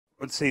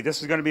Let's see,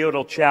 this is going to be a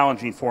little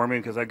challenging for me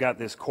because I got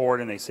this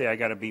cord and they say I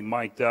got to be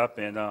mic'd up,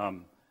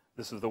 and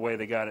this is the way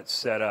they got it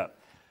set up.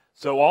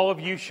 So all of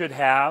you should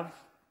have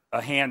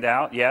a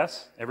handout.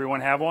 Yes?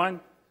 Everyone have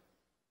one?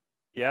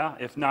 Yeah?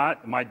 If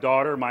not, my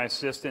daughter, my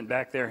assistant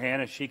back there,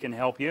 Hannah, she can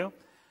help you.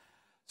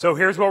 So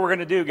here's what we're going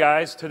to do,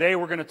 guys. Today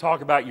we're going to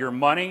talk about your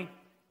money,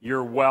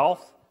 your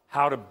wealth,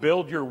 how to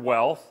build your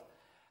wealth,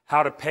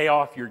 how to pay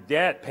off your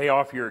debt, pay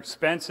off your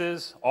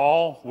expenses,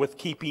 all with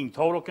keeping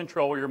total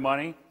control of your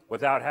money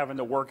without having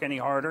to work any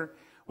harder,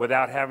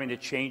 without having to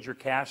change your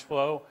cash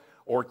flow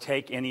or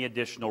take any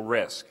additional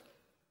risk.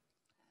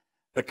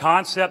 The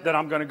concept that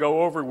I'm going to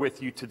go over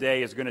with you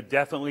today is going to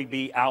definitely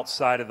be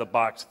outside of the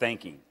box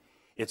thinking.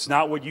 It's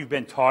not what you've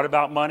been taught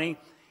about money.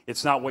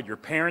 It's not what your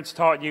parents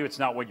taught you. It's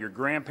not what your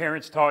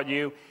grandparents taught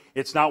you.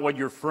 It's not what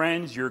your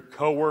friends, your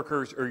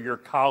coworkers, or your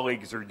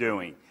colleagues are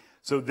doing.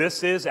 So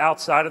this is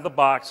outside of the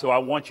box, so I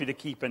want you to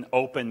keep an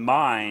open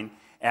mind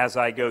as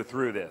I go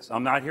through this.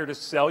 I'm not here to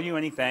sell you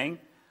anything.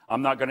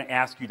 I'm not going to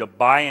ask you to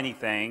buy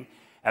anything.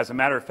 As a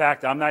matter of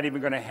fact, I'm not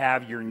even going to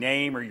have your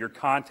name or your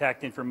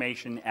contact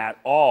information at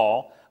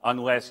all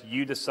unless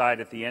you decide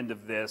at the end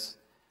of this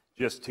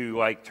just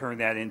to turn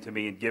that into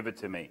me and give it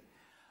to me.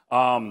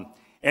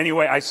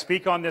 Anyway, I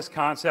speak on this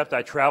concept.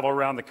 I travel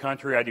around the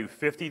country. I do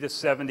 50 to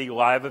 70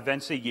 live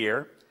events a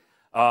year.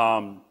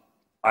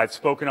 I've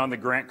spoken on the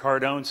Grant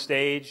Cardone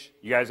stage.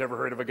 You guys ever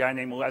heard of a guy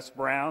named Les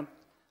Brown?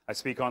 I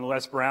speak on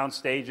Les Brown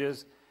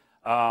stages.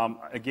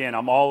 Again,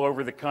 I'm all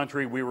over the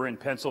country. We were in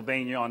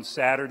Pennsylvania on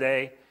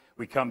Saturday.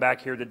 We come back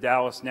here to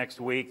Dallas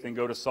next week, then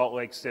go to Salt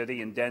Lake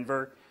City and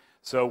Denver.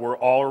 So we're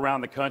all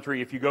around the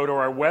country. If you go to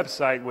our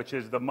website, which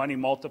is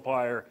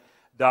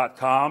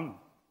themoneymultiplier.com,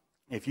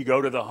 if you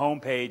go to the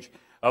homepage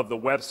of the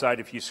website,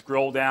 if you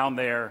scroll down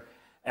there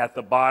at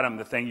the bottom,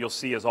 the thing you'll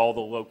see is all the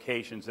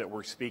locations that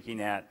we're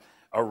speaking at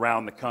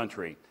around the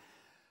country.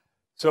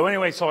 So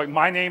anyway,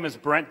 my name is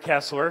Brent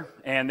Kessler,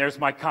 and there's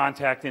my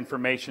contact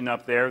information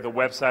up there. The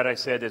website I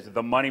said is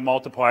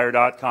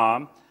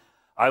themoneymultiplier.com.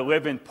 I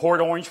live in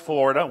Port Orange,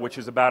 Florida, which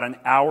is about an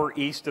hour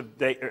east of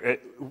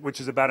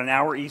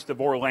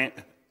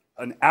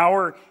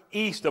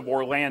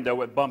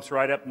Orlando. It bumps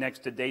right up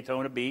next to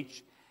Daytona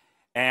Beach.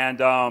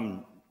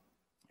 And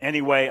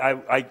anyway,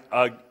 I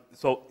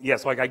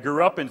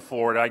grew up in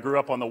Florida. I grew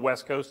up on the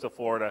west coast of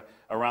Florida,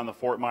 around the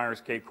Fort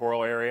Myers, Cape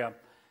Coral area.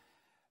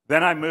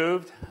 Then I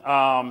moved,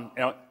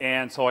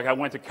 and so I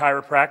went to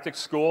chiropractic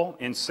school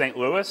in St.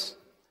 Louis.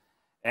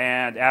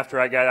 And after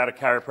I got out of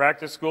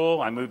chiropractic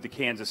school, I moved to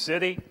Kansas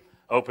City,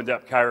 opened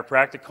up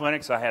chiropractic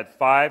clinics. I had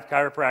 5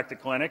 chiropractic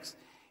clinics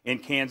in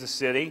Kansas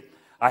City.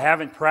 I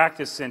haven't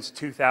practiced since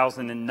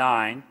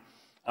 2009.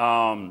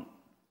 I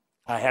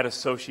had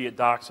associate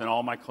docs in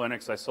all my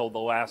clinics. I sold the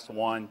last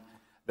one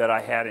that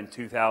I had in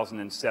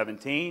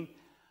 2017.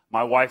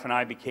 My wife and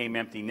I became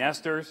empty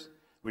nesters.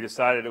 We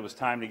decided it was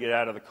time to get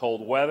out of the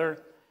cold weather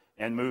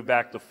and move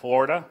back to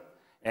Florida.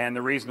 And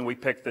the reason we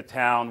picked the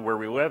town where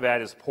we live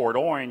at is Port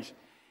Orange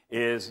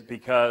is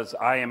because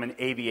I am an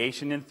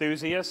aviation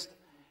enthusiast.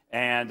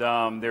 And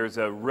there's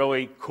a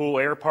really cool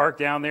air park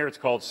down there. It's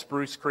called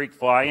Spruce Creek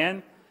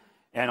Fly-In.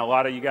 And a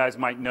lot of you guys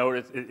might know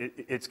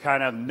it's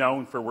kind of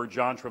known for where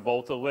John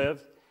Travolta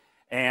lived.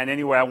 And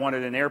anyway, I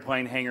wanted an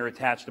airplane hangar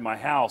attached to my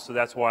house, so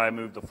that's why I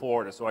moved to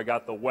Florida. So I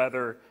got the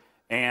weather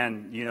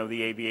and,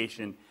 the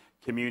aviation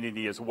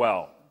community as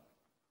well.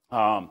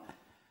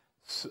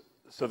 So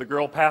the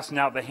girl passing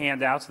out the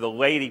handouts, the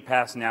lady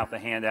passing out the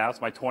handouts,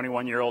 my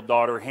 21-year-old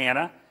daughter,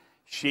 Hannah,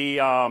 she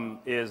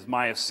is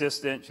my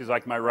assistant. She's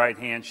like my right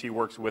hand. She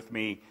works with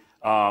me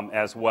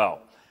as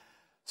well.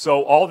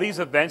 So all these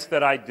events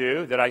that I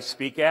do, that I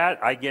speak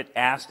at, I get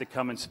asked to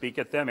come and speak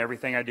at them.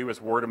 Everything I do is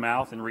word of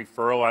mouth and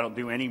referral. I don't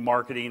do any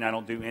marketing. I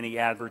don't do any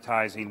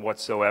advertising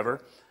whatsoever.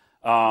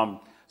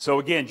 So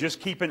again,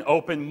 just keep an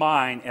open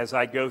mind as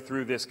I go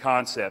through this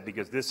concept,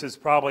 because this is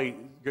probably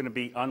going to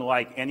be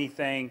unlike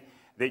anything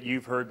that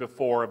you've heard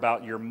before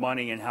about your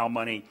money and how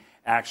money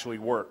actually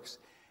works.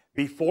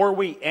 Before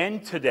we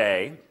end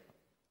today,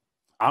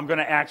 I'm going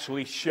to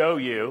actually show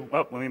you,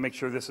 let me make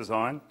sure this is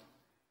on.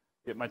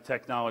 Get my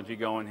technology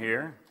going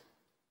here.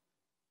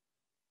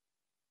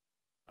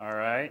 All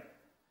right.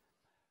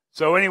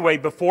 So anyway,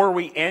 before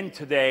we end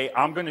today,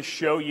 I'm going to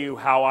show you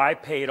how I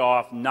paid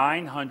off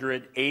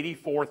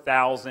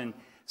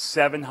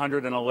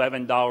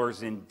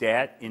 $984,711 in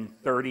debt in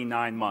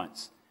 39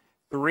 months.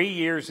 3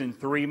 years and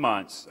 3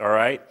 months, all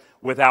right,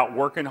 without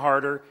working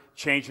harder,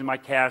 changing my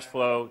cash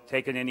flow,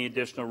 taking any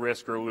additional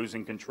risk, or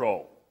losing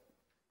control.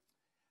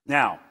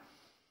 Now,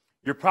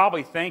 you're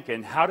probably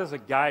thinking, how does a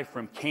guy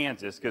from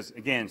Kansas, because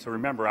again, so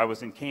remember, I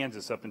was in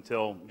Kansas up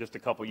until just a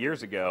couple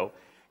years ago.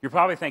 You're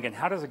probably thinking,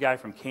 how does a guy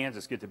from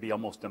Kansas get to be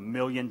almost $1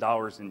 million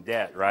in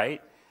debt, right?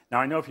 Now,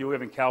 I know if you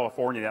live in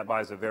California, that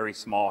buys a very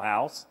small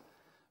house,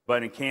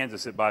 but in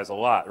Kansas, it buys a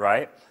lot,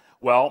 right?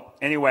 Well,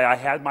 anyway, I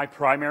had my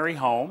primary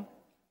home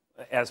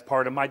as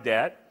part of my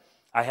debt.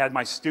 I had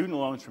my student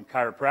loans from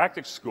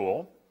chiropractic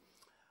school.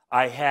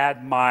 I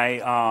had my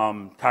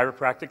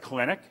chiropractic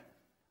clinic,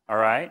 all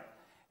right?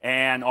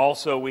 And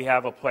also we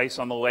have a place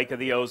on the Lake of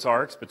the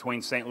Ozarks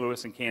between St.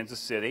 Louis and Kansas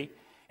City.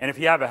 And if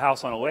you have a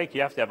house on a lake,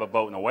 you have to have a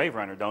boat and a wave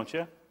runner, don't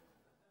you?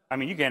 I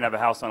mean, you can't have a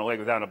house on a lake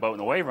without a boat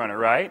and a wave runner,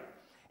 right?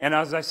 And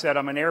as I said,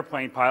 I'm an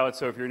airplane pilot,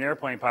 so if you're an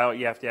airplane pilot,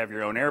 you have to have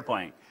your own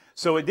airplane.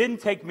 So it didn't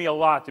take me a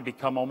lot to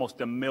become almost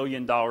 $1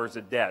 million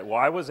of debt. Well,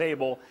 I was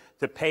able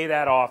to pay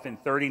that off in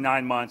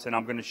 39 months, and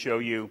I'm going to show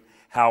you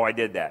how I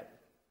did that.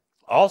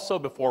 Also,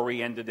 before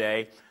we end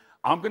today,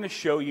 I'm going to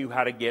show you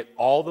how to get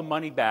all the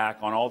money back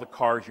on all the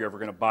cars you're ever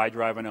going to buy,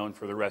 drive, and own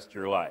for the rest of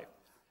your life.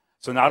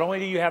 So not only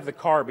do you have the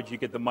car, but you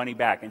get the money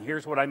back. And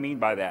here's what I mean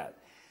by that.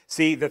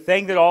 See, the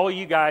thing that all of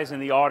you guys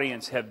in the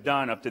audience have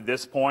done up to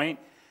this point,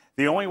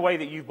 the only way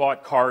that you've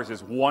bought cars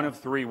is one of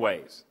three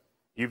ways.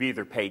 You've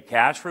either paid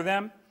cash for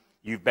them,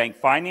 you've bank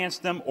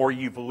financed them, or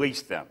you've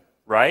leased them,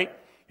 right?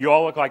 You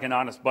all look like an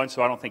honest bunch,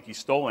 so I don't think you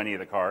stole any of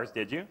the cars,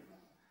 did you?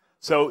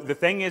 So the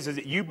thing is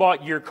that you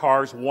bought your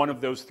cars one of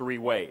those three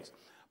ways.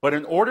 But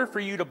in order for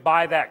you to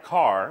buy that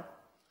car,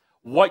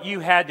 what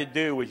you had to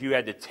do was you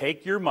had to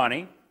take your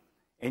money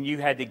and you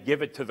had to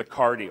give it to the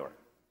car dealer.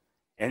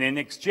 And in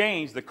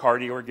exchange, the car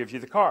dealer gives you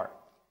the car.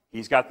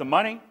 He's got the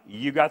money,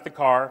 you got the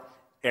car,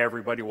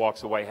 everybody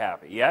walks away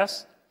happy.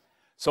 Yes?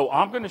 So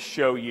I'm going to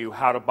show you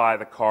how to buy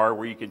the car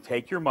where you can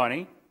take your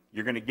money,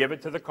 you're going to give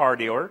it to the car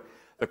dealer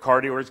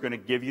is going to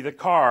give you the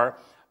car,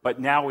 but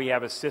now we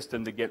have a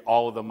system to get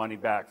all of the money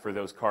back for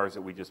those cars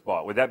that we just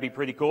bought. Would that be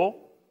pretty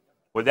cool?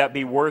 Would that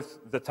be worth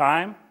the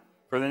time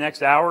for the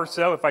next hour or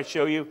so if I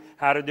show you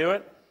how to do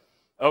it?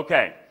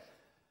 Okay.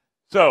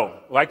 So,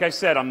 like I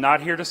said, I'm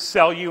not here to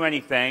sell you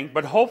anything,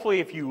 but hopefully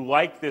if you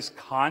like this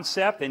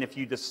concept and if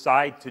you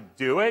decide to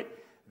do it,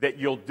 that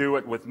you'll do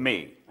it with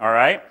me, all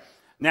right?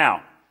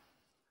 Now,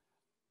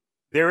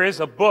 there is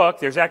a book,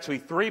 there's actually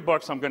 3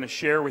 books I'm going to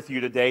share with you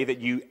today that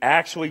you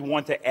actually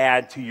want to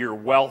add to your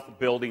wealth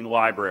building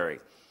library.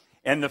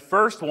 And the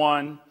first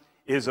one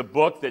is a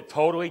book that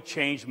totally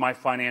changed my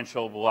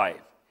financial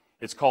life.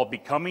 It's called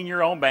Becoming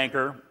Your Own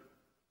Banker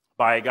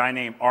by a guy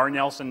named R.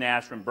 Nelson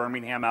Nash from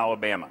Birmingham,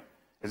 Alabama.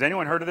 Has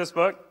anyone heard of this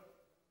book?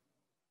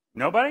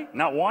 Nobody?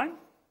 Not one?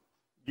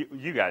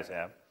 You guys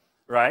have,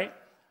 right?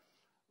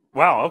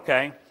 Wow,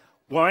 okay.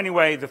 Well,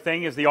 anyway, the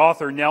thing is the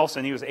author,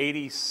 Nelson, he was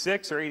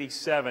 86 or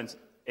 87,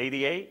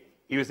 88?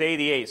 He was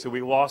 88, so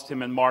we lost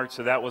him in March,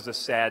 so that was a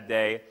sad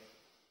day.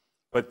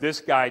 But this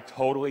guy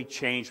totally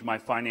changed my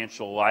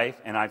financial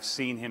life, and I've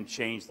seen him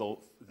change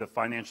the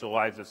financial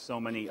lives of so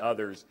many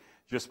others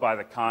just by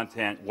the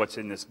content, what's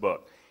in this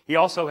book. He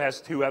also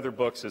has 2 other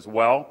books as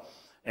well,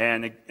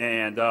 and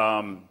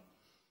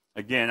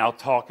again, I'll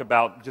talk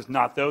about just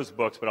not those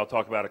books, but I'll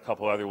talk about a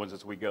couple other ones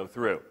as we go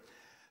through.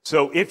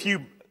 So if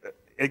you,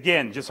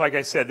 again, just like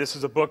I said, this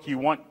is a book you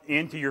want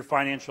into your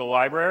financial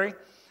library.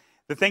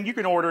 The thing, you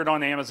can order it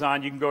on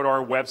Amazon. You can go to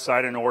our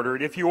website and order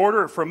it. If you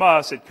order it from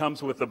us, it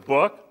comes with a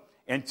book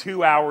and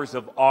 2 hours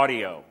of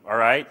audio, all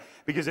right?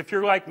 Because if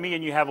you're like me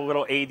and you have a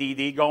little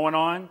ADD going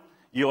on,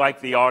 you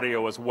like the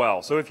audio as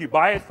well. So if you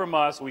buy it from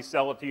us, we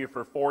sell it to you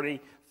for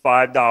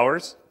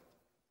 $45.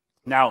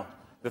 Now,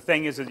 the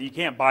thing is that you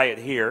can't buy it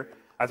here.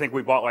 I think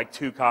we bought like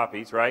 2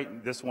 copies,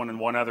 right? This one and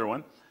one other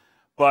one.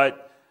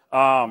 But,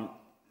 and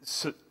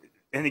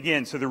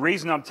again, so the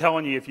reason I'm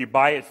telling you, if you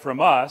buy it from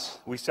us,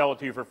 we sell it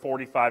to you for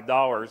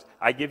 $45.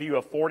 I give you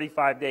a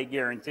 45-day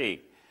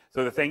guarantee.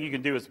 So the thing you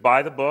can do is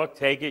buy the book,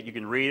 take it, you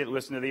can read it,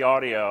 listen to the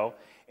audio,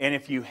 and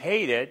if you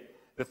hate it,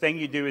 the thing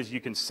you do is you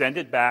can send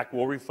it back,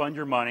 we'll refund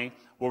your money,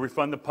 we'll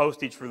refund the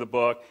postage for the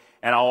book,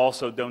 and I'll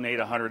also donate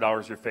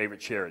 $100 to your favorite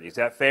charity. Is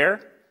that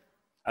fair?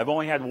 I've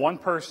only had one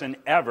person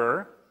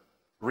ever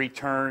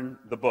return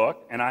the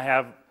book, and I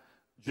have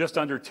just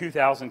under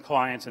 2,000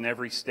 clients in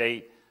every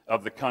state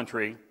of the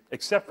country,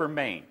 except for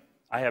Maine.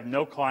 I have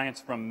no clients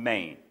from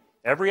Maine.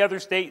 Every other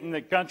state in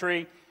the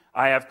country,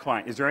 I have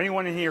clients. Is there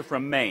anyone in here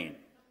from Maine?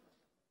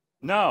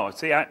 No.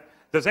 See,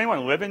 does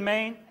anyone live in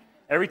Maine?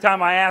 Every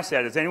time I ask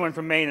that, is anyone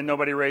from Maine, and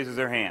nobody raises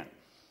their hand.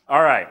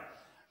 All right.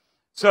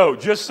 So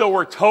just so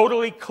we're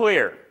totally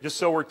clear,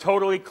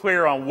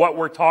 on what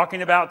we're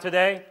talking about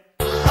today.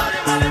 Money,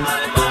 money,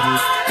 money, money.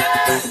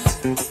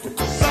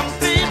 Some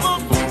people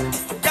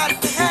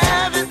got to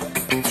have it.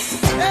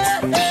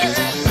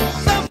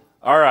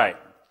 All right.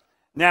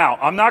 Now,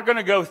 I'm not going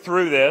to go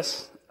through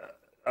this,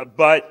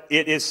 but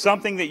it is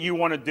something that you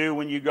want to do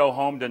when you go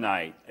home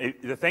tonight.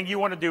 The thing you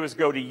want to do is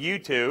go to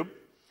YouTube,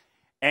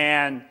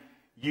 and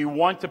you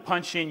want to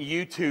punch in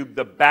YouTube,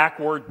 the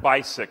backward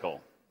bicycle.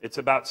 It's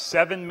about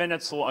 7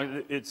 minutes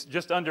long. It's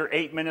just under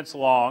 8 minutes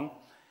long,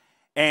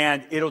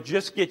 and it'll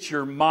just get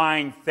your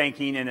mind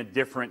thinking in a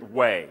different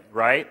way,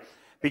 right?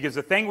 Because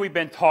the thing we've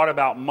been taught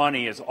about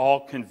money is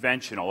all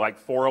conventional, like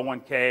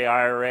 401k,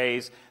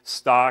 IRAs,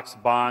 stocks,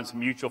 bonds,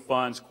 mutual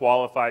funds,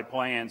 qualified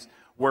plans,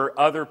 where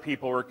other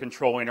people are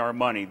controlling our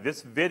money.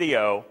 This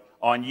video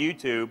on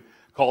YouTube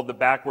called The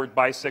Backward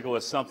Bicycle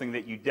is something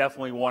that you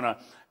definitely want to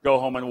go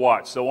home and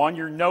watch. So on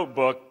your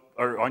notebook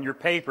or on your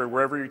paper,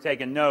 wherever you're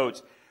taking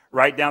notes,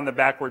 write down The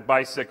Backward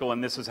Bicycle,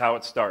 and this is how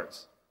it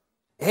starts.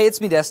 Hey,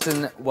 it's me,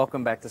 Destin.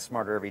 Welcome back to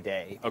Smarter Every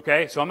Day.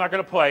 Okay, so I'm not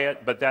going to play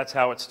it, but that's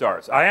how it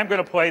starts. I am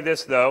going to play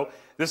this, though.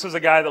 This is a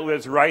guy that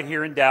lives right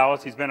here in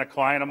Dallas. He's been a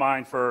client of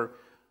mine for,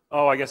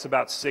 I guess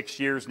about 6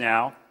 years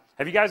now.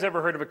 Have you guys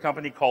ever heard of a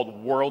company called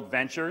World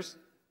Ventures?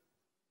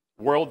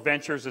 World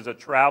Ventures is a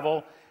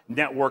travel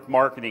network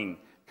marketing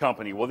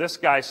company. Well, this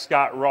guy,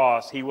 Scott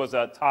Ross, he was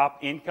a top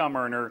income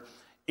earner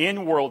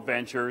in World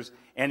Ventures,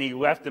 and he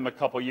left them a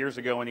couple years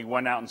ago, and he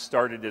went out and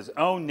started his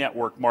own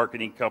network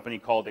marketing company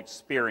called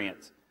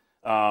Experience.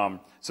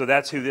 So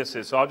that's who this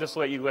is. So I'll just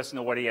let you listen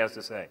to what he has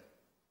to say.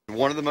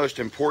 One of the most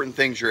important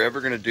things you're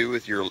ever going to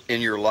do in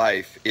your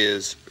life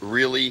is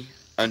really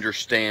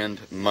understand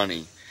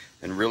money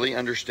and really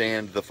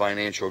understand the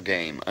financial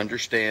game.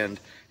 Understand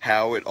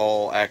how it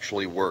all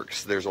actually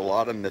works. There's a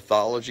lot of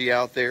mythology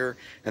out there,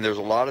 and there's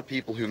a lot of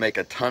people who make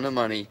a ton of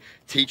money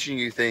teaching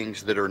you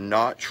things that are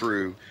not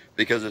true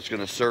because it's going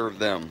to serve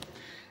them.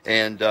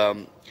 And,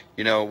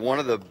 you know, one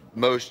of the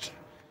most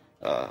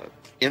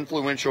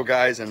influential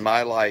guys in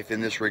my life in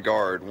this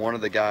regard, one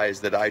of the guys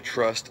that I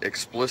trust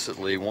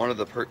explicitly, one of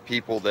the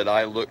people that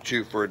I look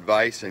to for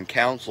advice and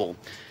counsel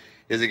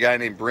is a guy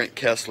named Brent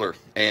Kessler.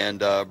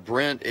 And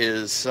Brent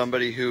is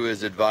somebody who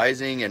is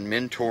advising and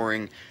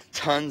mentoring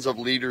tons of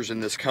leaders in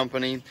this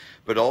company,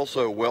 but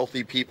also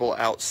wealthy people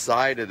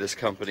outside of this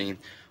company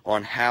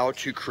on how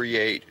to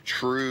create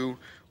true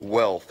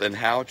wealth and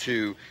how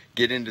to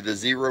get into the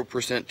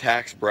 0%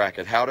 tax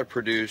bracket, how to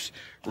produce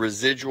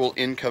residual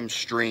income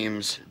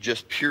streams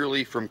just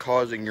purely from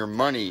causing your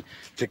money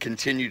to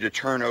continue to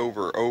turn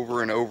over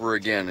and over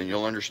again. And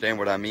you'll understand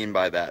what I mean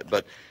by that.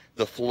 But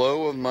the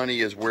flow of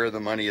money is where the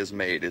money is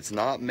made. It's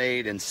not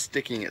made in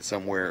sticking it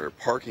somewhere or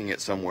parking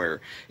it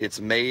somewhere. It's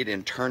made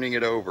in turning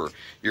it over.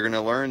 You're going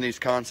to learn these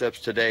concepts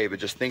today, but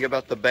just think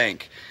about the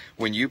bank.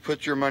 When you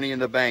put your money in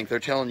the bank, they're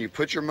telling you,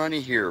 put your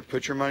money here,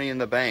 put your money in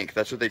the bank.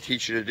 That's what they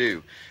teach you to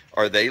do.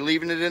 Are they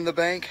leaving it in the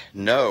bank?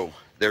 No.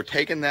 They're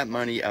taking that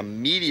money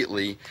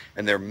immediately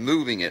and they're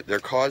moving it. They're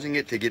causing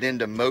it to get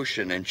into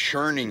motion and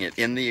churning it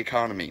in the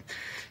economy.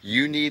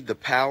 You need the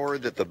power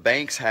that the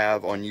banks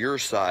have on your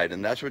side,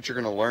 and that's what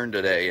you're going to learn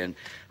today. And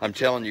I'm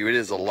telling you, it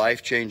is a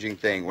life-changing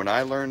thing. When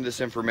I learned this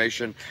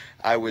information,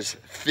 I was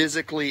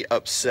physically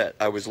upset.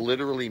 I was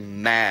literally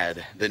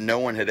mad that no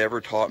one had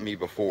ever taught me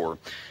before.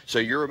 So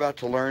you're about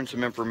to learn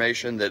some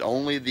information that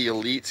only the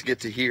elites get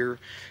to hear.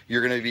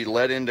 You're going to be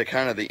led into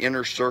kind of the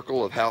inner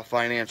circle of how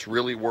finance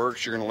really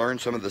works. You're going to learn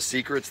some of the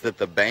secrets that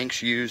the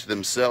banks use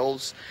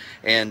themselves.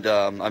 And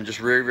I'm just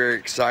very, very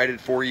excited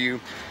for you.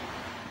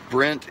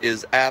 Brent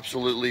is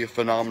absolutely a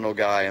phenomenal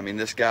guy. I mean,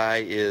 this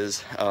guy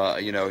is,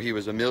 you know, he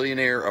was a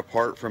millionaire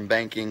apart from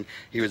banking.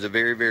 He was a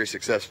very, very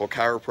successful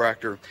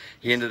chiropractor.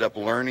 He ended up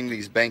learning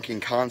these banking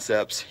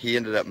concepts. He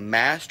ended up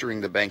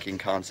mastering the banking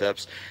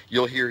concepts.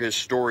 You'll hear his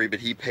story,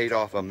 but he paid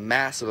off a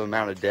massive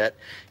amount of debt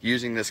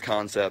using this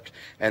concept.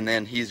 And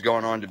then he's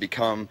gone on to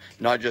become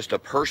not just a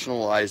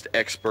personalized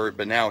expert,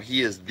 but now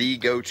he is the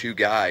go-to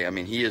guy. I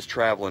mean, he is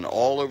traveling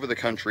all over the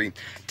country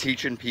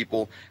teaching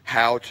people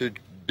how to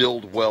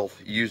build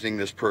wealth using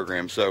this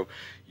program. So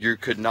you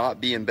could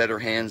not be in better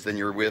hands than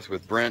you're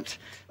with Brent.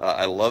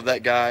 I love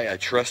that guy. I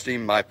trust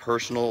him. My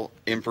personal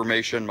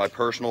information, my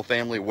personal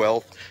family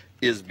wealth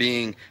is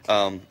being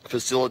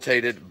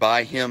facilitated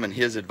by him and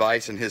his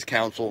advice and his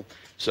counsel.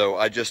 So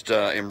I just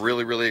am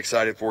really, really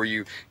excited for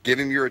you. Give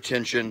him your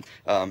attention.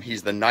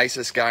 He's the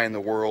nicest guy in the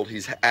world.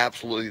 He's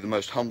absolutely the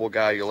most humble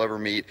guy you'll ever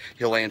meet.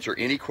 He'll answer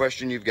any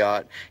question you've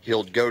got.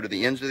 He'll go to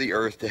the ends of the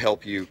earth to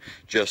help you.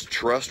 Just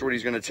trust what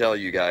he's going to tell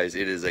you guys.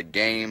 It is a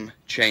game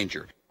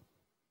changer.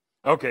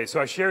 Okay, so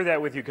I share that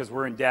with you because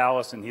we're in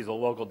Dallas, and he's a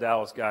local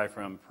Dallas guy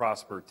from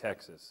Prosper,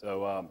 Texas.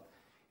 So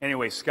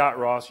anyway, Scott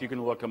Ross, you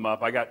can look him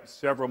up. I got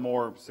several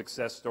more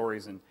success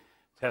stories and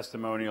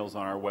testimonials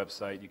on our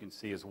website you can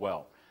see as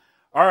well.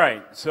 All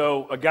right,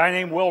 so a guy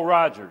named Will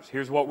Rogers.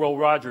 Here's what Will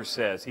Rogers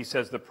says. He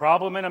says, the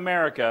problem in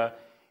America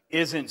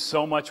isn't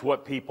so much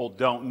what people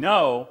don't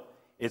know,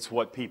 it's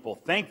what people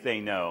think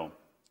they know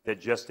that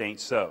just ain't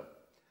so.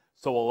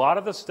 So a lot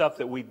of the stuff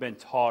that we've been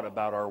taught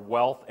about our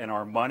wealth and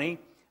our money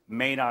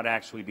may not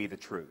actually be the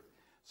truth.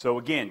 So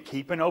again,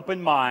 keep an open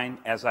mind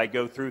as I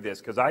go through this,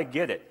 because I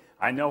get it.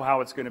 I know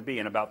how it's going to be.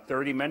 In about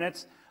 30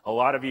 minutes, a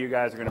lot of you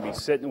guys are going to be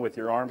sitting with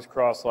your arms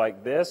crossed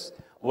like this,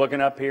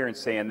 looking up here and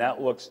saying,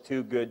 that looks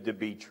too good to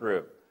be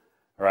true.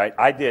 All right,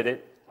 I did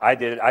it.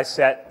 I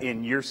sat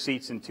in your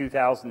seats in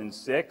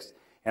 2006,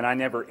 and I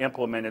never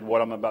implemented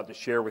what I'm about to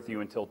share with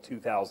you until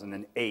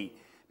 2008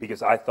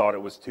 because I thought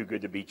it was too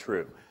good to be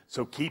true.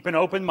 So keep an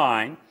open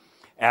mind.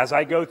 As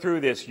I go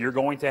through this, you're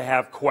going to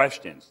have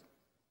questions.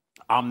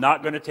 I'm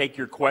not going to take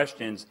your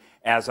questions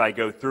as I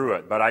go through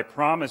it, but I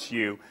promise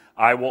you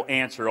I will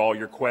answer all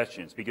your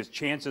questions because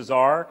chances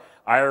are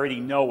I already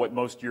know what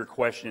most of your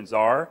questions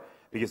are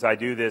because I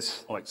do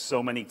this like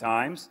so many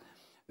times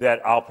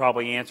that I'll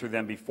probably answer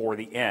them before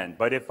the end.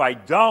 But if I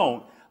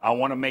don't, I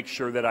want to make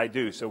sure that I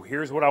do. So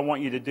here's what I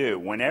want you to do.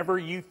 Whenever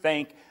you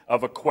think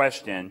of a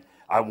question,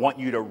 I want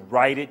you to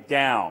write it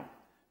down.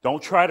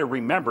 Don't try to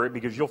remember it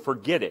because you'll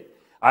forget it.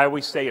 I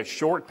always say a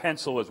short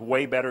pencil is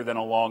way better than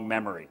a long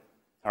memory.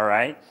 All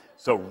right?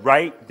 So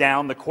write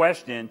down the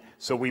question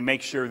so we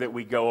make sure that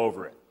we go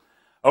over it.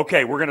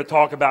 Okay, we're going to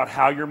talk about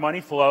how your money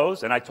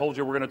flows, and I told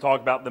you we're going to talk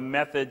about the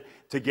method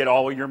to get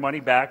all of your money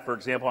back. For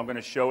example, I'm going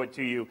to show it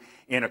to you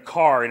in a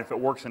car, and if it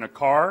works in a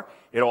car,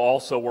 it'll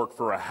also work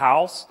for a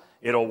house,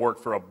 it'll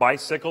work for a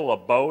bicycle, a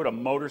boat, a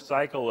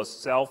motorcycle, a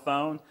cell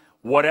phone,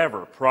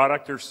 whatever,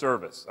 product or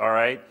service, all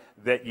right,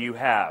 that you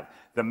have.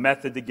 The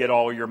method to get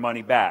all of your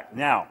money back.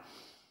 Now,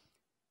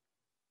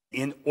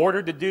 in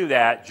order to do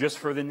that, just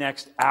for the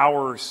next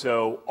hour or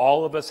so,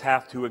 all of us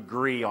have to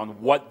agree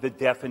on what the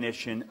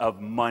definition of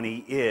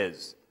money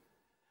is.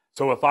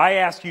 So if I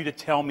ask you to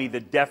tell me the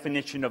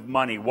definition of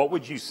money, what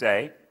would you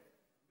say?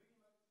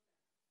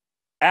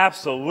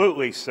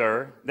 Absolutely,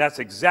 sir. That's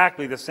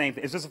exactly the same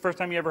thing. Is this the first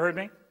time you ever heard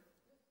me?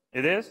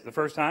 It is? The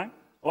first time?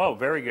 Oh,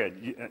 very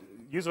good.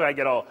 Usually I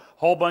get a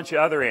whole bunch of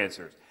other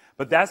answers.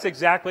 But that's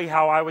exactly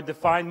how I would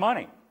define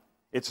money.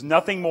 It's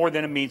nothing more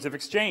than a means of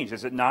exchange,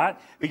 is it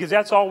not? Because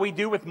that's all we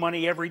do with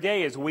money every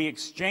day is we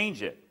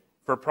exchange it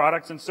for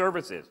products and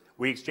services.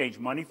 We exchange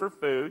money for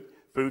food,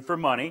 food for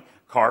money,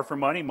 car for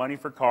money, money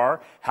for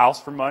car,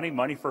 house for money,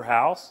 money for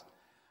house,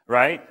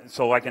 right?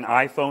 So like an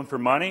iPhone for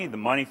money, the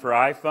money for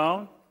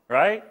iPhone,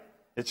 right?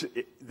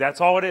 That's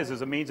all it is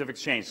a means of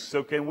exchange.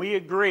 So can we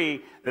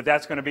agree that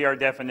that's going to be our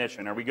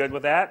definition? Are we good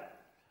with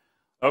that?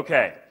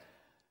 Okay.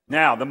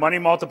 Now, the Money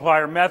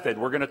Multiplier Method,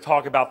 we're going to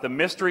talk about the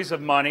mysteries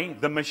of money,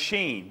 the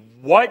machine.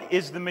 What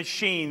is the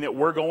machine that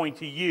we're going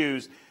to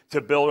use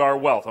to build our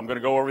wealth? I'm going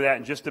to go over that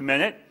in just a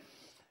minute.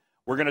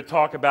 We're going to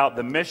talk about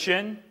the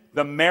mission,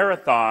 the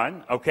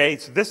marathon, okay?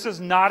 So this is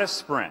not a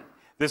sprint.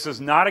 This is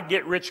not a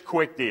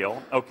get-rich-quick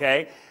deal,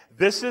 okay?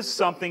 This is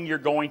something you're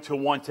going to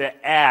want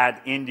to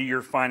add into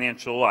your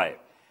financial life.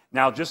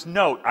 Now, just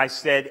note, I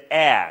said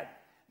add,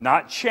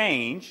 not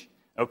change,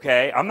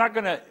 okay? I'm not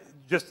going to...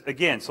 Just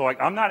again, so like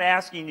I'm not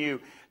asking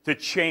you to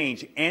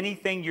change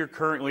anything you're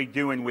currently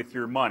doing with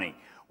your money.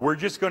 We're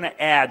just going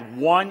to add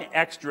one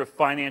extra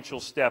financial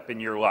step in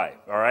your life,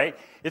 all right?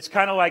 It's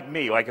kind of like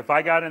me. Like if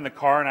I got in the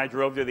car and I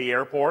drove to the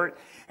airport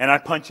and I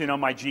punch in on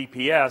my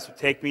GPS, it'd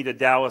take me to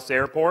Dallas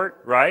Airport,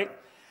 right?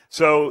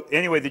 So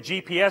anyway, the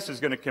GPS is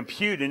going to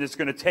compute and it's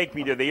going to take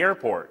me to the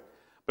airport.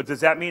 But does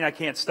that mean I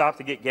can't stop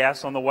to get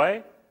gas on the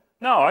way?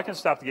 No, I can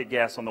stop to get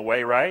gas on the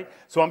way, right?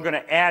 So I'm going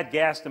to add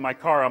gas to my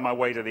car on my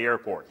way to the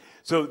airport.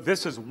 So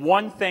this is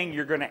one thing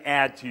you're going to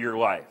add to your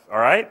life, all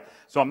right?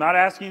 So I'm not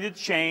asking you to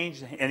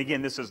change. And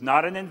again, this is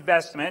not an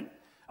investment.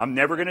 I'm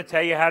never going to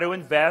tell you how to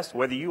invest,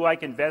 whether you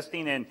like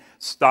investing in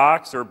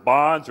stocks or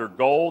bonds or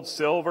gold,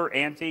 silver,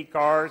 antique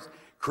cars,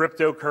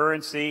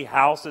 cryptocurrency,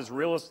 houses,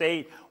 real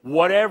estate,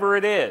 whatever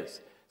it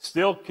is.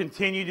 Still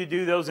continue to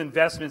do those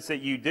investments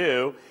that you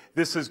do.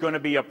 This is going to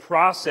be a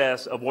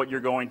process of what you're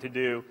going to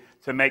do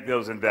to make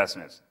those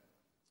investments.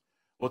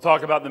 We'll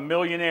talk about the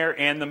millionaire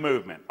and the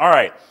movement. All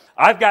right,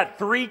 I've got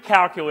 3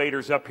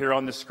 calculators up here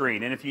on the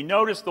screen. And if you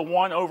notice the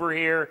one over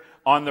here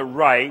on the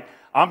right,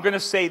 I'm going to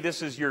say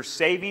this is your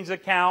savings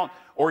account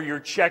or your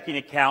checking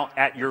account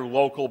at your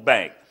local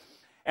bank.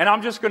 And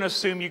I'm just going to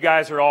assume you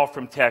guys are all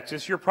from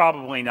Texas. You're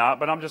probably not,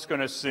 but I'm just going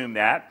to assume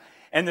that.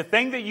 And the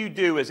thing that you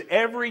do is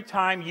every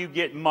time you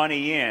get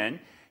money in,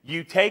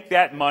 you take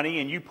that money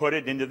and you put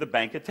it into the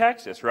Bank of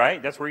Texas,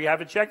 right? That's where you have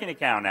a checking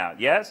account out,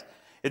 yes?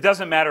 It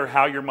doesn't matter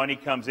how your money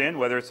comes in,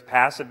 whether it's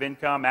passive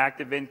income,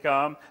 active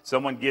income,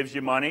 someone gives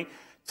you money.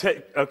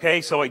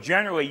 Okay, so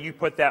generally you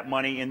put that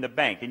money in the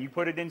bank and you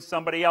put it in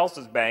somebody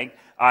else's bank,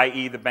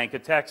 i.e. the Bank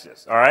of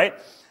Texas, all right?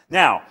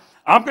 Now,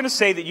 I'm going to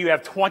say that you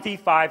have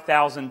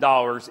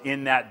 $25,000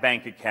 in that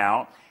bank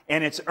account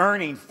and it's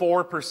earning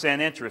 4%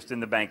 interest in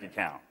the bank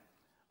account.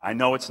 I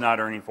know it's not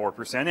earning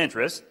 4%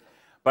 interest,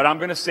 but I'm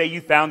going to say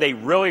you found a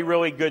really,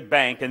 really good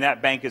bank and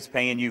that bank is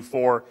paying you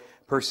 4%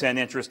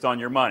 interest on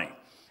your money.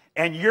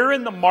 And you're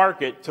in the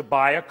market to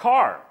buy a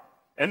car.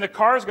 And the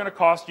car is going to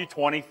cost you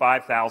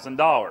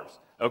 $25,000,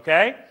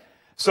 okay?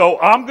 So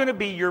I'm going to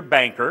be your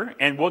banker,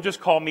 and we'll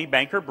just call me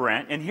Banker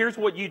Brent. And here's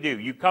what you do.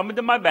 You come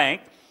into my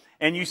bank,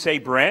 and you say,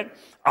 Brent,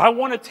 I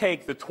want to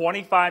take the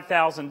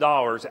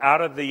 $25,000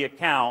 out of the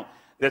account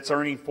that's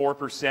earning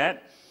 4%,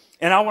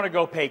 and I want to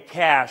go pay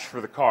cash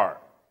for the car.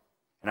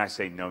 And I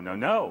say, no, no,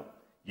 no.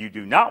 You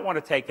do not want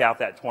to take out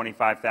that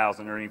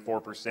 $25,000 earning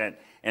 4%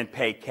 and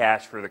pay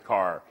cash for the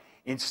car.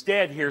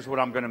 Instead, here's what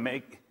I'm going to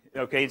make.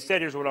 Okay, instead,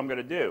 here's what I'm going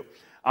to do.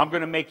 I'm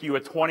going to make you a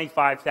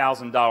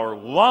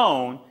 $25,000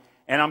 loan,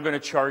 and I'm going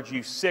to charge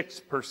you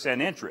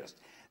 6% interest.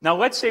 Now,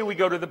 let's say we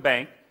go to the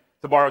bank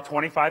to borrow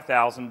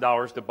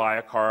 $25,000 to buy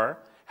a car.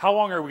 How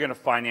long are we going to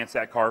finance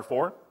that car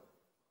for?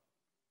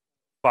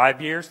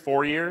 5 years,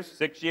 4 years,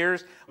 6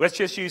 years? Let's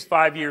just use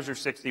 5 years or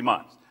 60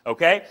 months,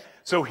 okay?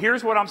 So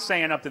here's what I'm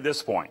saying up to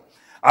this point.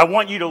 I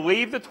want you to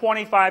leave the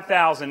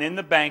 $25,000 in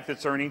the bank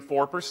that's earning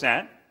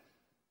 4%.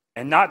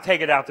 And not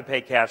take it out to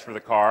pay cash for the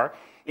car.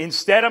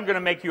 Instead, I'm going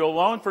to make you a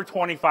loan for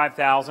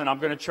 $25,000. I'm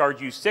going to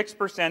charge you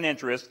 6%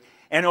 interest.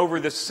 And over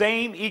the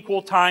same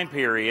equal time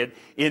period,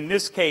 in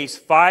this case,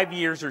 5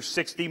 years or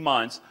 60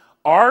 months,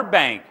 our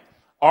bank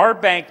Our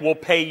bank will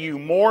pay you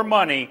more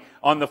money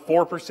on the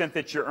 4%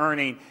 that you're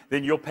earning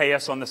than you'll pay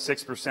us on the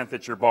 6%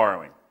 that you're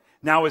borrowing.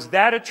 Now, is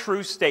that a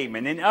true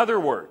statement? In other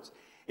words,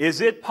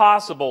 is it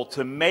possible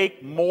to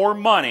make more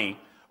money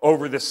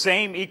over the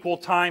same equal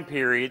time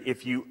period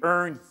if you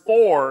earn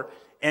 4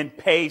 and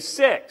pay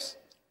 6?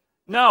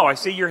 No, I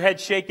see your head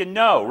shaking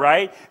no,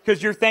 right?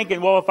 Because you're thinking,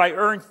 well, if I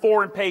earn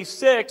 4 and pay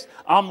 6,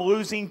 I'm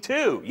losing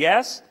 2.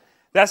 Yes?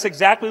 That's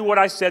exactly what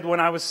I said when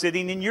I was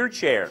sitting in your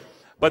chair.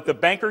 But the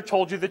banker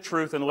told you the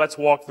truth, and let's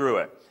walk through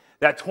it.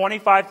 That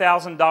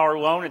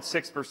 $25,000 loan at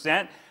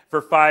 6%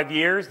 for 5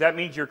 years, that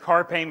means your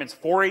car payment's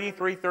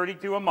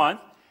 $483.32 a month.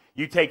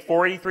 You take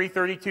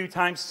 $483.32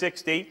 times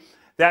 60.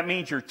 That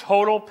means your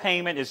total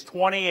payment is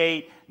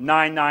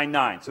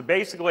 $28,999. So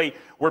basically,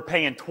 we're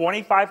paying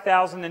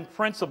 $25,000 in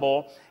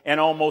principal and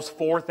almost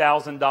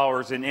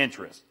 $4,000 in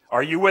interest.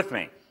 Are you with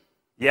me?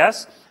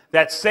 Yes?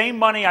 That same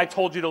money I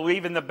told you to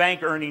leave in the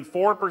bank earning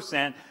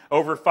 4%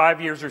 over 5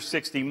 years or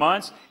 60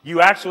 months, you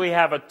actually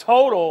have a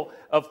total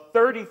of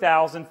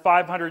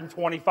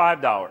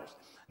 $30,525.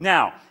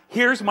 Now,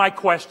 here's my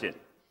question.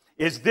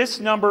 Is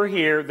this number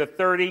here, the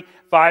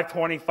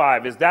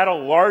 $30,525, is that a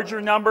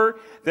larger number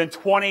than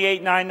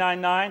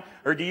 $28,999?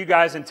 Or do you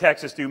guys in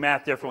Texas do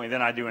math differently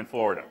than I do in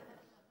Florida?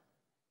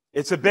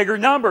 It's a bigger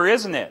number,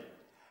 isn't it?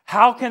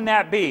 How can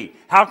that be?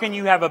 How can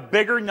you have a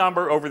bigger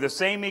number over the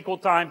same equal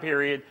time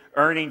period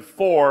earning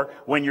 4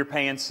 when you're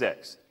paying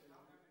 6?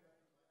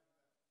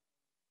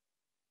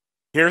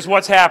 Here's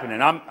what's happening.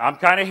 I'm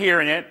kind of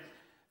hearing it.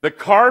 The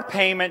car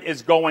payment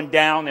is going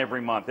down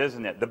every month,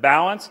 isn't it? The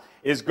balance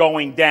is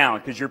going down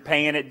because you're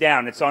paying it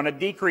down. It's on a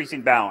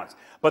decreasing balance.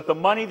 But the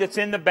money that's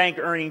in the bank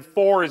earning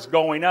 4 is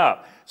going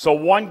up. So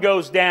one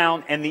goes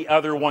down and the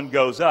other one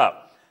goes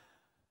up.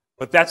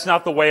 But that's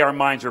not the way our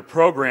minds are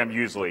programmed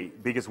usually,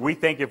 because we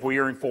think if we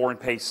earn 4 and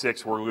pay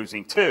 6, we're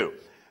losing 2.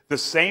 The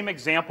same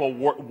example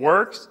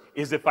works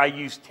is if I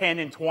use 10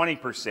 and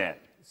 20%.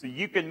 So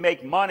you can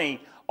make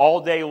money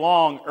all day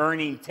long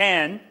earning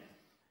 10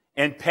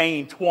 and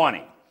paying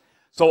 20.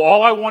 So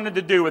all I wanted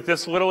to do with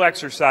this little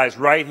exercise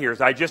right here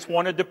is I just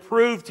wanted to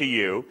prove to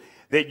you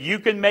that you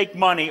can make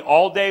money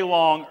all day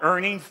long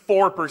earning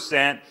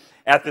 4%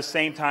 at the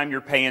same time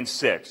you're paying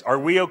 6. Are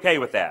we okay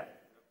with that?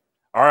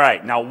 All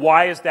right, now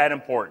why is that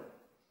important?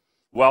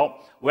 Well,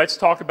 let's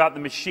talk about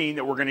the machine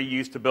that we're going to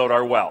use to build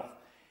our wealth.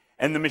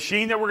 And the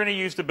machine that we're going to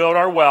use to build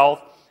our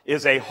wealth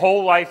is a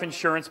whole life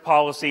insurance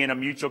policy in a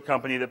mutual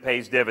company that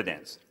pays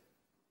dividends.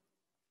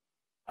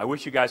 I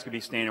wish you guys could be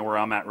standing where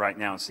I'm at right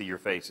now and see your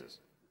faces.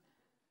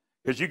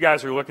 Because you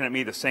guys are looking at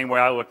me the same way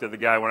I looked at the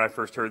guy when I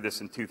first heard this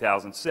in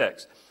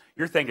 2006.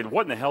 You're thinking,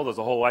 what in the hell does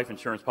a whole life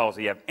insurance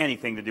policy have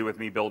anything to do with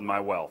me building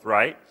my wealth,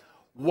 right?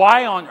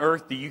 Why on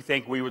earth do you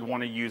think we would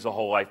want to use a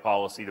whole life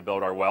policy to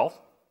build our wealth?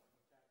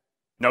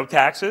 No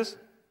taxes?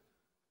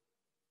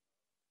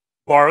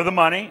 Borrow the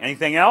money?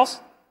 Anything else?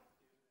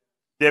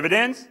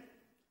 Dividends?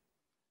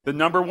 The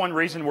number one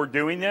reason we're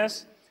doing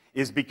this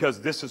is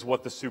because this is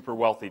what the super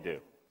wealthy do.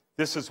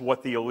 This is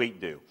what the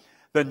elite do.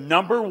 The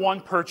number one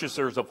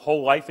purchasers of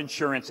whole life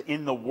insurance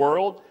in the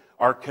world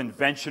are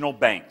conventional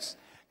banks.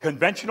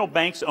 Conventional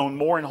banks own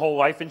more in whole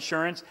life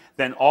insurance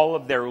than all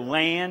of their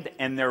land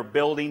and their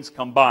buildings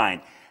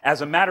combined.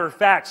 As a matter of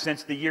fact,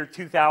 since the year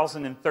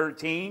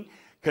 2013,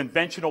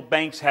 conventional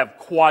banks have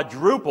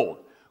quadrupled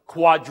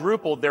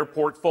their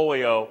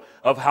portfolio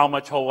of how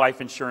much whole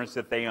life insurance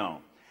that they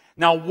own.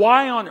 Now,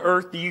 why on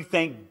earth do you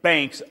think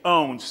banks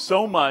own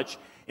so much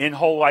in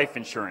whole life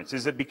insurance?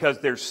 Is it because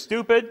they're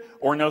stupid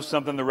or know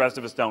something the rest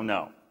of us don't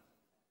know?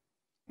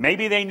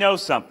 Maybe they know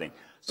something.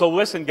 So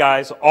listen,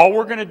 guys, all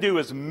we're going to do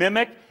is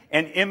mimic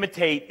and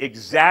imitate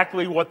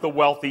exactly what the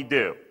wealthy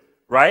do,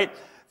 right?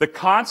 The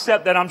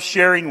concept that I'm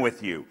sharing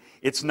with you,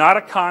 it's not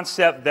a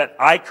concept that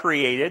I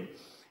created.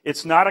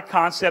 It's not a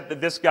concept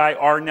that this guy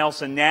R.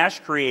 Nelson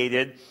Nash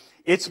created.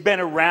 It's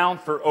been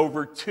around for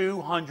over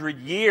 200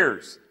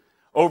 years.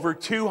 Over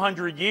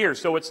 200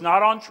 years. So it's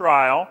not on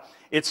trial.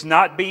 It's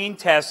not being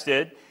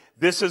tested.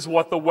 This is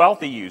what the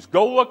wealthy use.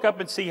 Go look up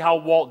and see how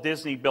Walt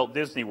Disney built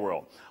Disney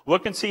World.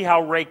 Look and see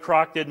how Ray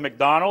Kroc did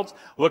McDonald's.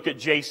 Look at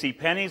J.C.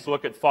 Penney's.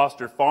 Look at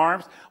Foster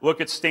Farms.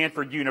 Look at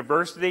Stanford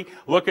University.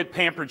 Look at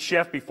Pampered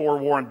Chef before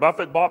Warren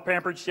Buffett bought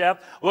Pampered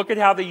Chef. Look at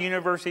how the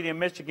University of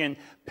Michigan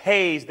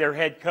pays their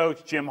head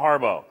coach, Jim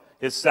Harbaugh,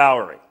 his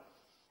salary.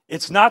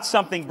 It's not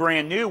something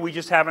brand new. We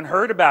just haven't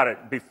heard about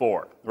it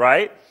before,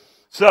 right?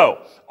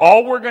 So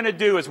all we're going to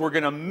do is we're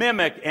going to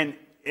mimic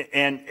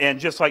and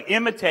just like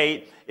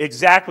imitate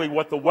exactly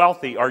what the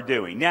wealthy are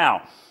doing.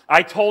 Now,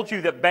 I told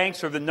you that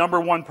banks are the number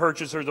one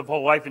purchasers of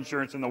whole life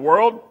insurance in the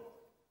world.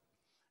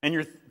 And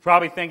you're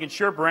probably thinking,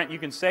 sure, Brent, you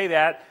can say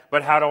that,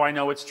 but how do I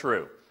know it's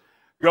true?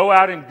 Go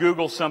out and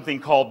Google something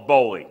called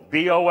BOLI.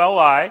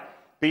 B-O-L-I.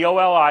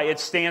 B-O-L-I. It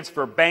stands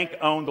for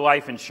bank-owned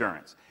life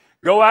insurance.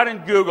 Go out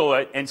and Google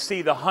it and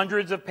see the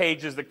hundreds of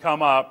pages that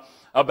come up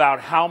about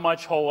how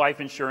much whole life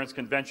insurance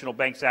conventional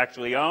banks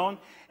actually own.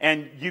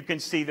 And you can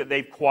see that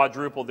they've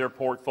quadrupled their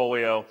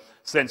portfolio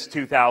since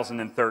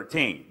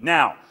 2013.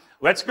 Now,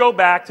 let's go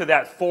back to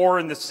that 4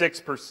 and the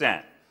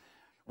 6%.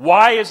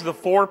 Why is the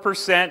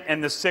 4%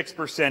 and the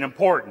 6%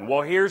 important?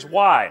 Well, here's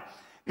why.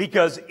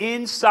 Because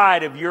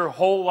inside of your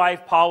whole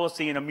life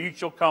policy in a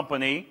mutual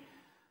company,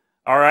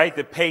 all right,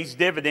 that pays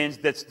dividends,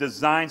 that's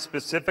designed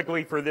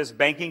specifically for this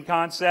banking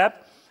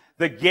concept,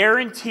 the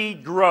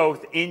guaranteed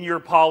growth in your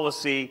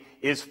policy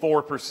is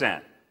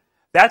 4%.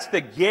 That's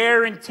the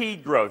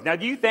guaranteed growth. Now,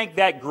 do you think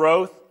that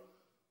growth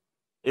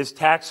is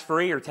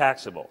tax-free or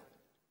taxable?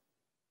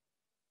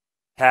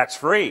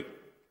 Tax-free.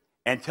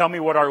 And tell me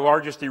what our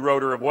largest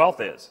eroder of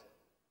wealth is.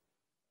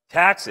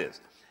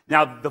 Taxes.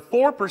 Now, the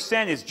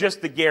 4% is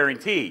just the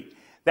guaranteed.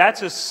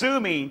 That's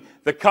assuming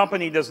the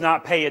company does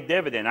not pay a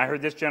dividend. I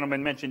heard this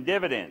gentleman mention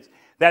dividends.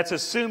 That's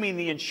assuming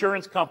the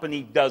insurance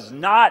company does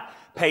not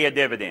pay a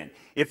dividend.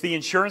 If the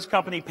insurance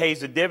company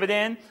pays a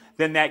dividend,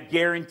 then that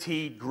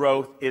guaranteed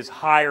growth is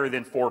higher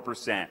than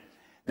 4%.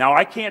 Now,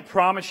 I can't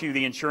promise you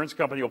the insurance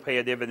company will pay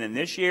a dividend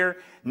this year,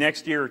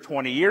 next year, or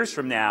 20 years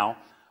from now,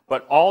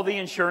 but all the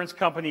insurance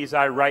companies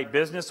I write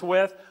business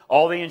with,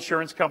 all the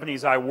insurance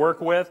companies I work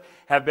with,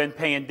 have been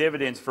paying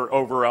dividends for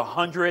over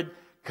 100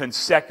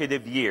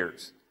 consecutive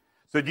years.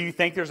 So do you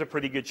think there's a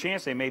pretty good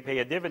chance they may pay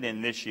a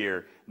dividend this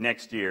year,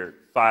 next year,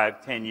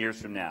 5, 10 years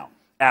from now?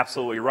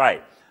 Absolutely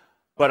right.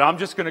 But I'm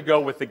just going to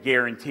go with the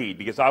guaranteed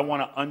because I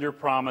want to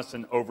underpromise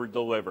and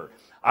overdeliver.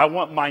 I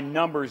want my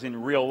numbers in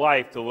real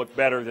life to look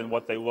better than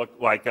what they look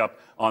like up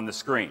on the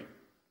screen.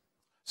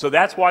 So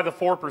that's why the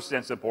 4%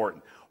 is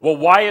important. Well,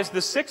 why is the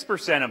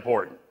 6%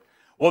 important?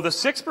 Well, the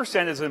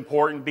 6% is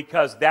important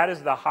because that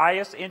is the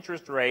highest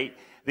interest rate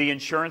the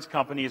insurance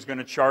company is going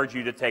to charge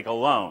you to take a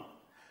loan.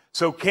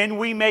 So can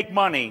we make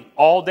money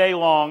all day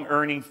long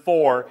earning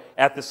 4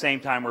 at the same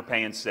time we're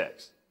paying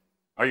 6?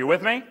 Are you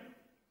with me?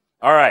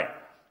 All right,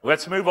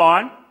 let's move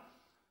on.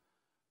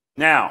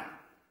 Now,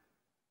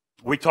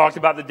 we talked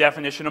about the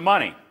definition of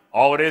money.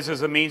 All it is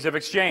a means of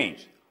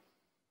exchange.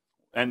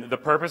 And the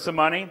purpose of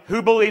money,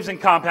 who believes in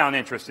compound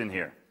interest in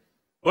here?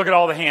 Look at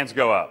all the hands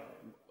go up.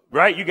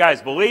 Right? You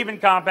guys believe in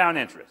compound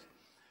interest.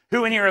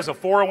 Who in here has a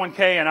 401k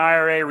and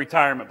IRA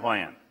retirement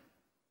plan?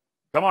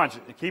 Come on,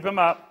 keep them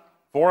up.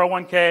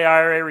 401k,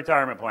 IRA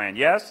retirement plan.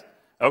 Yes?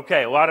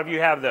 Okay, a lot of you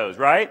have those,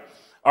 right?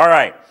 All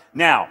right.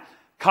 Now,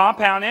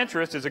 compound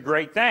interest is a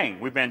great thing.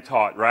 We've been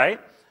taught, right?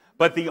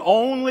 But the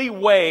only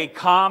way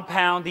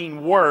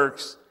compounding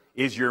works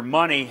is your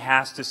money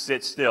has to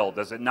sit still,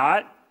 does it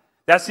not?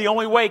 That's the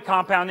only way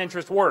compound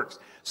interest works.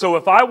 So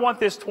if I want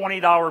this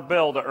 $20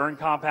 bill to earn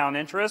compound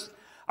interest,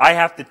 I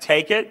have to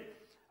take it,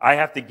 I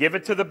have to give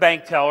it to the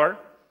bank teller,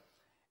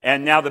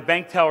 and now the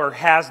bank teller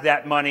has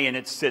that money and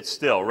it sits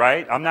still,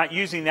 right? I'm not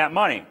using that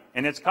money,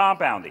 and it's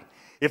compounding.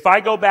 If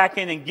I go back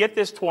in and get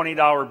this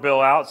 $20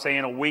 bill out, say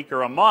in a week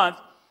or a month,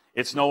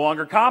 it's no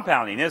longer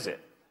compounding, is it?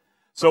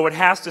 So it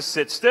has to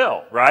sit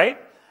still, right?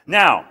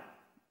 Now,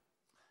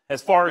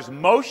 as far as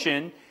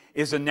motion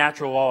is a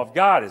natural law of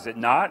God, is it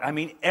not? I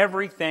mean,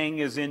 everything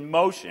is in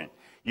motion.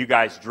 You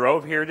guys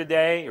drove here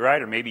today,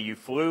 right? Or maybe you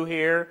flew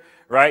here,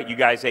 right? You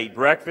guys ate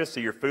breakfast, so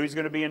your food's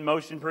going to be in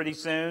motion pretty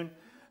soon.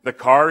 The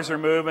cars are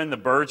moving, the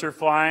birds are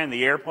flying,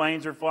 the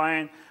airplanes are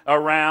flying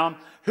around.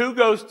 Who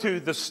goes to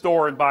the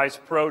store and buys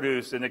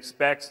produce and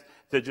expects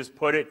to just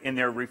put it in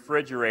their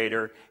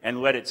refrigerator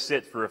and let it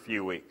sit for a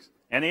few weeks?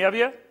 Any of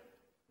you?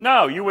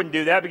 No, you wouldn't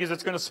do that because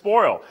it's going to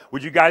spoil.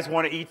 Would you guys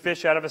want to eat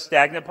fish out of a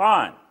stagnant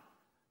pond?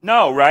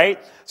 No, right?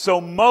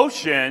 So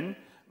motion,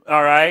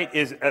 all right,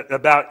 is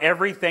about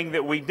everything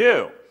that we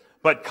do.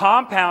 But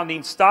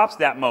compounding stops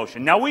that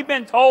motion. Now, we've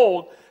been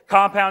told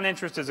compound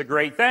interest is a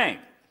great thing.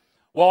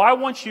 Well, I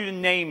want you to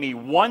name me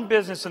one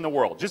business in the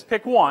world. Just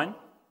pick one.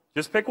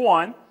 Just pick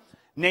one.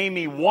 Name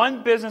me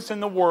one business in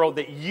the world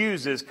that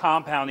uses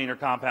compounding or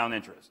compound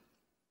interest.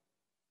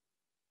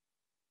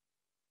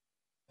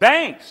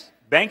 Banks.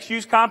 Banks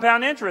use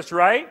compound interest,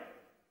 right?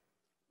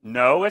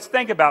 No, let's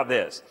think about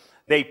this.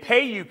 They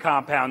pay you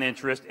compound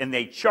interest and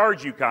they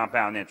charge you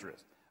compound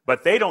interest.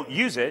 But they don't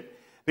use it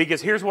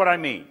because here's what I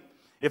mean.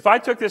 If I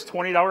took this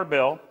 $20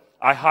 bill,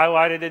 I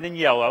highlighted it in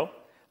yellow,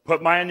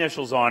 put my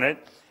initials on it,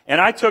 and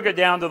I took it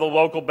down to the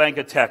local Bank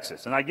of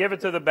Texas, and I give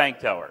it to the bank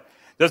teller.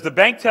 Does the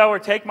bank teller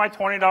take my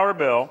 $20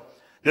 bill?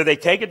 Do they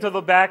take it to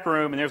the back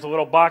room, and there's a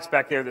little box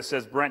back there that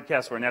says Brent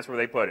Kessler, and that's where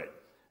they put it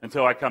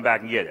until I come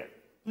back and get it?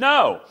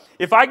 No.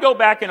 If I go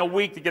back in a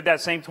week to get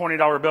that same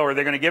 $20 bill, are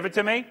they going to give it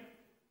to me?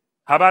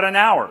 How about an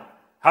hour?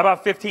 How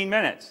about 15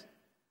 minutes?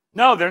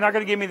 No, they're not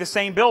going to give me the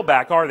same bill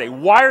back, are they?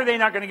 Why are they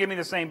not going to give me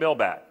the same bill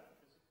back?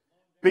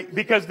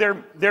 Because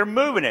they're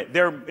moving it.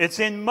 It's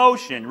in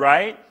motion,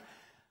 right?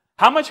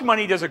 How much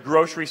money does a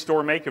grocery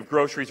store make if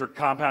groceries are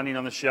compounding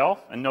on the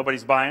shelf and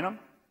nobody's buying them?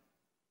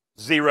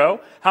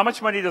 0. How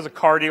much money does a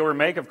car dealer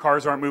make if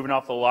cars aren't moving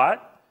off the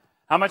lot?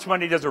 How much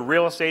money does a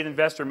real estate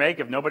investor make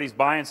if nobody's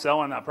buying,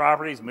 selling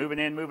properties, moving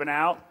in, moving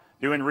out,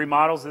 doing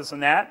remodels, this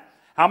and that?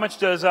 How much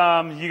does,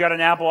 you got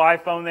an Apple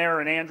iPhone there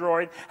or an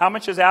Android? How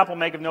much does Apple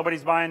make if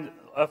nobody's buying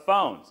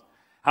phones?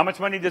 How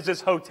much money does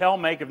this hotel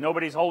make if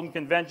nobody's holding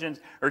conventions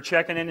or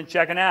checking in and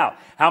checking out?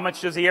 How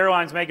much does the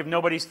airlines make if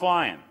nobody's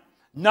flying?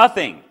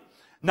 Nothing.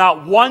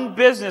 Not one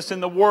business in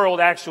the world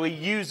actually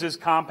uses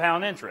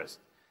compound interest.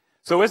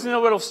 So isn't it a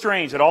little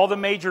strange that all the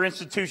major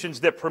institutions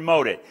that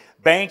promote it,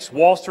 banks,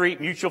 Wall Street,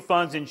 mutual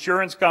funds,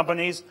 insurance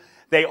companies,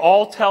 they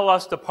all tell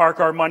us to park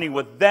our money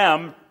with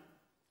them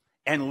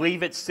and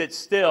leave it sit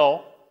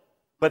still,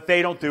 but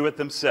they don't do it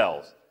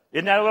themselves.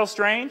 Isn't that a little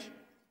strange?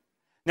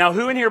 Now,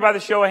 who in here by the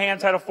show of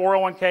hands had a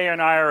 401k or an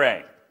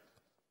IRA?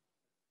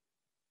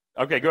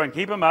 Okay, go ahead and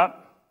keep them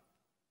up.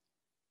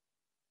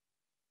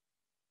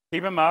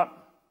 Keep them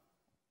up.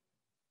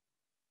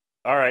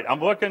 All right,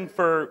 I'm looking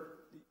for...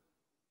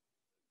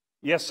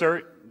 Yes,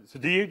 sir. So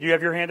do you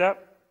have your hand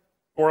up?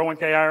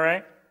 401k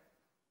IRA?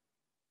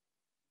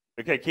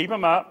 Okay, keep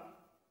them up.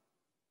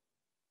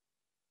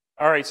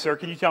 All right, sir,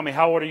 can you tell me,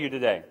 how old are you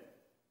today?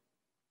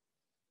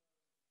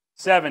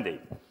 70.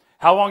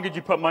 How long did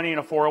you put money in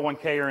a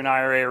 401k or an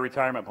IRA or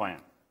retirement plan?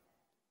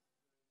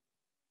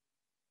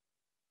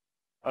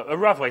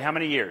 Roughly, how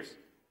many years?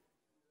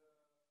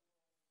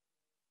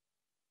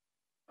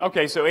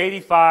 Okay, so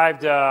 85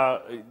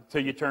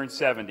 till you turn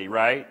 70,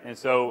 right? And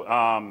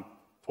so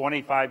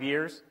 25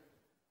 years,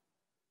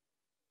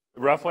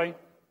 roughly?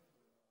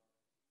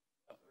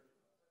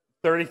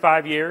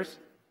 35 years?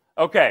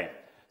 Okay,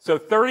 so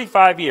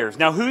 35 years.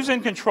 Now, who's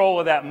in control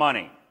of that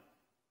money?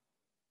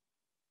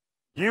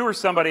 You or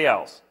somebody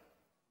else?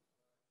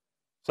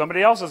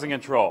 Somebody else is in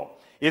control.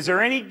 Is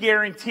there any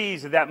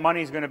guarantees that that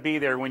money is going to be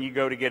there when you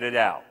go to get it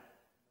out?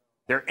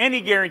 There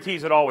any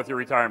guarantees at all with your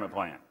retirement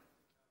plan?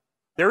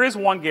 There is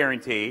one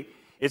guarantee.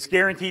 It's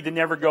guaranteed to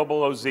never go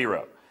below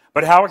zero.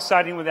 But how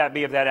exciting would that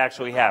be if that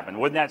actually happened?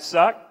 Wouldn't that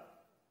suck?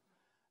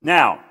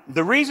 Now,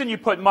 the reason you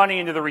put money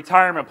into the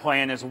retirement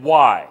plan is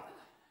why?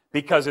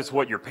 Because it's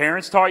what your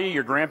parents taught you,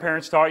 your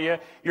grandparents taught you,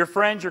 your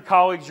friends, your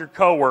colleagues, your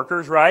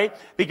coworkers, right?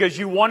 Because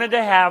you wanted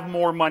to have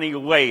more money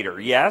later,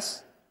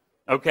 yes?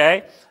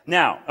 Okay?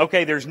 Now,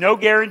 okay, there's no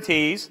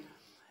guarantees,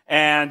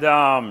 and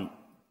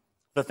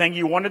the thing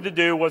you wanted to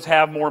do was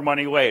have more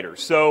money later.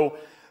 So,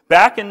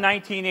 back in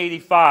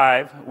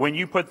 1985, when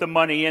you put the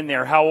money in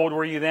there, how old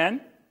were you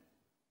then?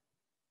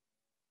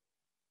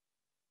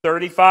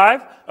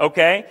 35?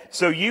 Okay.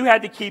 So you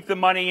had to keep the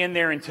money in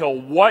there until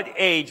what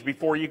age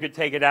before you could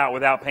take it out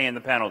without paying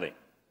the penalty?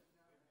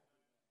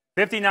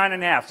 59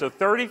 and a half. So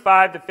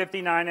 35 to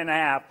 59 and a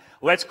half,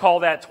 let's call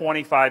that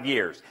 25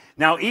 years.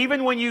 Now,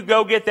 even when you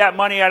go get that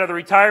money out of the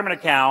retirement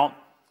account,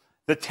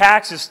 the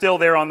tax is still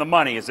there on the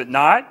money, is it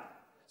not?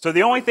 So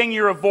the only thing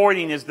you're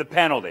avoiding is the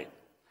penalty.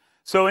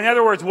 So in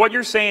other words, what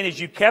you're saying is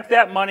you kept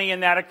that money in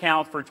that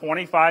account for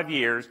 25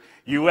 years,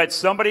 you let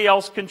somebody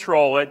else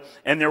control it,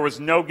 and there was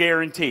no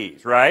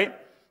guarantees, right?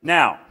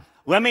 Now,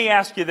 let me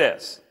ask you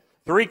this.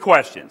 3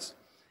 questions.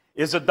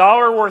 Is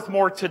 $1 worth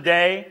more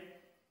today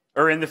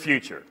or in the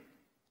future?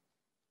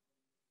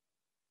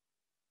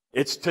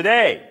 It's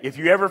today. If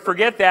you ever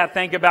forget that,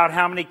 think about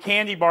how many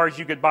candy bars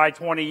you could buy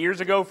 20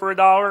 years ago for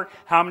 $1,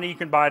 how many you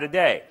can buy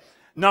today.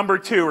 Number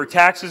 2, are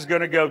taxes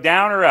going to go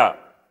down or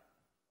up?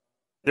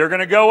 They're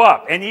going to go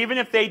up. And even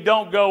if they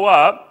don't go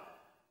up,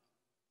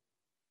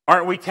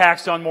 aren't we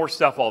taxed on more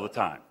stuff all the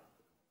time?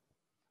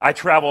 I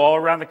travel all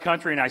around the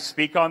country and I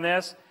speak on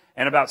this.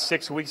 And about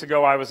 6 weeks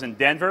ago, I was in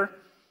Denver.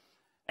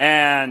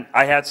 And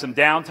I had some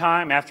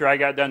downtime after I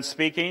got done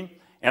speaking.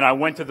 And I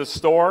went to the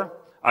store.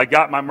 I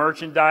got my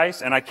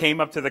merchandise. And I came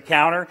up to the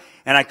counter.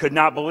 And I could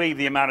not believe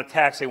the amount of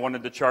tax they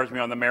wanted to charge me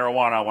on the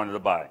marijuana I wanted to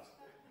buy.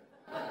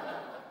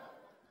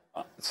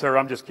 Sir,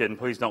 I'm just kidding.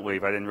 Please don't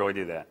leave. I didn't really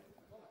do that.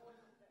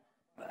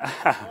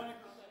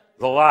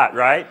 A lot,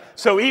 right?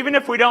 So even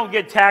if we don't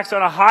get taxed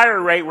on a higher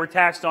rate, we're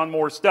taxed on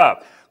more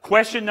stuff.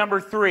 Question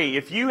number 3,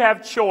 if you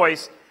have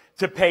choice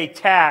to pay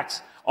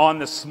tax on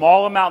the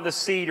small amount of the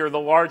seed or the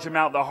large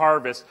amount of the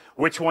harvest,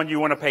 which one do you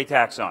want to pay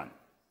tax on?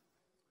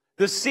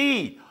 The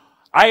seed.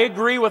 I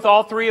agree with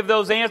all 3 of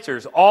those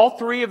answers. All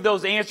 3 of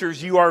those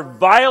answers you are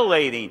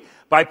violating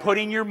by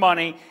putting your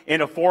money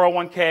in a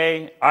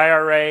 401k,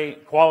 IRA,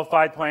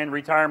 qualified plan,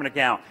 retirement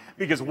account.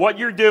 Because what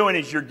you're doing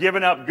is you're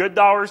giving up good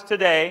dollars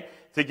today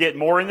to get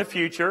more in the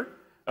future,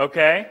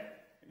 okay?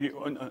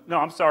 No,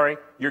 I'm sorry.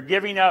 You're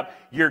giving up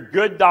your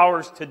good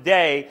dollars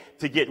today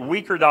to get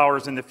weaker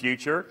dollars in the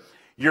future.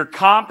 You're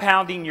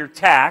compounding your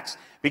tax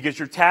because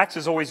your tax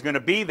is always going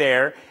to be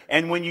there.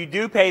 And when you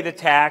do pay the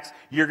tax,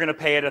 you're going to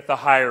pay it at the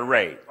higher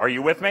rate. Are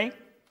you with me?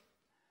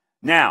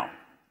 Now,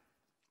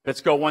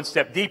 let's go one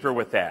step deeper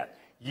with that.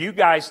 You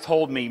guys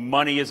told me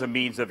money is a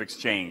means of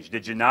exchange.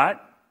 Did you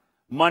not?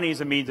 Money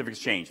is a means of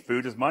exchange.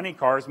 Food is money,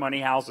 car is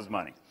money, house is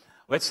money.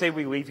 Let's say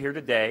we leave here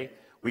today,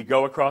 we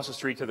go across the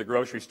street to the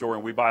grocery store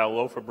and we buy a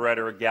loaf of bread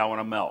or a gallon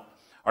of milk.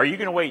 Are you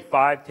going to wait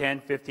 5,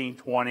 10, 15,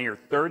 20, or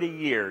 30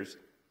 years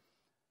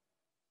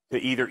to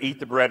either eat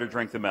the bread or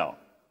drink the milk?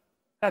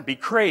 That'd be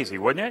crazy,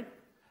 wouldn't it?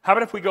 How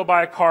about if we go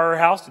buy a car or a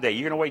house today?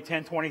 You're going to wait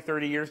 10, 20,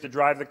 30 years to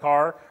drive the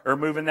car or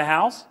move in the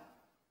house?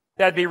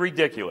 That'd be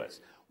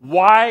ridiculous.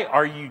 Why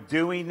are you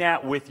doing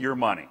that with your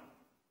money?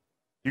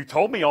 You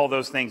told me all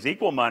those things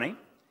equal money.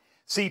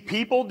 See,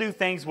 people do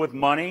things with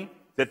money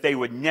that they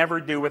would never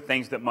do with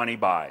things that money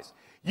buys.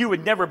 You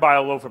would never buy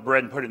a loaf of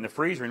bread and put it in the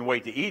freezer and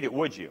wait to eat it,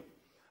 would you?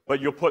 but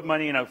you'll put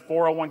money in a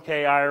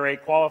 401k IRA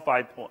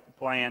qualified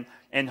plan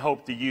and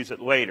hope to use it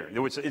later,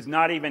 which is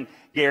not even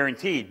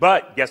guaranteed.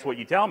 But guess what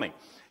you tell me?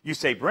 You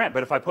say, Brent,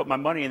 but if I put my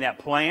money in that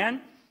plan,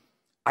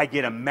 I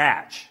get a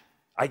match.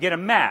 I get a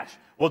match.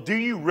 Well, do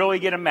you really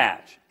get a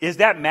match? Is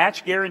that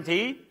match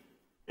guaranteed?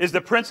 Is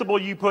the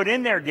principal you put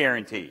in there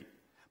guaranteed?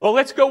 Well,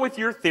 let's go with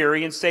your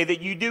theory and say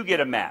that you do get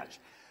a match.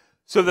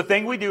 So the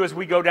thing we do is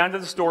we go down to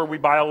the store, we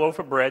buy a loaf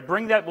of bread,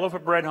 bring that loaf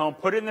of bread home,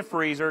 put it in the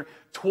freezer.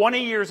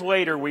 20 years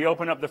later, we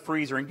open up the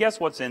freezer, and guess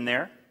what's in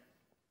there?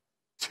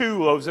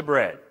 2 loaves of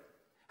bread.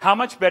 How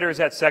much better is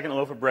that second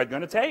loaf of bread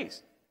going to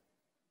taste?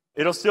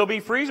 It'll still be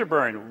freezer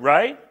burned,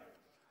 right?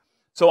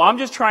 So I'm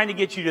just trying to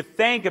get you to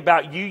think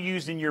about you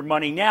using your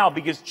money now,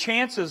 because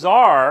chances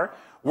are,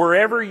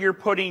 wherever you're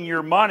putting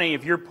your money,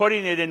 if you're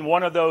putting it in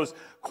one of those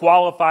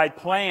qualified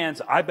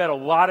plans, I bet a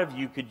lot of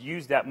you could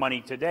use that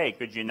money today,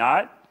 could you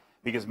not?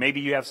 Because maybe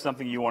you have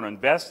something you want to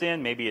invest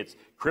in. Maybe it's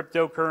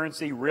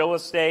cryptocurrency, real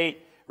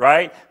estate,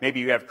 right?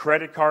 Maybe you have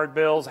credit card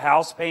bills,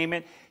 house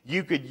payment.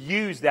 You could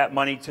use that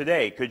money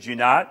today, could you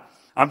not?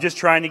 I'm just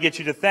trying to get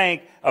you to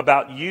think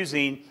about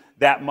using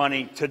that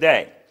money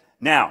today.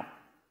 Now,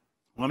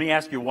 let me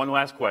ask you one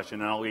last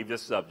question, and I'll leave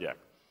this subject.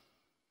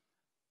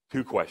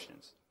 2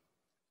 questions.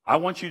 I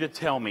want you to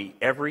tell me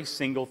every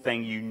single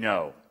thing you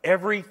know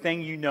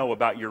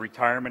about your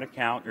retirement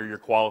account or your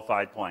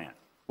qualified plan.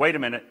 Wait a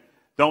minute.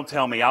 Don't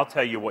tell me. I'll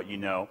tell you what you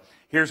know.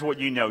 Here's what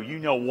you know. You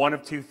know one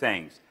of 2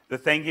 things. The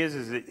thing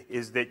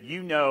is that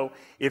you know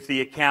if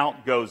the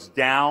account goes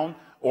down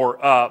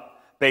or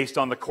up based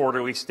on the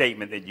quarterly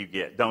statement that you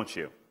get, don't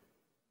you?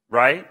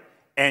 Right?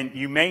 And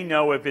you may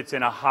know if it's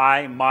in a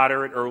high,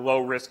 moderate, or low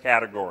risk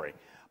category.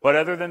 But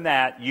other than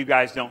that, you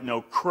guys don't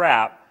know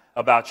crap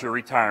about your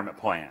retirement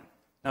plan.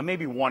 Now,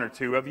 maybe 1 or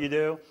 2 of you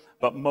do,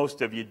 but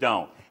most of you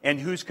don't. And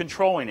who's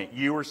controlling it?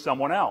 You or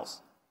someone else?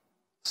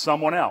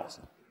 Someone else.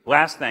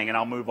 Last thing, and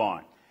I'll move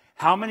on.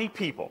 How many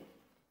people,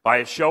 by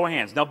a show of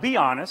hands, now be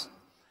honest,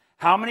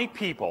 how many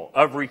people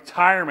of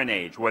retirement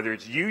age, whether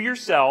it's you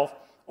yourself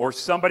or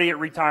somebody at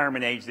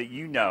retirement age that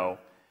you know,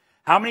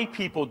 how many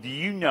people do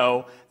you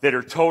know that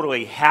are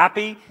totally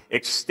happy,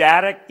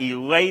 ecstatic,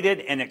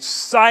 elated, and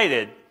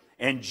excited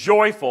and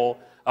joyful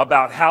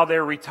about how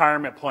their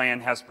retirement plan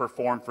has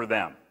performed for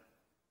them?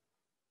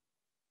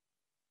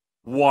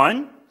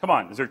 1? Come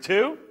on, is there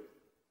 2?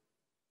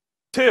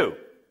 2.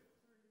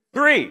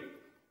 3.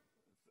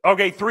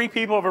 Okay, 3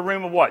 people of a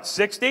room of what,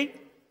 60?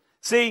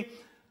 See,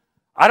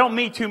 I don't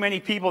meet too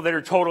many people that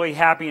are totally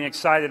happy and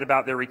excited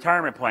about their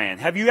retirement plan.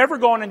 Have you ever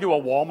gone into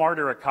a Walmart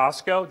or a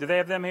Costco? Do they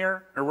have them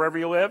here or wherever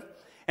you live?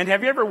 And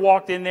have you ever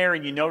walked in there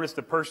and you noticed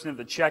the person at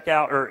the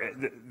checkout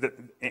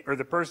or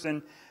the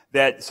person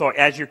that, so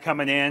as you're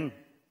coming in,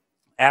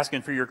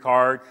 asking for your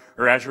card,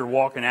 or as you're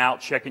walking out,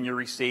 checking your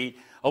receipt?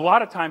 A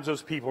lot of times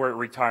those people are at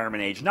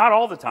retirement age. Not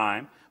all the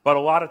time, but a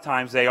lot of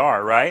times they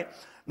are, right?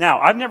 Now,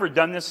 I've never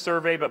done this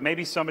survey, but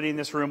maybe somebody in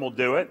this room will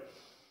do it.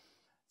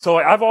 So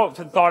I've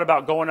often thought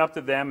about going up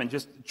to them and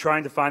just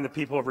trying to find the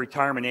people of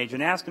retirement age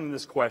and asking them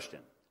this question.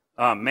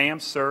 Ma'am,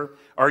 sir,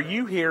 are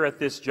you here at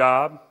this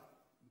job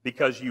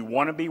because you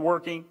want to be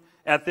working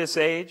at this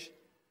age?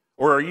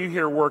 Or are you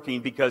here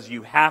working because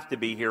you have to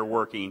be here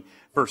working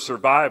for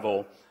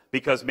survival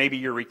because maybe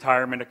your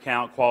retirement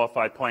account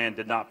qualified plan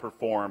did not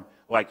perform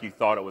like you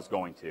thought it was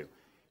going to?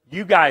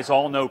 You guys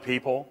all know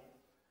people.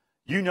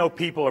 You know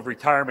people of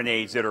retirement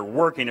age that are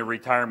working at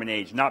retirement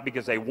age, not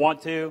because they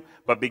want to,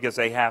 but because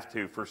they have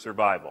to for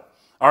survival.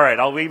 All right,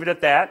 I'll leave it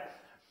at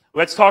that.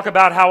 Let's talk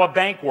about how a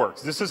bank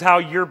works. This is how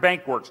your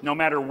bank works, no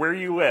matter where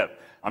you live.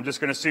 I'm just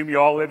going to assume you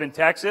all live in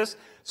Texas.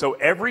 So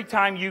every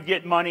time you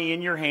get money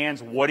in your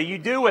hands, what do you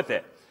do with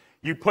it?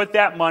 You put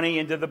that money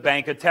into the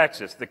Bank of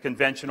Texas, the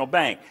conventional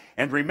bank.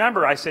 And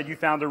remember, I said you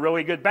found a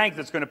really good bank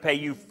that's going to pay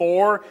you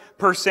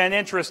 4%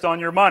 interest on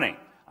your money.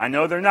 I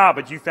know they're not,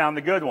 but you found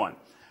the good one.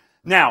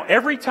 Now,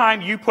 every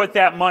time you put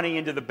that money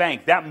into the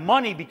bank, that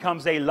money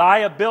becomes a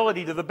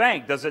liability to the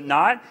bank, does it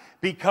not?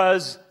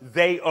 Because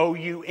they owe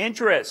you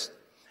interest.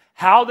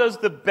 How does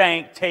the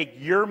bank take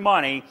your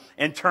money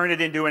and turn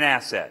it into an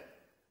asset?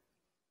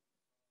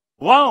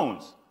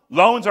 Loans.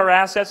 Loans are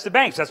assets to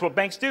banks. That's what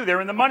banks do.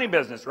 They're in the money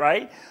business,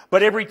 right?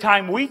 But every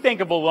time we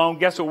think of a loan,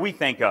 guess what we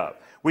think of?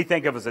 We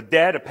think of as a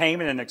debt, a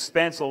payment, an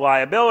expense, a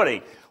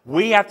liability.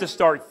 We have to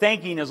start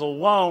thinking as a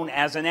loan,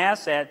 as an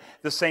asset,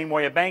 the same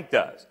way a bank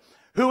does.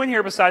 Who in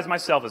here besides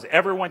myself has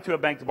ever went to a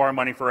bank to borrow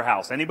money for a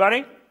house?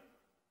 Anybody?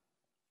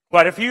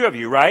 Quite a few of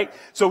you, right?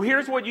 So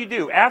here's what you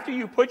do. After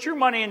you put your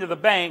money into the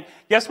bank,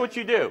 guess what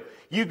you do?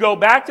 You go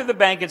back to the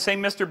bank and say,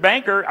 Mr.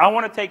 Banker, I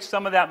want to take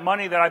some of that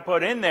money that I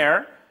put in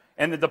there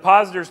and the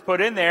depositors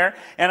put in there,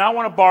 and I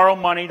want to borrow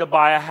money to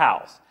buy a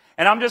house.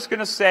 And I'm just going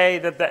to say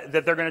that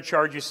they're going to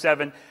charge you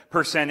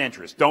 7%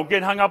 interest. Don't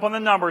get hung up on the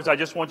numbers. I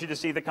just want you to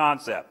see the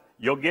concept.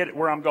 You'll get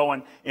where I'm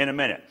going in a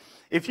minute.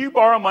 If you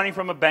borrow money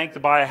from a bank to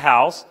buy a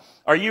house,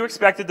 are you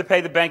expected to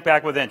pay the bank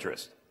back with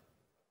interest?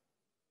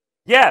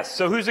 Yes.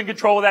 So who's in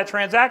control of that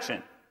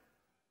transaction?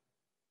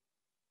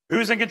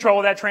 Who's in control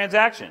of that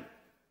transaction?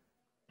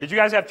 Did you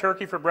guys have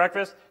turkey for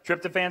breakfast?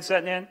 Tryptophan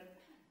setting in?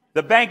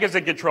 The bank is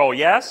in control,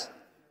 yes?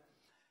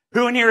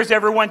 Who in here has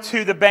ever went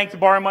to the bank to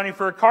borrow money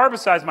for a car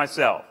besides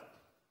myself?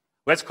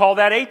 Let's call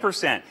that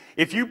 8%.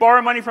 If you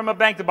borrow money from a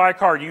bank to buy a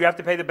car, do you have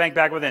to pay the bank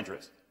back with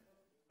interest?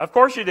 Of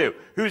course you do.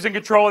 Who's in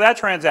control of that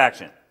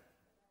transaction?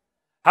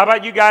 How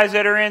about you guys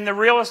that are in the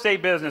real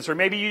estate business, or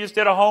maybe you just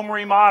did a home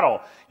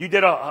remodel. You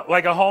did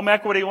like a home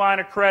equity line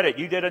of credit.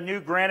 You did a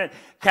new granite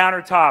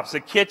countertops,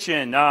 a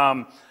kitchen,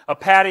 a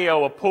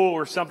patio, a pool,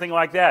 or something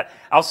like that.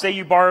 I'll say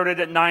you borrowed it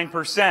at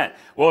 9%.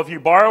 Well, if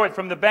you borrow it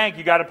from the bank,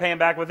 you got to pay them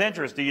back with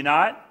interest, do you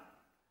not?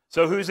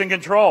 So who's in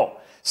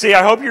control? See,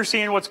 I hope you're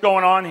seeing what's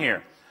going on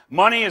here.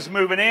 Money is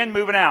moving in,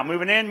 moving out,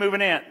 moving in, moving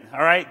in.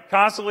 All right,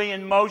 constantly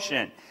in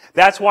motion.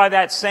 That's why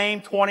that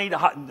same $20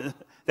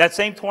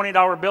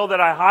 bill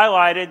that I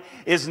highlighted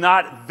is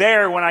not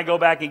there when I go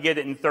back and get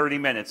it in 30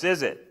 minutes,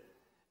 is it?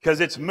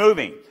 Because it's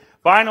moving.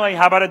 Finally,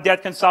 how about a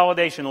debt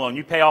consolidation loan?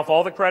 You pay off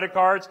all the credit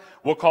cards,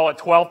 we'll call it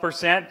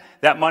 12%.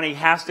 That money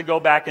has to go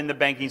back in the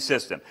banking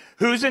system.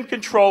 Who's in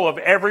control of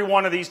every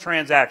one of these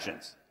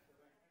transactions?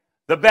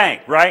 The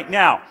bank, right?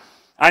 Now,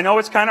 I know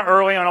it's kind of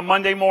early on a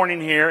Monday morning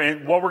here,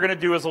 and what we're going to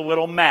do is a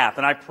little math.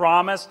 And I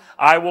promise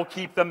I will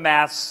keep the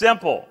math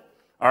simple,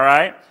 all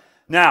right?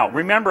 Now,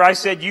 remember I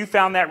said you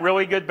found that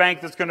really good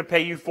bank that's going to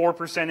pay you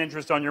 4%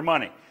 interest on your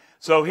money.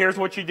 So here's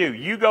what you do.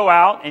 You go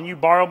out and you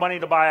borrow money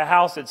to buy a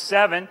house at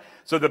 7.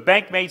 So the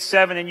bank made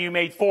 7 and you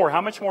made 4.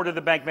 How much more did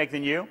the bank make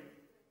than you?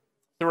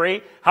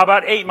 3. How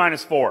about 8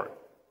 minus 4?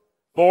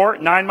 4.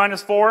 9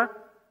 minus 4?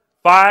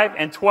 5.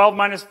 And 12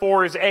 minus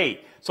 4 is 8.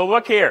 So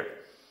look here.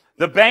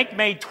 The bank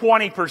made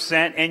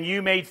 20% and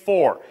you made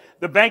 4.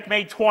 The bank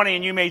made 20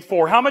 and you made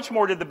 4. How much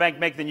more did the bank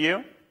make than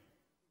you?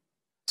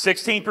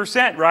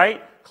 16%,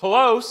 right?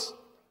 Close.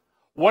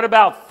 What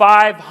about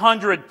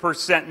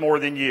 500% more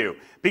than you?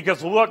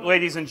 Because look,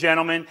 ladies and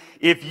gentlemen,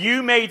 if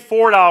you made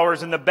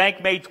 $4 and the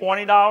bank made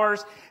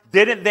 $20,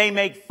 didn't they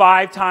make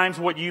 5 times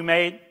what you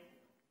made?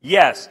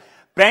 Yes.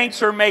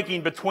 Banks are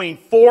making between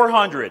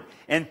 400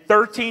 and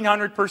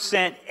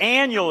 1,300%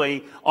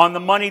 annually on the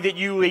money that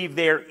you leave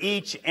there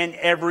each and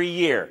every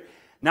year.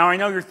 Now, I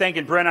know you're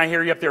thinking, Brent, I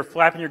hear you up there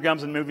flapping your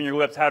gums and moving your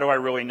lips. How do I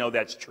really know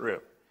that's true?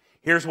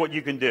 Here's what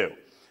you can do.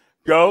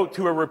 Go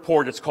to a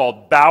report. It's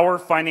called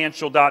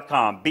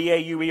BauerFinancial.com,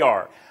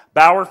 B-A-U-E-R,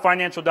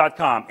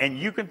 BauerFinancial.com, and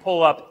you can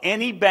pull up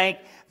any bank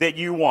that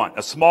you want,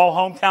 a small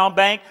hometown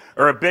bank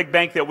or a big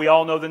bank that we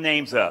all know the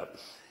names of.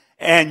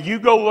 And you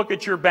go look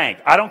at your bank.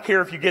 I don't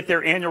care if you get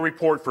their annual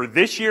report for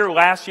this year,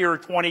 last year, or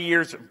 20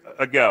 years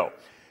ago.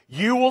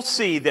 You will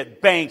see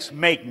that banks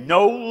make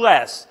no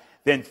less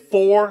than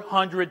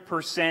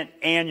 400%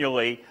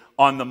 annually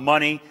on the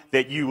money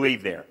that you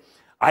leave there.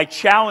 I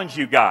challenge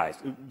you guys.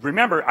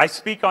 Remember, I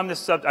speak on this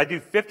subject. I do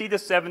 50 to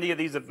 70 of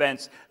these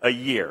events a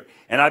year.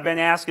 And I've been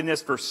asking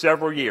this for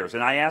several years.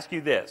 And I ask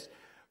you this.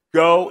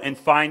 Go and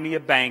find me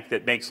a bank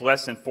that makes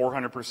less than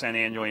 400%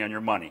 annually on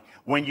your money.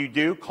 When you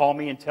do, call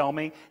me and tell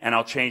me, and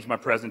I'll change my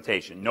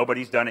presentation.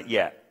 Nobody's done it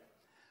yet.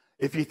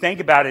 If you think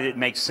about it, it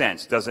makes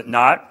sense, does it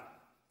not?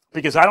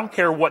 Because I don't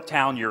care what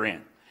town you're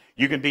in.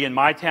 You can be in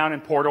my town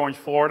in Port Orange,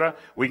 Florida.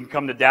 We can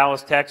come to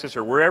Dallas, Texas,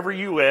 or wherever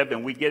you live,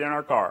 and we get in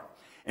our car.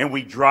 And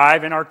we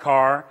drive in our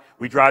car.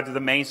 We drive to the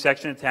main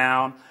section of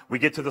town. We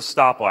get to the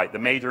stoplight, the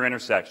major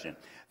intersection.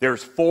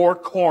 There's 4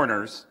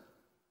 corners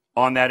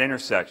on that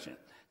intersection.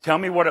 Tell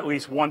me what at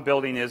least one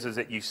building is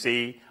that you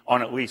see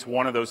on at least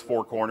one of those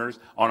 4 corners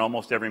on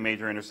almost every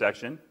major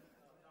intersection.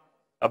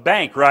 A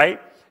bank, right?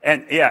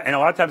 And yeah, and a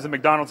lot of times the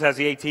McDonald's has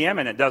the ATM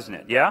in it, doesn't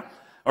it? Yeah?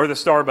 Or the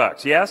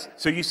Starbucks, yes?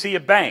 So you see a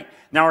bank.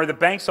 Now, are the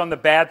banks on the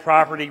bad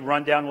property,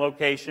 rundown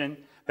location,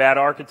 bad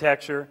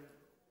architecture,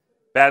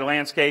 bad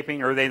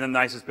landscaping, or are they the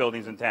nicest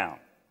buildings in town?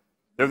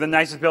 They're the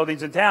nicest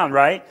buildings in town,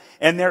 right?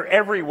 And they're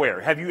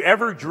everywhere. Have you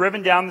ever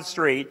driven down the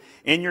street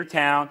in your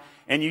town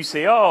and you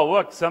say, oh,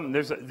 look,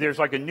 there's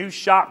like a new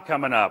shop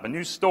coming up, a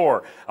new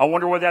store. I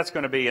wonder what that's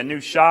going to be, a new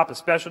shop, a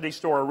specialty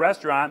store, a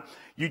restaurant.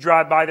 You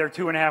drive by there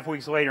 2.5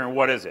 weeks later, and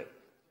what is it?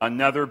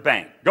 Another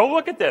bank. Go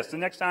look at this the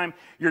next time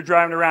you're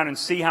driving around and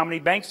see how many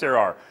banks there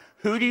are.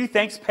 Who do you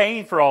think's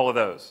paying for all of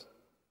those?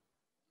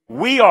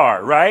 We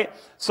are, right?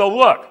 So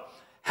look,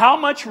 how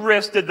much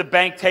risk did the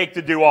bank take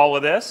to do all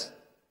of this?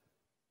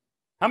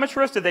 How much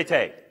risk did they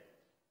take?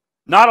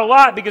 Not a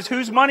lot, because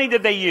whose money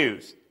did they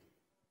use?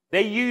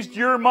 They used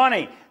your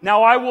money.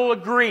 Now, I will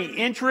agree,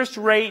 interest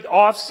rate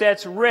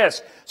offsets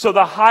risk. So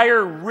the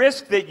higher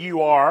risk that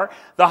you are,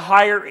 the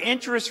higher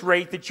interest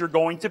rate that you're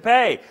going to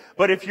pay.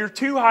 But if you're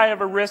too high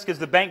of a risk, is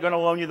the bank going to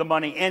loan you the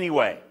money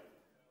anyway?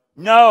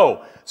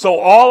 No. So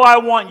all I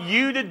want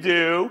you to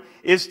do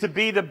is to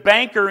be the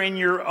banker in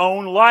your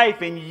own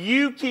life, and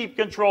you keep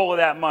control of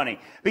that money.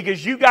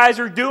 Because you guys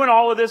are doing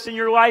all of this in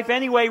your life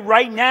anyway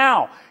right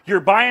now. You're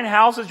buying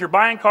houses, you're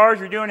buying cars,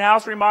 you're doing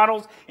house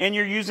remodels, and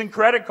you're using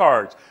credit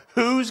cards.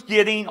 Who's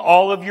getting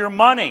all of your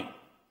money?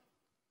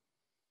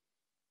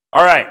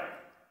 All right.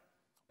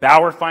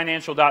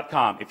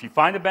 BauerFinancial.com. If you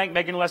find a bank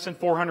making less than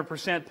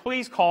 400%,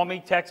 please call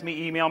me, text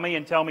me, email me,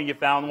 and tell me you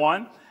found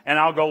one, and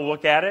I'll go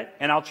look at it,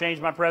 and I'll change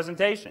my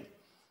presentation.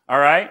 All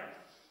right?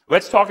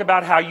 Let's talk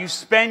about how you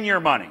spend your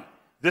money.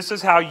 This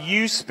is how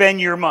you spend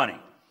your money,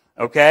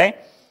 okay?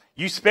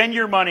 You spend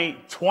your money,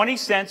 20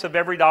 cents of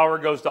every dollar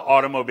goes to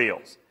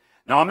automobiles.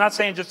 Now, I'm not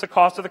saying just the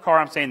cost of the car.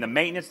 I'm saying the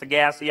maintenance, the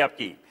gas, the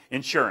upkeep,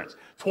 insurance.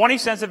 20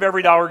 cents of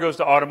every dollar goes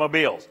to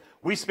automobiles.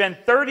 We spend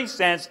 30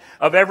 cents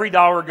of every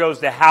dollar goes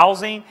to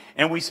housing,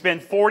 and we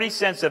spend 40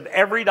 cents of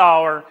every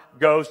dollar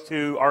goes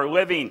to our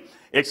living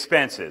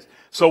expenses.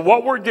 So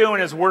what we're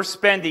doing is we're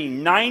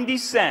spending 90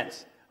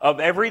 cents of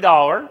every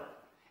dollar,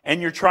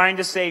 and you're trying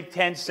to save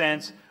 10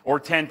 cents or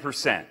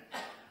 10%.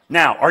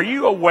 Now, are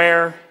you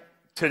aware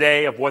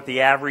today of what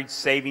the average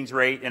savings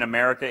rate in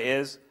America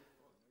is?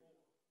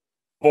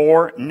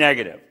 4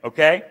 negative,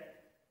 okay?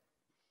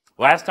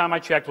 Last time I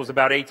checked was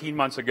about 18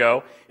 months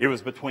ago. It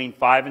was between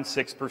 5 and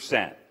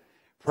 6%.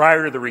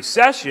 Prior to the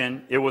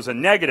recession, it was a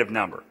negative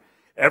number.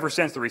 Ever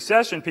since the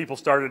recession, people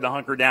started to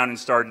hunker down and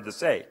started to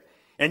save.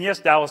 And yes,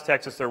 Dallas,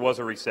 Texas, there was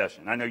a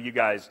recession. I know you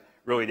guys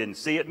really didn't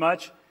see it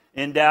much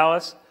in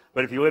Dallas,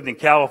 but if you lived in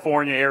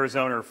California,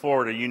 Arizona, or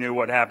Florida, you knew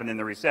what happened in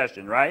the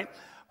recession, right?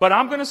 But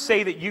I'm going to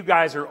say that you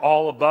guys are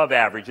all above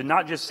average, and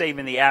not just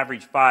saving the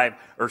average 5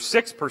 or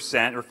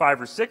 6% or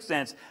 5 or 6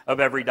 cents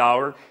of every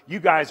dollar. You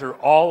guys are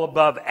all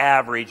above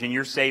average, and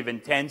you're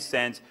saving 10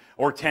 cents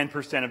or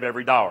 10% of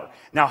every dollar.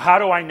 Now, how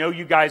do I know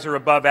you guys are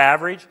above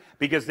average?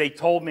 Because they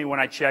told me when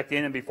I checked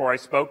in and before I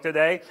spoke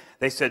today,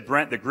 they said,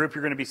 Brent, the group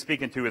you're going to be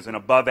speaking to is an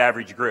above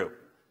average group.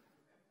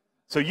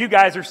 So you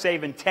guys are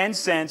saving 10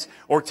 cents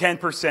or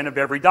 10% of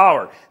every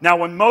dollar. Now,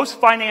 when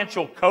most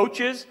financial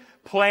coaches,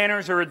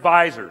 planners, or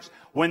advisors,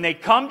 when they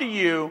come to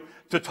you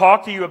to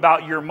talk to you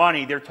about your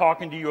money, they're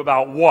talking to you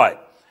about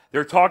what?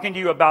 They're talking to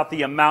you about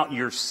the amount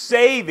you're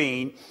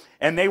saving,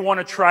 and they want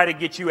to try to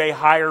get you a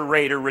higher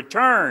rate of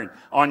return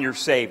on your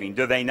saving,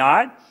 do they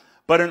not?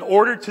 But in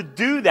order to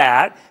do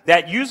that,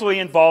 that usually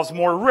involves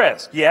more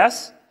risk,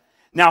 yes?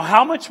 Now,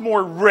 how much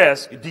more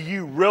risk do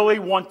you really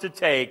want to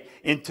take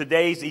in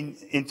today's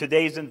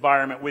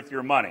environment with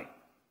your money?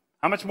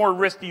 How much more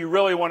risk do you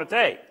really want to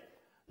take?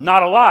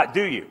 Not a lot,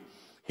 do you?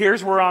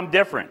 Here's where I'm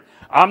different.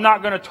 I'm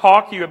not going to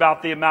talk to you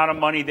about the amount of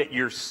money that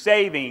you're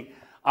saving.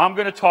 I'm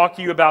going to talk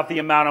to you about the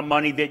amount of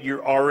money that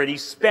you're already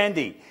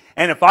spending.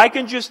 And if I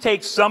can just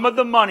take some of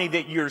the money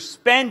that you're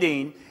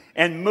spending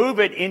and move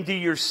it into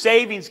your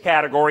savings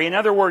category, in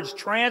other words,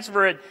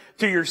 transfer it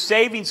to your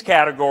savings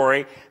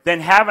category, then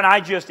haven't I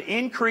just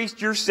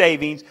increased your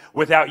savings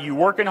without you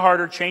working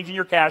harder, changing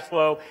your cash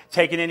flow,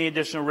 taking any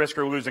additional risk,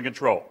 or losing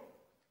control?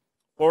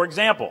 For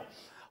example,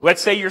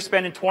 let's say you're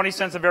spending 20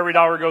 cents of every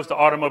dollar goes to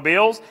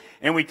automobiles,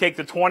 and we take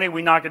the 20,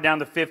 we knock it down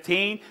to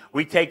 15.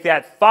 We take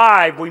that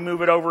 5, we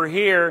move it over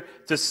here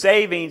to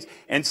savings,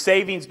 and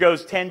savings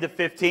goes 10 to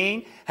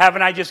 15.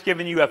 Haven't I just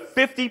given you a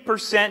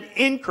 50%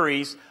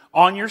 increase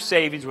on your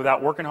savings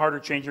without working harder,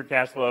 changing your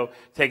cash flow,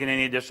 taking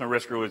any additional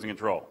risk, or losing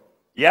control?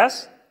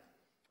 Yes?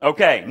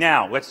 Okay,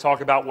 now let's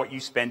talk about what you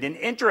spend in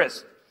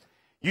interest.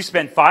 You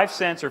spend 5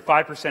 cents or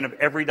 5% of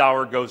every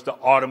dollar goes to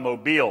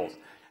automobiles.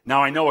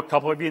 Now, I know a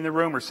couple of you in the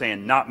room are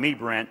saying, not me,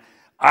 Brent.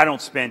 I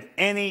don't spend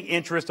any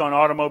interest on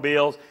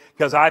automobiles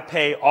because I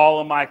pay all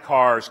of my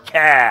cars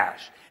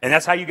cash. And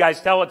that's how you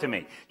guys tell it to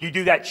me. You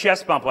do that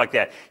chest bump like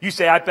that. You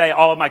say, I pay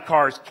all of my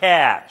cars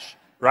cash,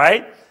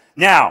 right?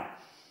 Now,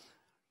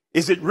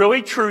 is it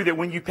really true that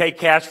when you pay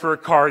cash for a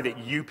car that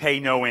you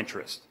pay no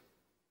interest?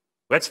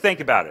 Let's think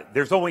about it.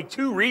 There's only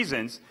 2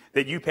 reasons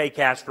that you pay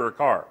cash for a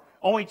car.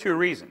 Only 2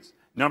 reasons.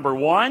 Number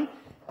 1,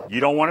 you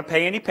don't want to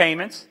pay any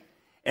payments.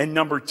 And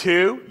number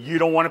 2, you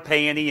don't want to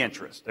pay any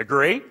interest.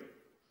 Agree?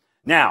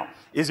 Now,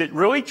 is it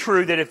really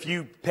true that if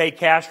you pay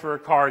cash for a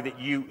car that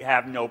you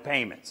have no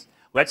payments?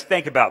 Let's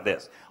think about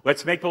this.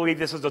 Let's make believe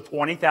this is a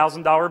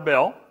 $20,000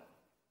 bill.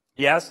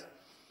 Yes?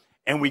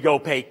 And we go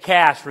pay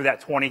cash for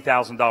that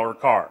 $20,000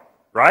 car.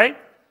 Right?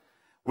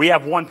 We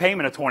have one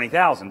payment of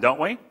 $20,000,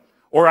 don't we?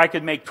 Or I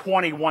could make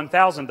 20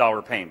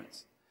 $1,000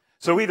 payments.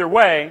 So either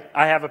way,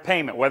 I have a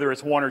payment, whether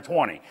it's 1 or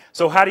 20.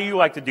 So how do you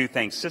like to do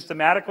things?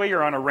 Systematically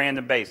or on a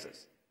random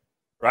basis?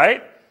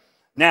 Right?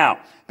 Now,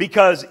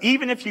 because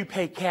even if you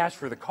pay cash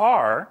for the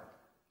car,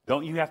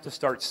 don't you have to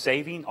start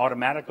saving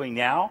automatically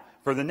now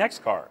for the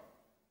next car?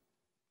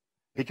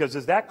 Because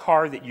is that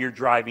car that you're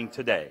driving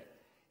today,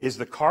 is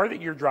the car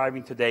that you're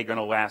driving today going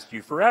to last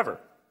you forever?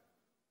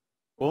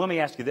 Well, let me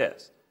ask you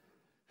this.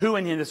 Who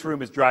in this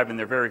room is driving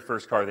their very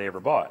first car they ever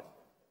bought?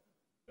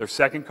 Their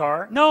second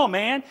car? No,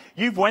 man.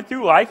 You've went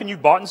through life and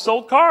you've bought and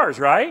sold cars,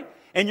 right?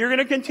 And you're going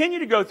to continue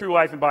to go through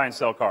life and buy and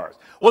sell cars.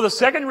 Well, the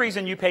second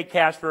reason you pay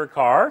cash for a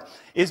car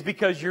is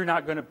because you're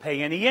not going to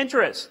pay any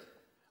interest.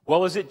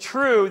 Well, is it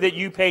true that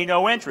you pay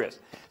no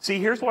interest? See,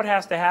 here's what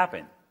has to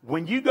happen.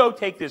 When you go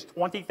take this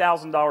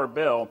 $20,000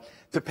 bill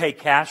to pay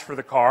cash for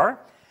the car,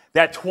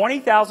 that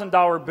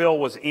 $20,000 bill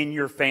was in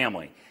your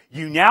family.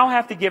 You now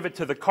have to give it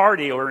to the car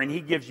dealer and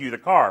he gives you the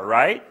car,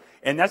 right?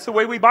 And that's the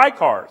way we buy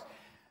cars.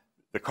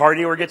 The car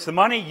dealer gets the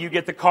money, you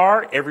get the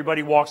car,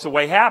 everybody walks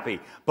away happy.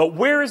 But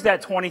where is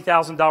that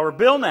 $20,000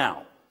 bill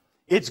now?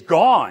 It's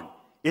gone.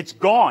 It's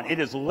gone. It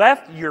has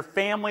left your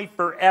family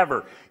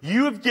forever.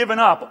 You have given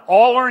up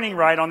all earning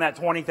right on that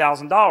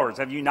 $20,000,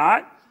 have you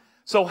not?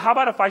 So how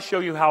about if I show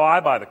you how I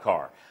buy the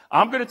car?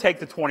 I'm going to take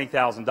the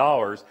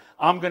 $20,000.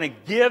 I'm going to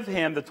give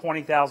him the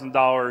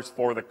 $20,000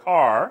 for the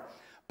car,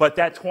 but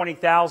that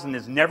 $20,000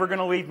 is never going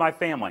to leave my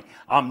family.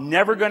 I'm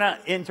never going to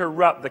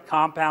interrupt the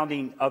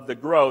compounding of the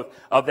growth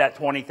of that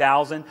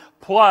 $20,000.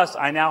 Plus,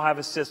 I now have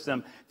a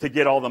system to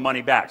get all the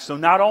money back. So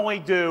not only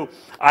do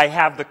I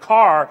have the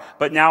car,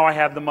 but now I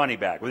have the money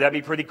back. Would that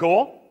be pretty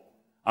cool?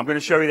 I'm going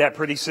to show you that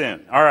pretty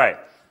soon. All right.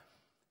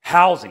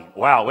 Housing.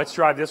 Wow, let's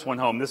drive this one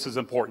home. This is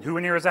important. Who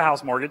in here has a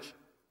house mortgage?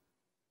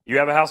 You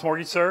have a house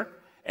mortgage, sir?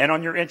 And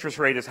on your interest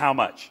rate is how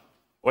much?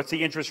 What's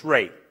the interest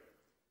rate?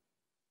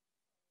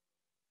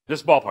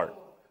 Just ballpark.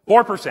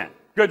 4%.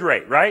 Good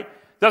rate, right?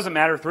 Doesn't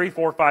matter. 3,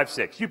 4, 5,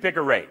 6. You pick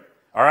a rate.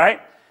 All right?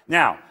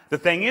 Now, the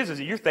thing is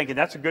that you're thinking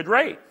that's a good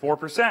rate.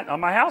 4% on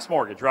my house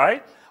mortgage,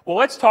 right? Well,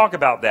 let's talk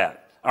about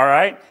that. All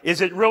right?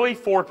 Is it really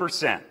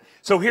 4%?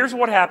 So here's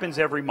what happens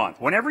every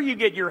month. Whenever you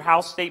get your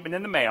house statement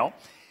in the mail,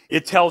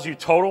 it tells you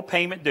total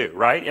payment due,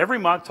 right? Every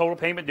month, total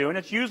payment due, and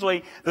it's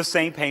usually the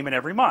same payment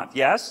every month,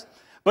 yes?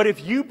 But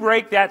if you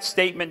break that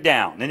statement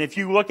down, and if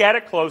you look at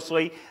it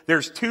closely,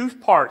 there's two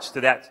parts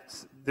to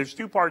that. There's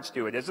two parts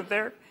to it, isn't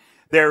there?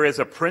 There is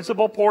a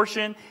principal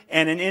portion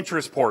and an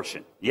interest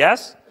portion,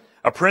 yes?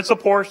 A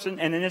principal portion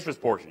and an interest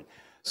portion.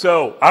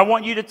 So I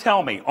want you to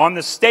tell me, on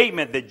the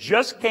statement that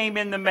just came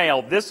in the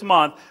mail this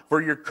month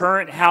for your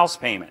current house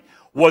payment,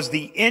 was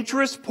the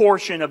interest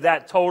portion of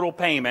that total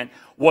payment,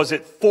 was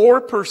it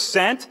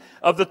 4%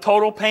 of the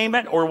total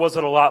payment, or was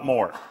it a lot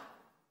more?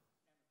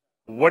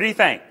 What do you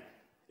think?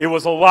 It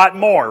was a lot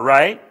more,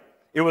 right?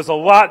 It was a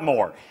lot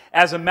more.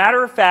 As a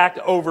matter of fact,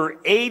 over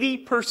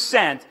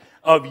 80%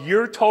 of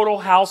your total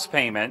house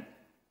payment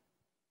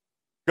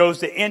goes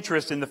to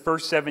interest in the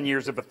first 7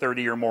 years of a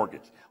 30-year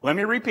mortgage. Let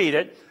me repeat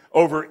it.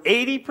 Over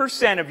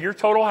 80% of your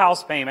total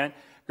house payment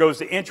goes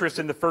to interest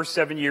in the first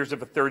 7 years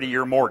of a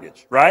 30-year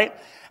mortgage, right?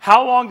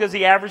 How long does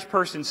the average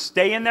person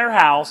stay in their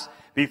house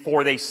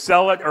before they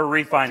sell it or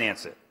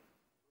refinance it?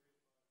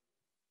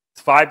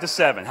 It's 5 to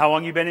 7. How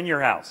long you been in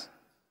your house?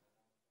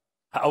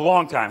 A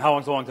long time. How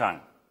long's a long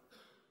time?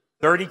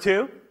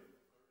 32?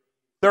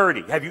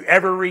 30. Have you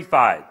ever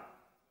refied?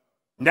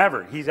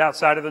 Never. He's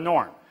outside of the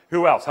norm.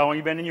 Who else? How long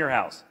you been in your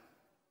house?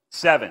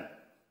 7.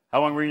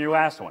 How long were you in your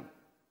last one?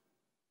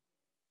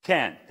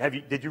 10.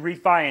 Did you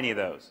refi any of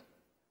those?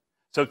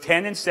 So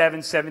 10 and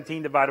 7,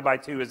 17 divided by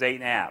 2 is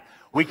 8.5.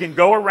 We can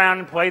go around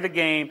and play the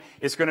game.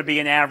 It's going to be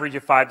an average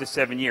of 5 to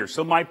 7 years.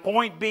 So my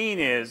point being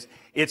is,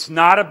 it's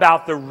not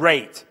about the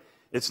rate.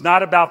 It's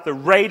not about the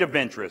rate of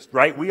interest,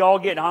 right? We all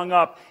get hung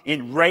up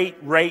in rate.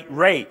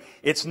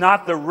 It's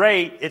not the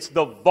rate, it's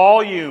the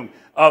volume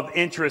of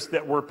interest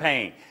that we're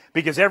paying.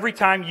 Because every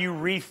time you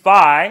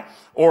refi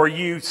or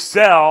you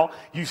sell,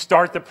 you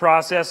start the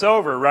process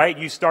over, right?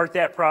 You start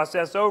that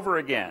process over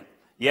again.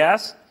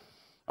 Yes?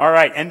 All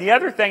right. And the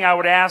other thing I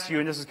would ask you,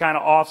 and this is kind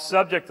of off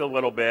subject a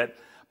little bit,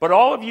 but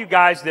all of you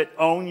guys that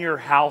own your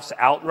house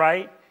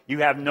outright, you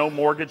have no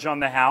mortgage on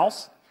the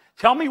house,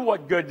 tell me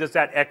what good does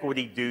that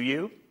equity do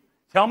you?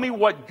 Tell me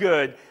what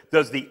good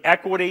does the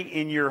equity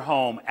in your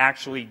home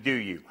actually do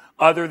you,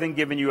 other than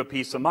giving you a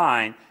peace of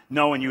mind,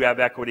 knowing you have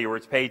equity or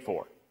it's paid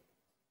for?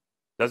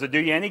 Does it do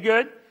you any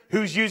good?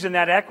 Who's using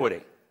that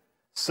equity?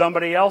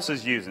 Somebody else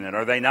is using it,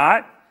 are they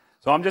not?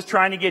 So I'm just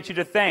trying to get you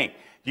to think.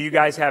 Do you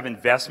guys have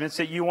investments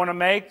that you want to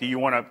make? Do you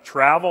want to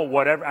travel?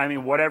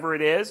 Whatever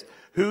it is.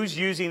 Who's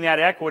using that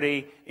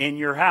equity in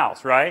your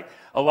house, right?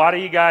 A lot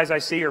of you guys I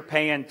see are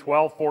paying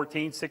 12,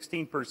 14,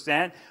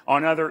 16%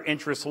 on other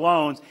interest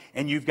loans,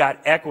 and you've got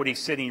equity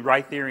sitting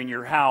right there in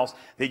your house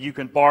that you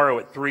can borrow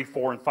at 3,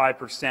 4, and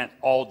 5%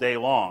 all day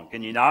long.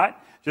 Can you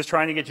not? Just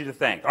trying to get you to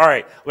think. All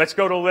right, let's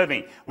go to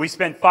living. We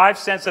spend 5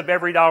 cents of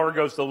every dollar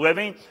goes to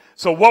living.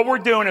 So what we're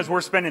doing is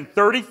we're spending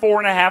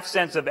 34.5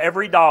 cents of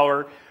every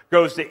dollar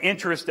goes to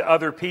interest to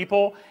other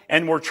people,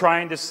 and we're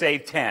trying to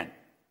save 10.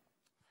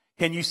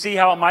 Can you see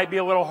how it might be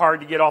a little hard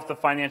to get off the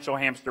financial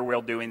hamster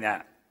wheel doing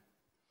that?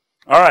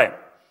 All right,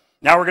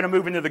 now we're going to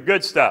move into the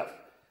good stuff.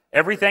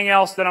 Everything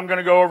else that I'm going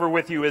to go over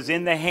with you is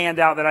in the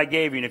handout that I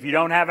gave you. And if you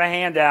don't have a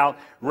handout,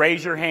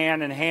 raise your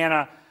hand, and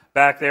Hannah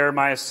back there,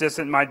 my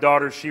assistant, my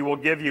daughter, she will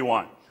give you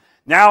one.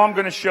 Now I'm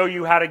going to show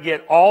you how to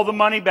get all the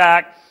money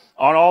back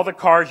on all the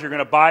cars you're going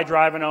to buy,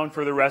 drive, and own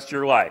for the rest of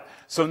your life.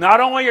 So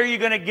not only are you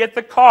going to get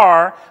the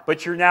car,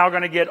 but you're now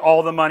going to get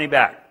all the money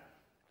back.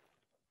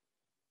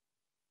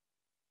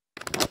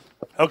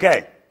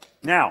 Okay,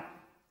 now,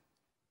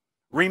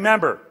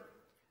 remember,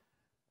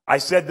 I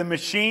said the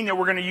machine that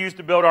we're going to use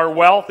to build our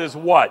wealth is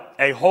what?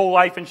 A whole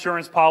life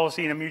insurance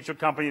policy and a mutual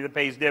company that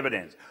pays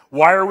dividends.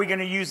 Why are we going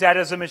to use that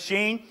as a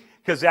machine?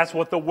 Because that's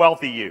what the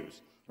wealthy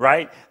use,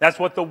 right? That's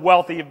what the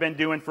wealthy have been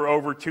doing for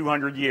over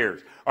 200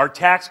 years. Our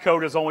tax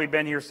code has only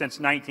been here since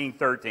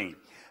 1913.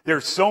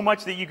 There's so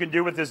much that you can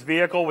do with this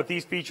vehicle, with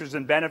these features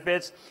and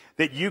benefits,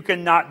 that you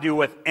cannot do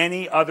with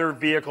any other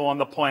vehicle on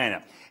the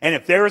planet. And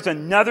if there is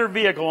another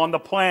vehicle on the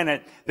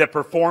planet that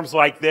performs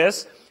like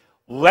this,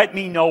 let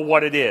me know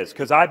what it is,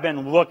 because I've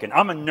been looking.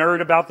 I'm a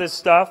nerd about this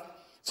stuff,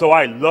 so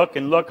I look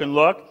and look and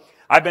look.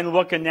 I've been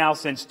looking now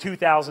since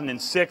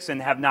 2006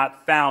 and have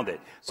not found it.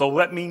 So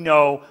let me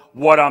know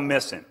what I'm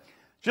missing.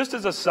 Just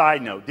as a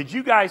side note, did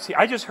you guys see,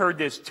 I just heard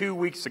this 2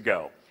 weeks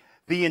ago.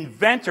 The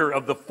inventor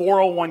of the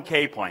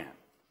 401k plan,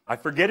 I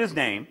forget his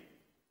name.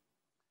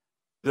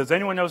 Does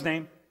anyone know his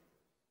name?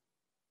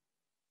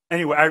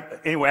 Anyway,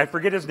 I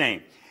forget his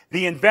name.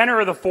 The inventor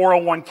of the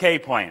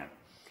 401k plan.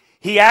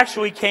 He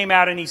actually came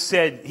out and he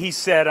said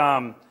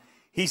the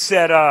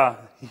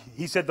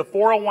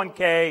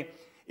 401k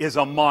is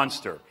a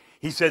monster.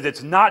 He said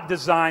it's not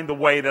designed the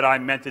way that I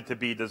meant it to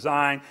be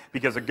designed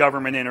because of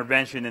government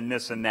intervention and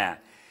this and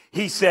that.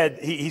 He said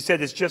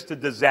it's just a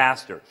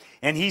disaster.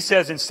 And he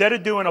says instead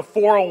of doing a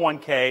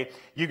 401k,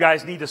 you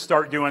guys need to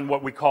start doing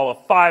what we call a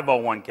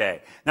 501k.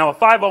 Now, a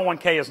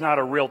 501k is not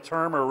a real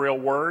term or a real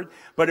word,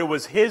 but it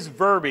was his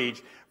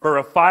verbiage for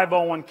a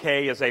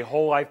 501k as a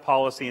whole life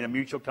policy in a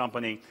mutual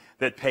company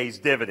that pays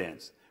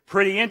dividends.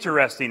 Pretty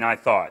interesting, I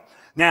thought.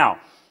 Now,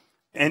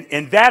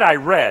 and that I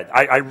read.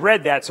 I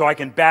read that so I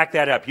can back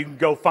that up. You can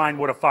go find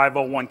what a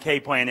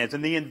 501k plan is.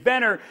 And the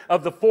inventor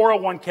of the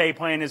 401k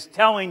plan is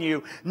telling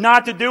you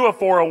not to do a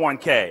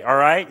 401k, all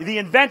right? The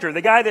inventor,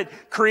 the guy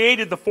that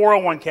created the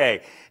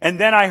 401k. And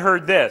then I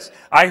heard this.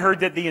 I heard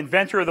that the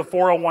inventor of the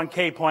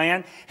 401k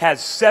plan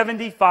has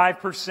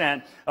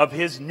 75% of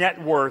his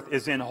net worth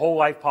is in whole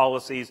life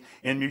policies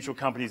in mutual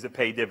companies that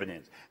pay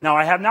dividends. Now,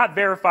 I have not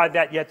verified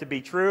that yet to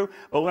be true,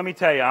 but let me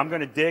tell you, I'm going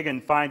to dig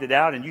and find it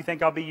out, and you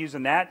think I'll be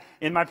using that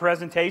in my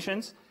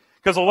presentations?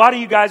 Because a lot of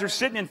you guys are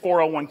sitting in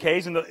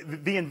 401ks,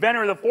 and the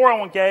inventor of the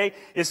 401k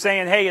is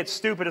saying, hey, it's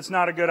stupid, it's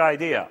not a good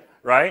idea,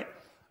 right?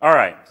 All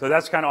right, so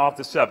that's kind of off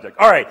the subject.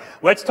 All right,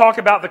 let's talk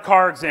about the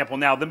car example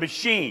now, the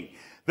machine.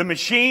 The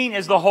machine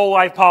is the whole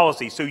life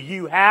policy, so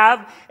you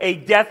have a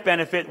death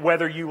benefit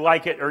whether you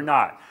like it or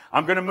not.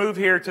 I'm going to move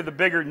here to the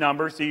bigger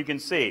number so you can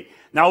see.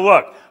 Now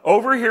look,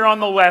 over here on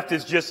the left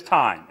is just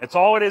time. It's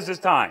all it is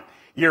time.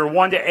 Year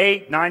 1 to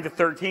 8, 9 to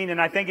 13,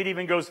 and I think it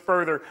even goes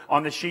further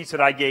on the sheets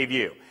that I gave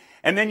you.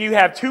 And then you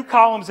have two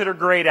columns that are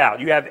grayed out.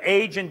 You have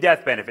age and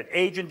death benefit,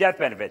 age and death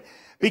benefit.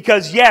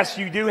 Because yes,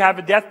 you do have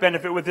a death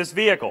benefit with this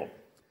vehicle,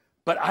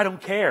 but I don't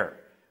care.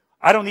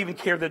 I don't even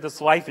care that it's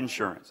life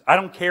insurance. I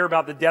don't care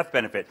about the death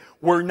benefit.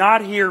 We're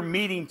not here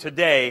meeting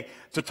today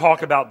to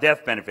talk about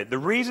death benefit. The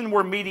reason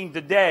we're meeting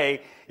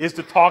today is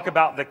to talk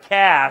about the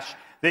cash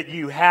that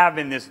you have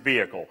in this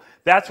vehicle.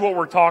 That's what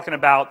we're talking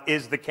about,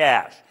 is the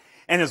cash.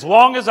 And as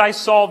long as I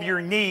solve your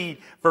need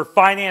for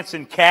finance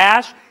and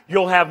cash,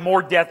 you'll have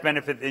more death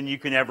benefit than you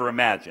can ever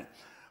imagine.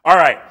 All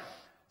right.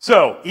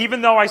 So,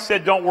 even though I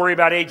said don't worry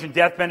about age and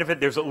death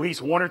benefit, there's at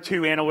least one or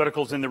two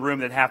analyticals in the room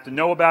that have to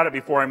know about it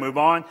before I move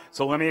on.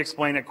 So let me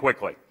explain it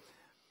quickly.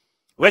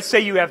 Let's say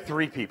you have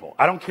 3 people.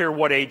 I don't care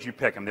what age you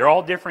pick them. They're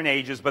all different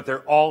ages, but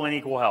they're all in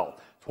equal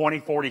health. 20,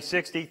 40,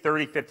 60,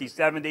 30, 50,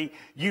 70.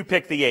 You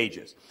pick the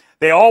ages.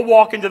 They all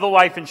walk into the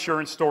life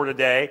insurance store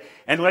today,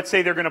 and let's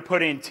say they're going to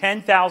put in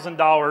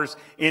 $10,000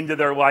 into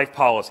their life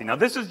policy. Now,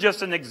 this is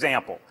just an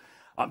example.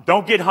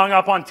 Don't get hung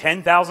up on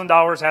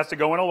 $10,000 has to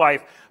go in a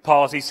life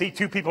policy. See,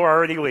 2 people are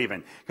already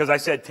leaving because I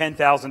said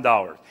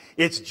 $10,000.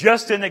 It's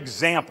just an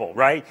example,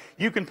 right?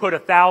 You can put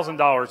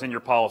 $1,000 in your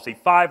policy,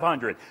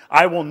 $500.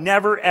 I will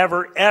never,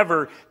 ever,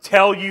 ever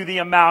tell you the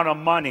amount of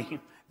money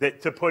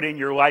to put in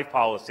your life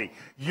policy.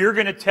 You're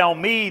going to tell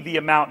me the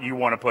amount you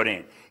want to put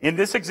in. In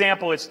this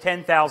example, it's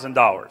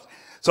 $10,000.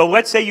 So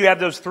let's say you have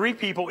those 3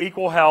 people,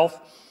 equal health,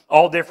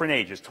 all different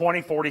ages,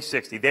 20, 40,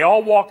 60. They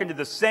all walk into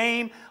the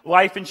same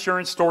life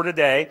insurance store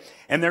today,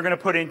 and they're going to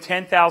put in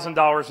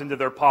 $10,000 into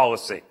their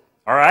policy.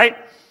 All right?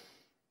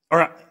 All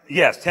right.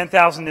 Yes,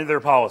 $10,000 into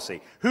their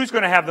policy. Who's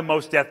going to have the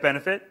most death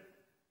benefit?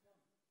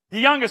 The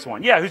youngest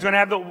one. Yeah, who's going to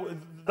have the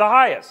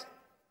highest?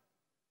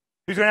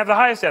 Who's going to have the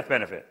highest death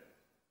benefit?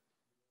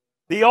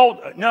 The old,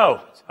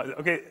 no.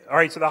 Okay, all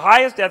right, so the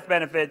highest death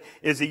benefit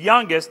is the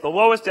youngest. The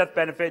lowest death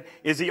benefit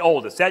is the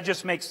oldest. That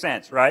just makes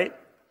sense, right?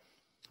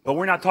 But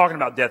we're not talking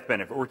about death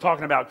benefit. We're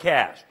talking about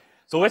cash.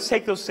 So let's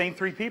take those same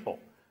 3 people,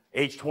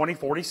 age 20,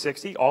 40,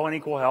 60, all in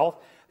equal health.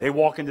 They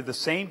walk into the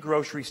same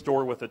grocery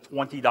store with a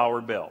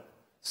 $20 bill.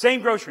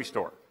 Same grocery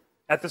store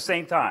at the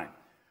same time.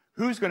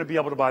 Who's going to be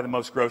able to buy the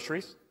most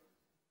groceries?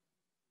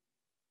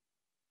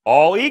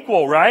 All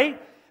equal, right?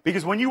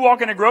 Because when you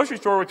walk in a grocery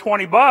store with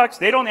 $20,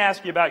 they don't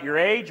ask you about your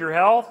age, your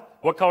health,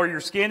 what color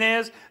your skin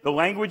is, the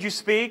language you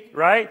speak,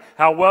 right?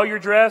 How well you're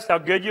dressed, how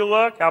good you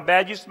look, how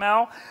bad you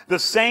smell. The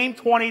same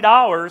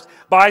 $20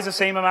 buys the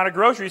same amount of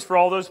groceries for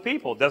all those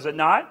people, does it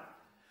not?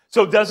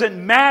 So does it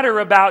matter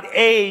about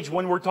age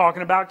when we're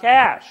talking about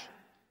cash?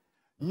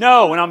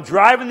 No, and I'm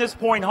driving this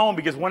point home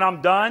because when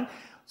I'm done,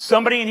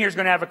 somebody in here is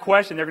going to have a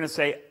question. They're going to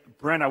say,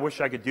 Brent, I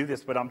wish I could do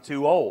this, but I'm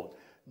too old.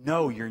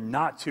 No, you're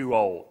not too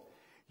old.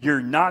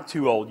 You're not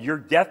too old. Your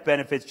death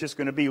benefit's just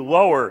going to be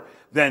lower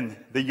than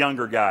the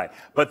younger guy.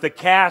 But the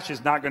cash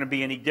is not going to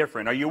be any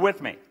different. Are you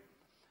with me?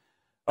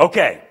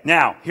 Okay,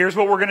 now, here's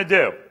what we're going to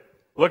do.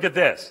 Look at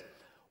this.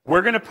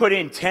 We're going to put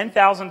in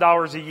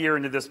 $10,000 a year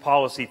into this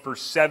policy for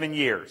 7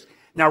 years.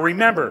 Now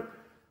remember,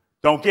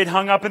 Don't get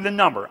hung up in the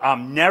number.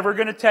 I'm never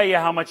going to tell you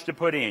how much to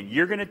put in.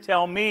 You're going to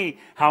tell me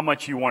how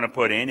much you want to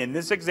put in. In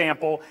this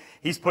example,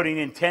 he's putting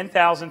in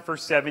 $10,000 for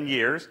 7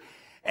 years.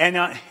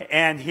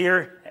 And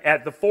here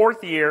at the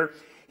 4th year,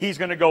 he's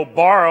going to go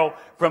borrow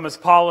from his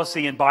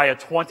policy and buy a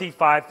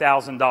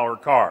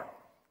 $25,000 car.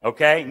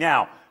 Okay?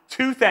 Now,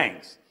 2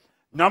 things.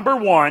 Number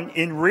 1,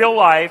 in real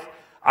life,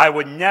 I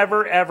would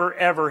never, ever,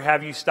 ever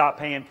have you stop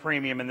paying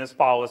premium in this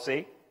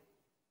policy.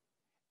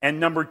 And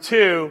number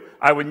 2,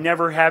 I would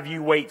never have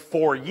you wait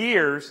 4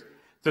 years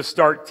to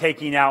start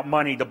taking out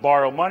money, to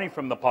borrow money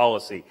from the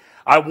policy.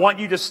 I want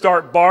you to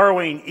start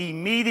borrowing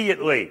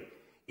immediately.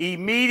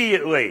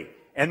 Immediately.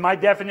 And my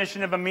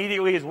definition of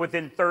immediately is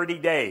within 30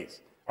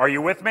 days. Are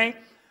you with me?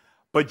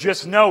 But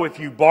just know if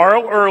you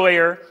borrow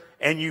earlier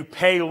and you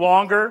pay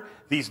longer,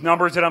 these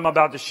numbers that I'm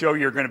about to show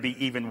you are going to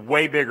be even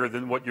way bigger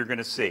than what you're going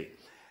to see.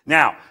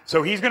 Now,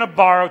 so he's going to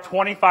borrow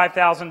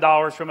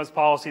 $25,000 from his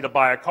policy to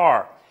buy a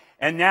car.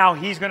 And now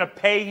he's going to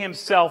pay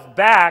himself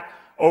back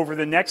over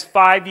the next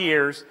 5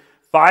 years,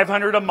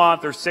 $500 a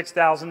month or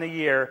 $6,000 a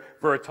year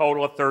for a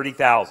total of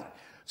 $30,000.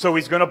 So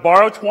he's going to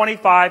borrow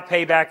 25,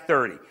 pay back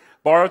 30.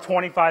 Borrow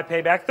 25,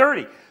 pay back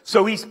 30.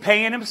 So he's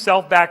paying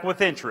himself back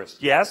with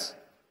interest. Yes?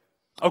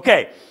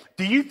 Okay.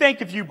 Do you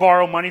think if you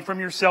borrow money from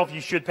yourself,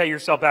 you should pay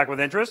yourself back with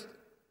interest?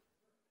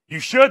 You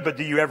should, but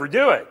do you ever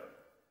do it?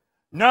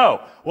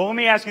 No. Well, let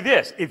me ask you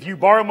this. If you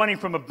borrow money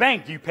from a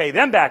bank, do you pay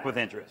them back with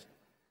interest?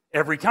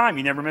 Every time.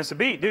 You never miss a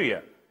beat, do you?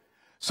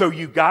 So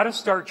you got to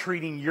start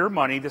treating your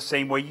money the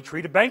same way you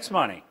treat a bank's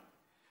money.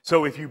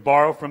 So if you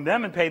borrow from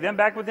them and pay them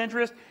back with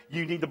interest,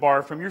 you need to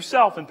borrow from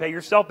yourself and pay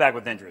yourself back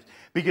with interest.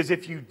 Because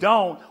if you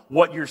don't,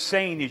 what you're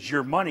saying is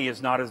your money is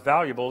not as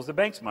valuable as the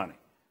bank's money.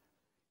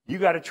 You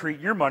got to treat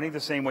your money the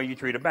same way you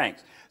treat a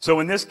bank's. So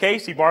in this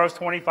case, he borrows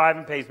 25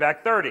 and pays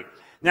back 30.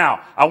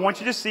 Now, I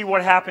want you to see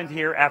what happened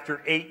here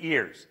after 8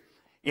 years.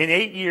 In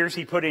 8 years,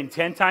 he put in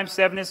 10 times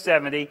 7 is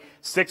 70,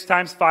 6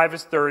 times 5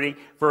 is 30,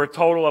 for a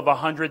total of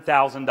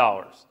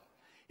 $100,000.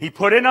 He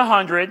put in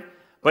 100,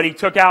 but he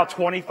took out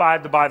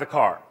 25 to buy the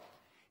car.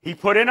 He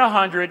put in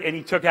 100 and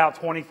he took out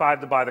 25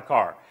 to buy the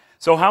car.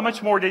 So how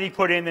much more did he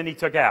put in than he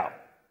took out?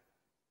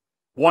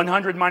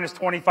 100 minus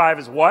 25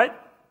 is what?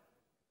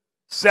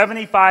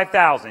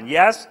 75,000.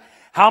 Yes?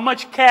 How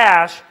much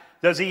cash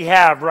does he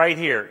have right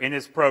here in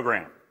his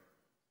program?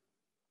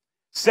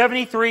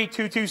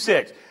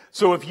 73,226.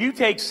 So if you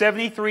take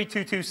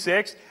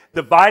 73,226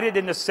 divided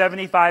into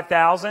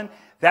 75,000,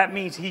 that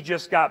means he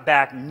just got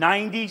back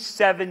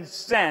 97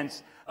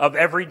 cents of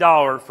every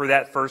dollar for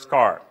that first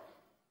car.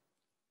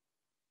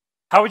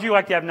 How would you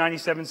like to have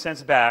 97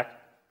 cents back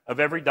of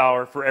every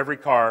dollar for every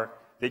car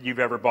that you've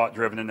ever bought,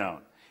 driven, and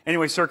owned?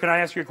 Anyway, sir, can I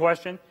ask you a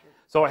question?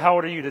 So how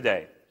old are you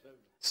today?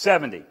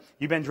 70.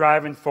 You've been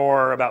driving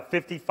for about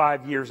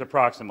 55 years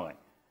approximately,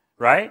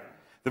 right?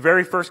 The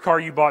very first car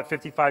you bought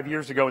 55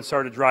 years ago and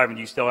started driving,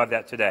 do you still have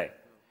that today?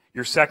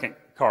 Your second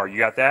car, you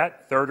got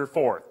that? Third or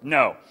fourth?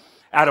 No.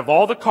 Out of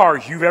all the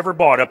cars you've ever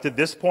bought up to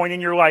this point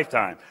in your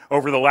lifetime,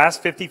 over the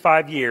last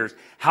 55 years,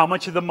 how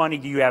much of the money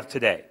do you have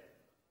today?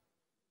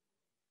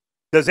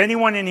 Does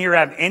anyone in here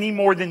have any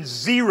more than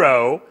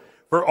 0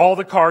 for all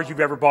the cars you've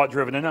ever bought,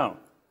 driven, and owned?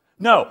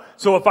 No.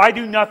 So if I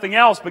do nothing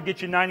else but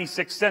get you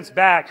 96 cents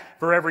back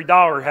for every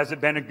dollar, has it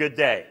been a good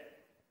day?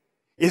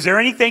 Is there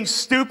anything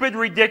stupid,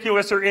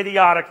 ridiculous, or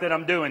idiotic that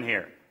I'm doing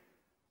here?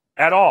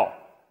 At all?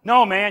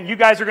 No, man. You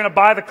guys are going to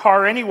buy the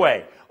car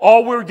anyway.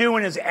 All we're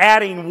doing is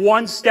adding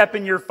one step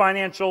in your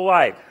financial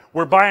life.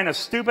 We're buying a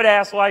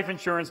stupid-ass life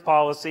insurance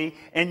policy,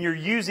 and you're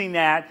using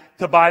that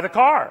to buy the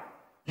car.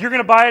 You're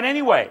going to buy it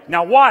anyway.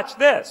 Now watch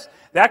this.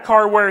 That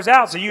car wears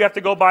out, so you have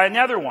to go buy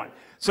another one.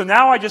 So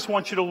now I just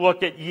want you to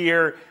look at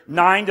year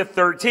 9 to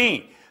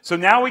 13. So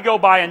now we go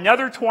buy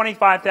another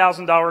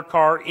 $25,000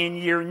 car in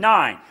year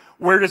 9.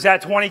 Where does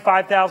that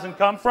 $25,000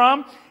 come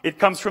from? It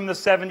comes from the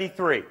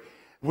 73.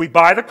 We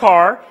buy the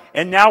car,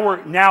 and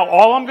now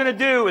all I'm going to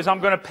do is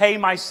I'm going to pay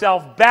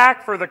myself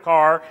back for the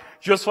car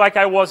just like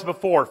I was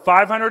before.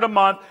 $500 a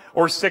month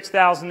or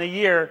 $6,000 a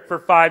year for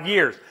 5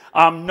 years.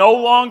 I'm no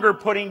longer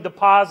putting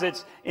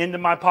deposits into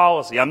my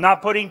policy. I'm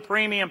not putting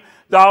premium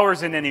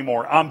dollars in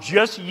anymore. I'm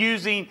just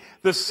using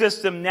the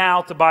system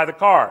now to buy the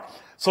car.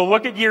 So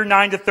look at year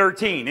 9 to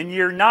 13. In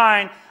year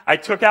 9, I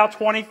took out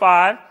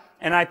 25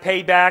 and I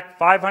paid back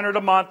 $500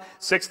 a month,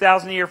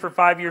 $6,000 a year for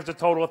 5 years, a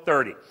total of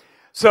 30.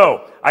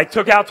 So I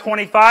took out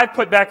 25,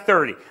 put back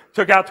 30.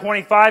 Took out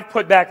 25,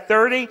 put back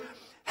 30.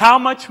 How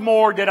much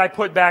more did I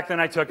put back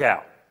than I took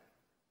out?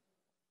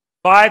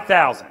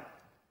 5,000.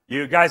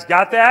 You guys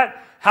got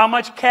that? How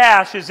much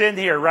cash is in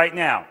here right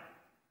now?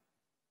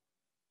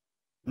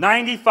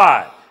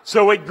 95.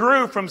 So it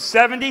grew from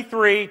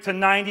 73 to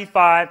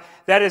 95.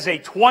 That is a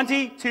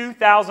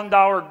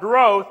 $22,000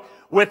 growth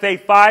with a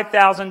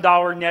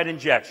 $5,000 net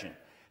injection.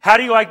 How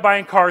do you like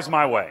buying cars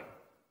my way?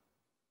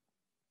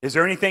 Is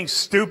there anything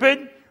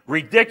stupid,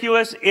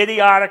 ridiculous,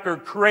 idiotic, or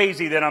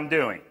crazy that I'm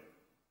doing?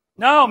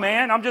 No,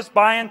 man, I'm just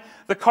buying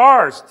the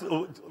cars,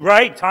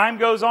 right? Time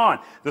goes on.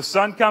 The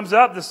sun comes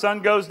up, the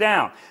sun goes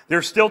down.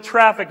 There's still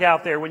traffic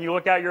out there when you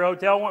look out your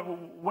hotel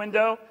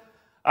window.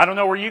 I don't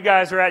know where you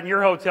guys are at in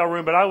your hotel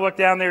room, but I look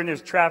down there and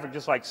there's traffic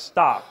just like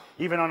stop,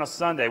 even on a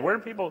Sunday. Where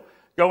do people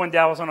go in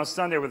Dallas on a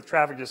Sunday where the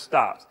traffic just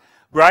stops,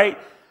 right?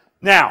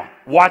 Now,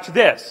 watch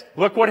this.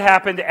 Look what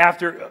happened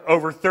after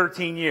over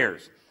 13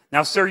 years.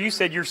 Now, sir, you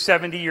said you're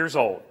 70 years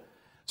old.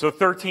 So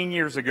 13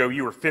 years ago,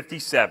 you were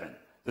 57.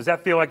 Does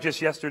that feel like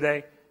just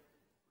yesterday?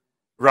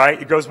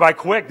 Right? It goes by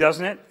quick,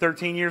 doesn't it?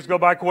 13 years go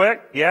by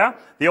quick. Yeah?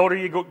 The older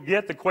you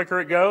get, the quicker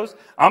it goes.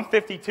 I'm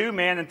 52,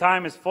 man, and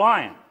time is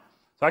flying.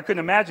 So I couldn't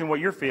imagine what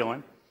you're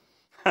feeling.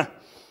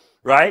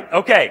 Right?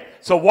 Okay,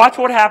 so watch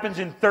what happens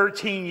in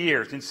 13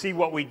 years and see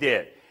what we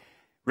did.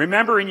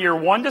 Remember, in year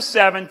 1 to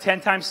 7,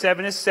 10 times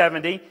 7 is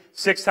 70.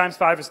 6 times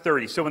 5 is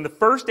 30. So in the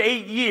first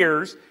 8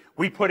 years,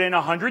 we put in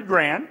 100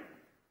 grand.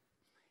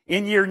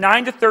 In year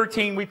 9 to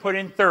 13, we put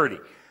in 30.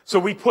 So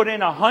we put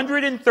in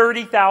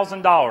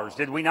 $130,000,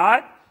 did we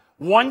not?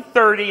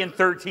 130 in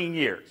 13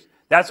 years.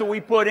 That's what we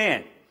put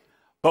in.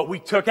 But we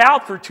took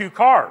out for 2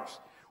 cars.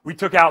 We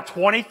took out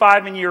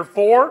 25 in year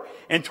 4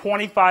 and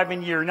 25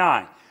 in year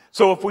 9.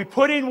 So if we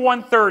put in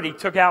 130,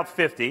 took out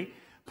 50,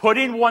 put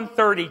in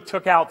 130,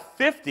 took out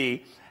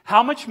 50,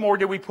 how much more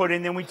did we put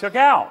in than we took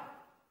out?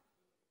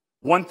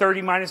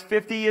 130 minus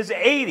 50 is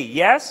 80,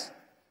 yes?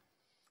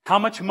 How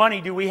much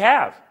money do we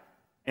have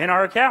in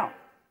our account?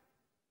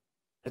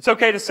 It's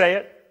okay to say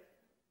it.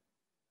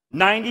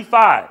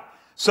 95.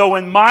 So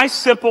in my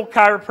simple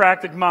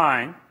chiropractic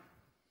mind,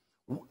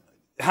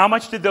 how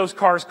much did those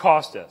cars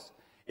cost us?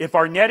 If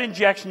our net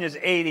injection is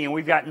 80 and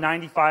we've got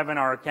 95 in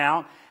our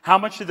account, how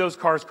much did those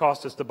cars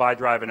cost us to buy,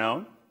 drive, and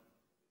own?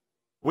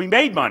 We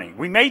made money.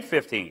 We made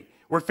 15.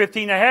 We're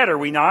 15 ahead, are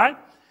we not?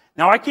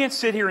 Now, I can't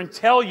sit here and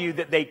tell you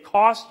that they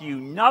cost you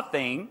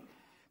nothing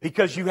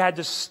because you had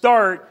to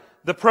start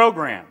the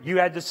program. You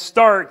had to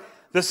start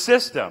the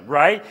system,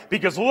 right?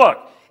 Because look,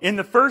 in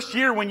the first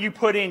year when you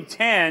put in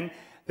 10,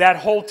 that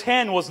whole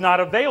 10 was not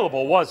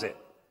available, was it?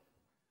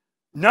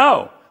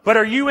 No. But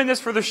are you in this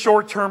for the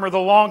short term or the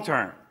long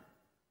term?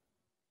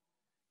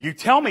 You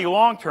tell me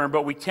long term,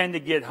 but we tend to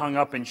get hung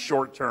up in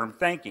short term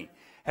thinking.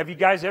 Have you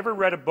guys ever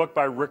read a book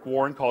by Rick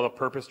Warren called A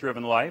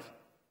Purpose-Driven Life?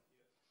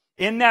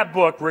 In that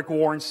book, Rick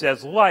Warren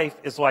says life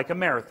is like a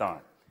marathon.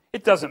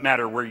 It doesn't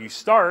matter where you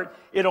start.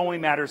 It only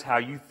matters how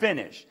you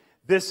finish.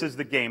 This is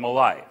the game of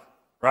life,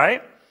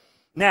 right?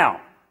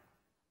 Now,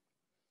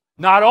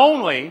 not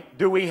only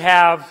do we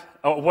have,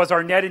 was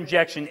our net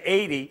injection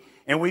 80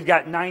 and we've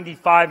got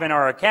 95 in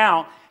our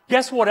account,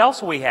 guess what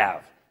else we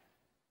have?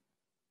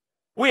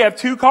 We have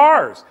 2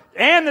 cars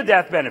and the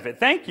death benefit.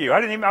 Thank you. I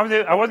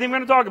wasn't even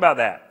going to talk about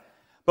that.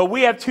 But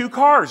we have 2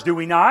 cars, do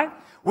we not?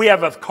 We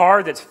have a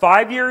car that's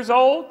 5 years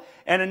old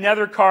and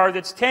another car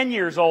that's 10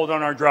 years old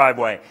on our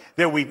driveway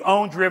that we've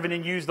owned, driven,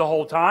 and used the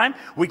whole time.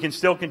 We can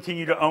still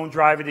continue to own,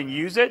 drive it, and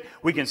use it.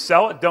 We can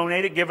sell it,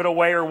 donate it, give it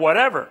away, or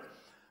whatever.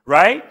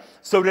 Right?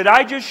 So did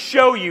I just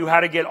show you how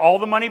to get all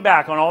the money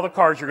back on all the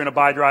cars you're going to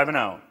buy, drive, and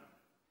own?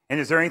 And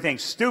is there anything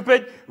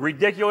stupid,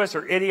 ridiculous,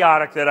 or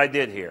idiotic that I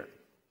did here?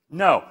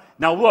 No.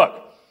 Now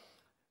look,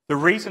 the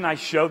reason I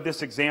showed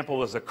this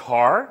example as a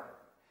car,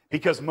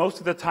 because most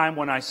of the time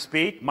when I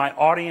speak, my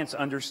audience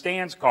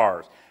understands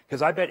cars.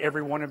 Because I bet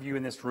every one of you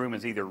in this room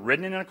has either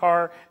ridden in a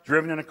car,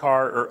 driven in a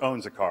car, or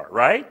owns a car,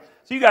 right?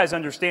 So you guys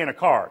understand a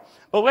car.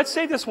 But let's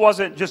say this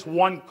wasn't just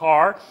one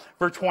car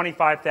for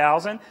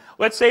 $25,000.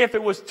 Let's say if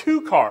it was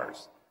 2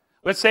 cars.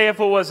 Let's say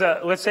if it was,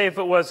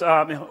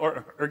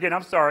 again,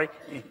 I'm sorry.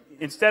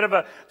 Instead of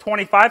a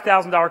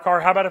 $25,000 car,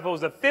 how about if it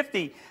was a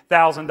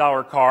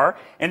 $50,000 car,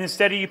 and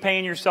instead of you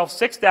paying yourself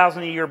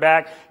 $6,000 a year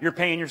back, you're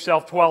paying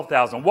yourself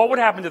 $12,000? What would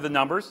happen to the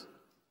numbers?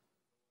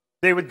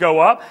 They would go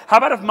up. How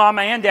about if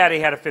mama and daddy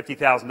had a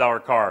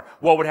 $50,000 car?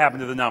 What would happen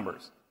to the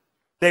numbers?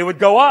 They would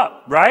go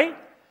up, right?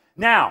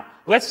 Now,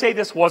 let's say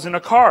this wasn't a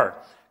car.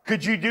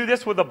 Could you do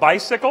this with a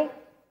bicycle?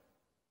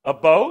 A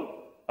boat?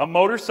 A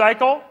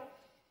motorcycle?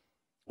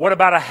 What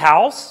about a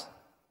house?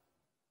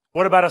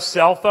 What about a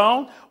cell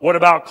phone? What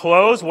about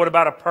clothes? What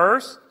about a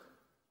purse?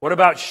 What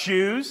about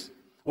shoes?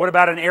 What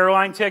about an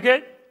airline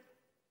ticket?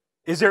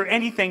 Is there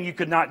anything you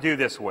could not do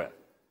this with?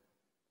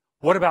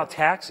 What about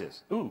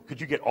taxes? Ooh,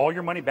 could you get all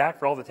your money back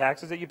for all the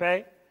taxes that you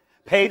pay?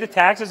 Pay the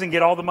taxes and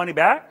get all the money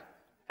back?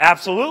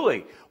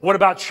 Absolutely. What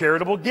about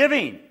charitable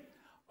giving?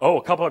 Oh,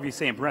 a couple of you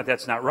saying, Brent,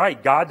 that's not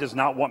right. God does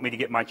not want me to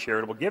get my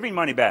charitable giving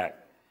money back.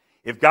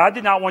 If God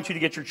did not want you to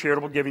get your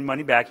charitable giving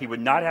money back, He would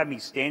not have me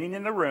standing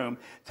in the room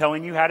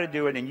telling you how to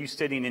do it and you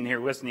sitting in here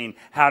listening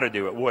how to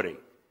do it, would He?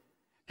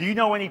 Do you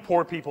know any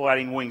poor people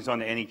adding wings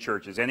onto any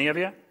churches? Any of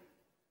you?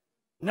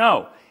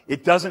 No.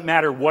 It doesn't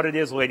matter what it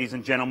is, ladies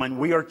and gentlemen.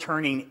 We are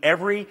turning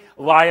every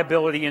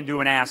liability into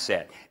an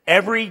asset.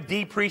 Every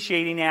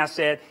depreciating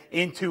asset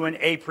into an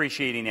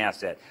appreciating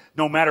asset.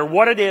 No matter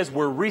what it is,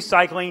 we're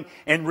recycling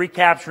and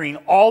recapturing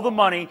all the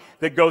money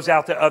that goes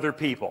out to other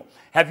people.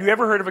 Have you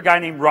ever heard of a guy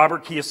named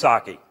Robert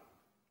Kiyosaki?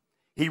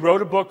 He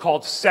wrote a book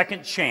called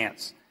Second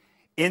Chance.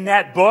 In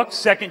that book,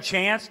 Second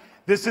Chance,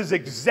 This is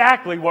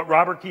exactly what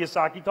Robert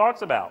Kiyosaki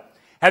talks about.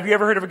 Have you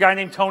ever heard of a guy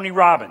named Tony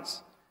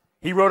Robbins?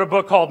 He wrote a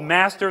book called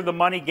Master the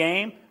Money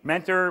Game,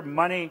 Master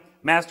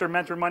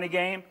Mentor Money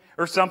Game,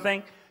 or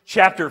something.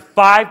 Chapter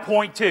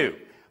 5.2.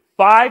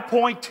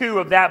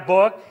 5.2 of that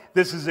book,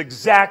 this is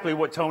exactly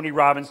what Tony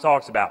Robbins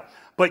talks about.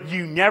 But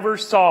you never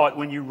saw it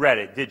when you read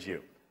it, did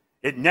you?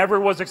 It never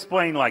was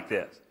explained like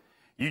this.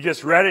 You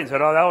just read it and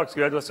said, oh, that looks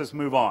good, let's just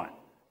move on.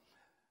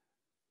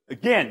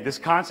 Again, this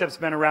concept's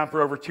been around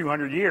for over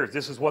 200 years.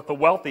 This is what the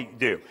wealthy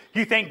do. Do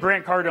you think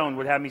Grant Cardone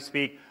would have me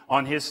speak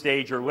on his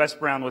stage, or Les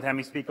Brown would have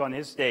me speak on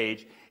his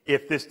stage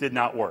if this did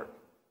not work?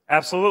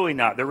 Absolutely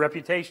not. Their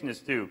reputation is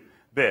too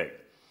big.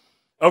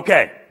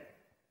 Okay,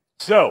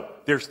 so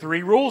there's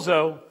 3 rules,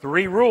 though.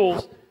 3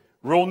 rules.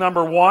 Rule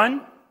number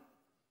one,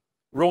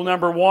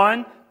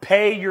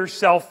 pay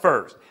yourself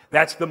first.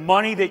 That's the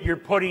money that you're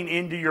putting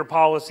into your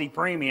policy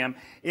premium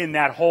in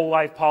that whole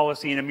life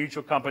policy in a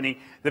mutual company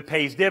that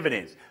pays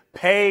dividends.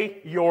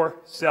 Pay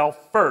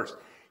yourself first.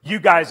 You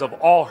guys have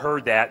all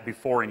heard that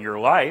before in your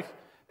life.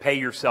 Pay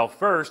yourself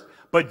first.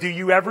 But do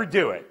you ever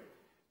do it?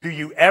 Do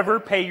you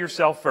ever pay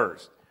yourself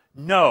first?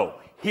 No.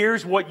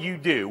 Here's what you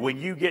do when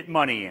you get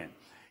money in.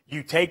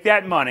 You take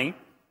that money,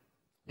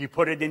 you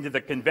put it into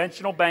the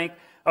conventional bank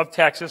of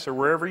Texas or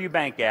wherever you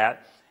bank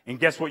at, and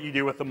guess what you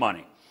do with the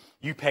money?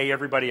 You pay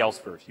everybody else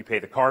first. You pay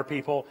the car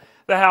people,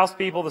 the house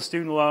people, the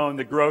student loan,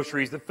 the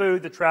groceries, the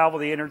food, the travel,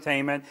 the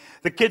entertainment,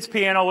 the kids'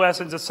 piano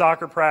lessons, the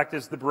soccer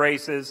practice, the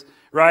braces,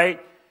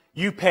 right?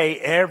 You pay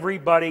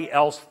everybody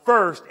else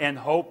first and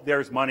hope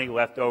there's money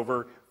left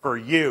over for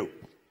you.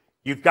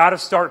 You've got to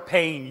start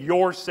paying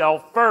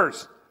yourself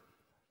first.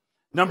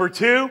 Number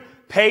 2,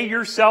 pay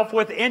yourself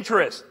with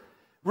interest.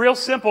 Real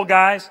simple,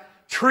 guys.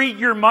 Treat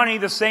your money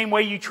the same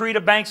way you treat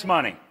a bank's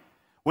money.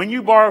 When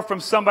you borrow from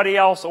somebody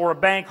else or a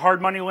bank,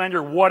 hard money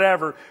lender,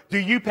 whatever, do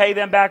you pay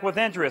them back with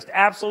interest?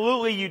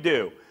 Absolutely you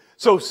do.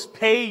 So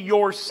pay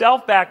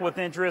yourself back with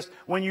interest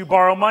when you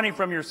borrow money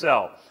from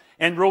yourself.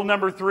 And rule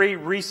number 3,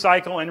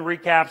 recycle and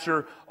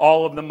recapture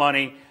all of the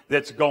money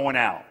that's going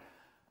out.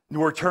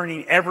 We're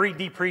turning every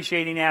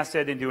depreciating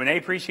asset into an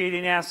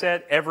appreciating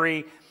asset.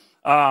 We're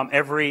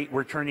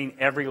turning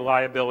every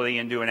liability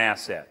into an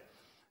asset.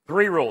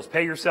 3 rules.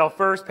 Pay yourself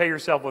first, pay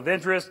yourself with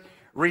interest,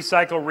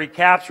 recycle,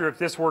 recapture. If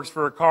this works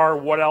for a car,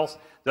 what else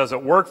does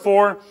it work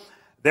for?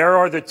 There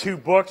are the 2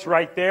 books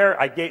right there.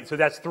 So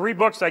that's 3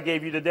 books I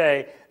gave you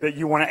today that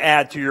you want to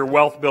add to your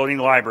wealth building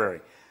library.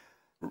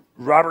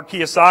 Robert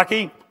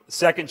Kiyosaki,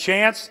 Second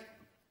Chance.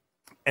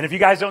 And if you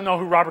guys don't know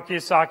who Robert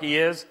Kiyosaki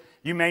is,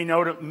 you may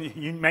know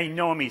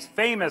him. He's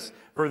famous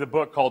for the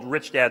book called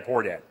Rich Dad,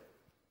 Poor Dad.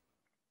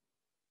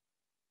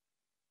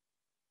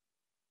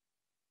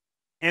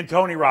 And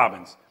Tony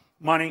Robbins,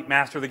 Money,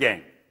 Master the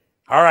Game.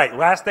 All right,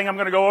 last thing I'm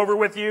going to go over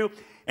with you,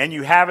 and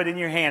you have it in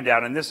your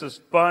handout, and this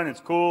is fun, it's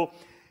cool,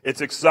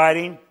 it's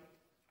exciting.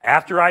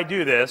 After I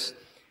do this,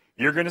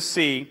 you're going to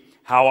see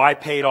how I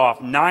paid off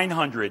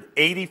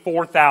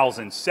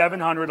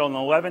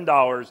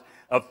 $984,711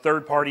 of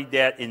third-party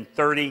debt in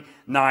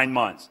 39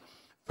 months.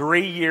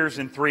 3 years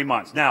and 3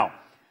 months. Now,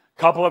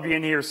 a couple of you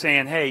in here are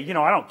saying, hey, you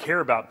know, I don't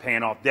care about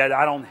paying off debt.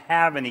 I don't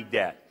have any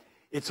debt.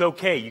 It's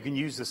okay. You can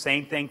use the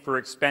same thing for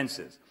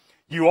expenses.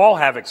 You all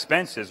have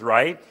expenses,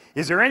 right?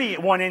 Is there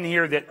anyone in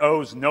here that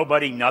owes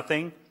nobody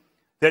nothing?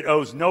 That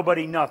owes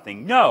nobody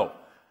nothing? No.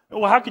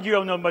 Well, how could you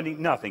owe nobody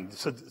nothing?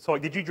 So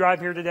did you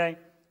drive here today?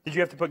 Did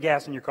you have to put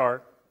gas in your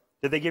car?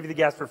 Did they give you the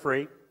gas for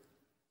free?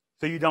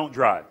 So you don't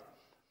drive.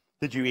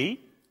 Did you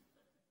eat?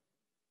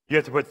 You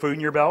have to put food in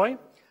your belly?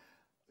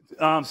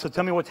 So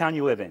tell me what town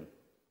you live in.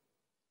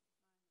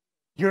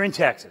 You're in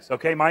Texas,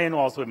 okay? My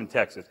in-laws live in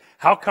Texas.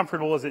 How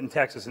comfortable is it in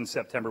Texas in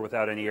September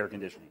without any air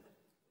conditioning?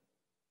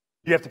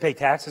 You have to pay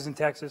taxes in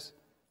Texas,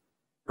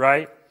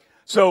 right?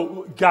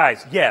 So,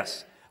 guys,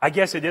 yes, I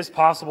guess it is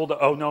possible to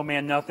owe no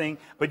man nothing,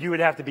 but you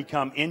would have to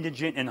become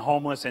indigent and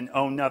homeless and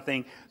own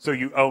nothing, so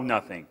you owe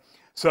nothing.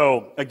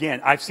 So, again,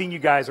 I've seen you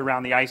guys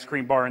around the ice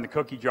cream bar and the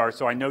cookie jar,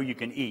 so I know you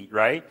can eat,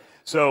 right?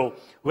 So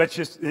let's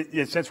just,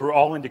 since we're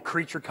all into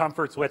creature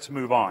comforts, let's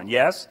move on,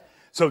 yes?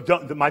 So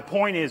my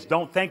point is,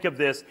 don't think of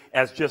this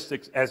as just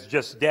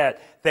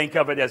debt. Think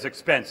of it as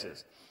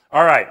expenses.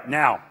 All right,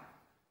 now,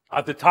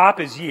 at the top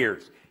is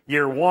years.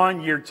 Year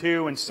 1, year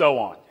 2, and so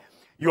on.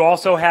 You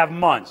also have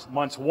months.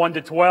 Months 1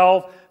 to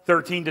 12,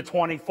 13 to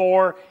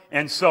 24,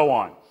 and so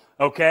on.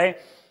 Okay?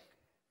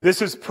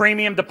 This is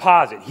premium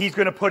deposit. He's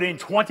going to put in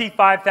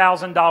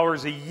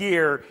 $25,000 a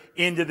year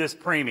into this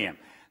premium.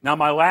 Now,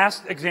 my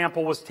last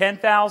example was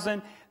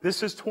 $10,000.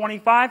 This is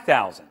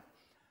 $25,000.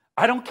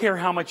 I don't care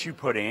how much you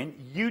put in.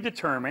 You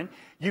determine.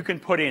 You can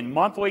put in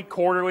monthly,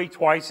 quarterly,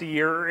 twice a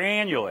year, or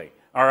annually.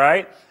 All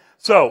right?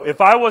 So, if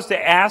I was to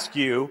ask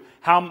you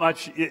how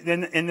much,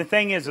 and the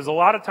thing is a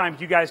lot of times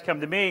you guys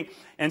come to me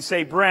and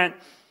say, Brent,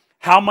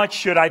 how much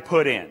should I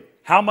put in?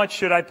 How much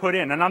should I put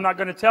in? And I'm not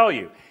going to tell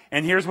you.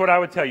 And here's what I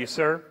would tell you,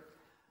 sir.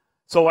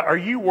 So, are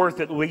you worth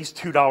at least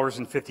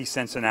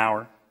 $2.50 an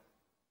hour?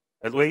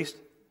 At least?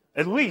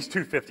 At least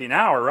 $2.50 an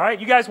hour, right?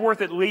 You guys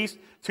worth at least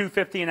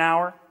 $2.50 an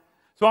hour?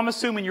 So I'm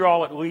assuming you're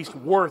all at least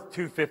worth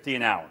 $2.50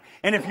 an hour.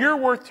 And if you're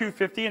worth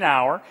 $2.50 an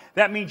hour,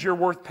 that means you're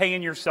worth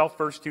paying yourself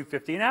first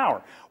 $2.50 an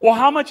hour. Well,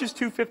 how much is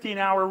 $2.50 an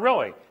hour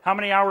really? How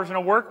many hours in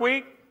a work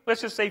week? Let's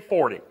just say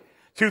 40.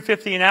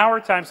 $2.50 an hour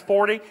times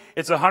 40,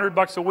 it's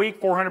 $100 a week,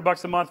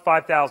 $400 a month,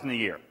 $5,000 a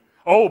year.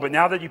 Oh, but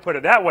now that you put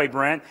it that way,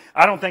 Brent,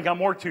 I don't think I'm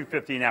worth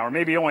 $2.50 an hour.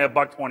 Maybe only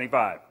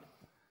 $1.25.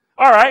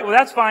 All right, well,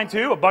 that's fine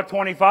too.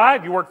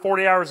 $1.25. You work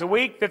 40 hours a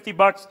week,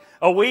 $50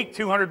 a week,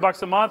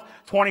 $200 a month,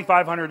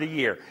 $2,500 a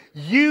year.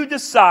 You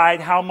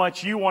decide how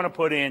much you want to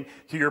put in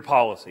to your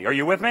policy. Are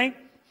you with me?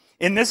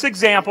 In this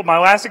example, my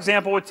last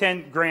example was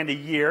 10 grand a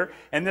year,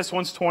 and this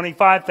one's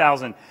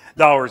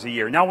 $25,000 a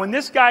year. Now, when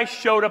this guy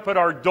showed up at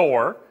our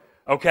door,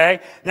 okay,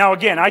 now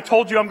again, I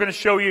told you I'm going to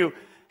show you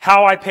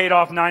how I paid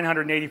off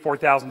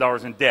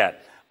 $984,000 in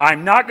debt.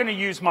 I'm not going to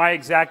use my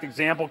exact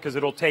example because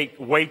it'll take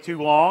way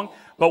too long.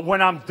 But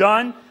when I'm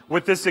done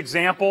with this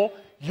example,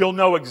 you'll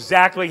know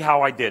exactly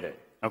how I did it.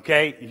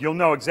 Okay? You'll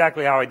know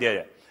exactly how I did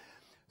it.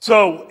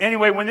 So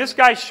anyway, when this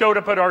guy showed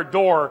up at our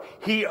door,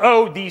 he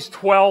owed these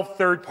 12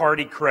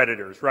 third-party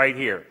creditors right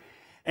here.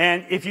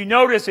 And if you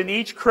notice, in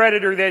each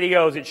creditor that he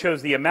owes, it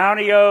shows the amount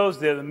he owes,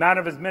 the amount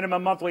of his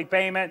minimum monthly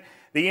payment,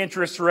 the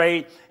interest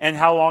rate, and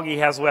how long he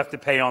has left to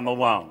pay on the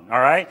loan. All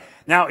right?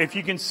 Now, if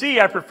you can see,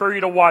 I prefer you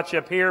to watch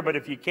up here, but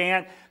if you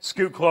can't,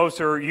 scoot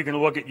closer, you can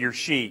look at your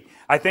sheet.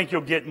 I think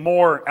you'll get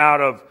more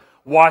out of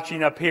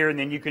watching up here, and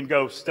then you can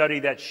go study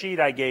that sheet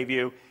I gave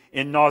you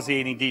in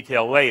nauseating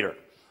detail later.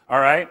 All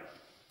right?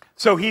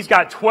 So he's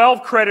got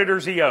 12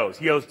 creditors he owes.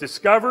 He owes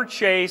Discover,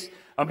 Chase,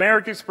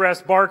 American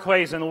Express,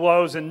 Barclays, and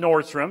Lowe's, and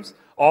Nordstrom's.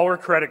 All are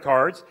credit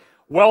cards.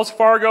 Wells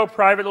Fargo,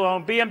 private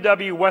loan,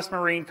 BMW, West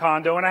Marine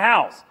condo, and a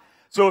house.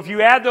 So if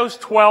you add those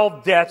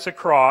 12 debts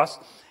across,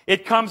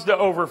 it comes to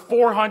over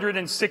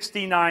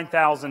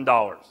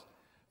 $469,000.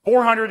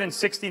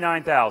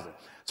 $469,000.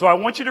 So I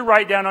want you to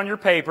write down on your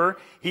paper,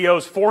 he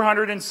owes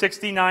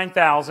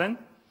 $469,000,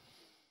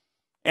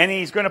 and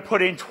he's going to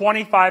put in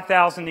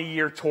 $25,000 a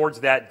year towards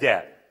that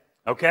debt.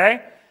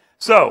 Okay?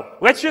 So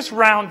let's just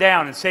round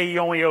down and say he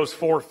only owes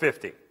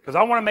 $450, because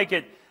I want to make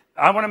it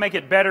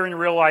better in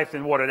real life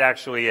than what it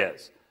actually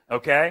is.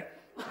 Okay?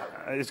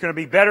 It's going to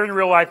be better in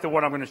real life than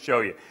what I'm going to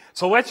show you.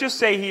 So let's just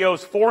say he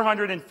owes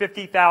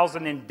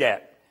 $450,000 in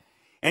debt,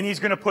 and he's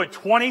going to put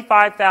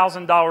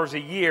 $25,000 a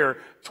year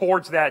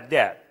towards that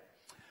debt.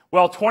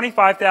 Well,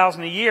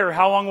 $25,000 a year,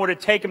 how long would it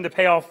take him to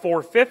pay off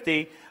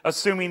 $450,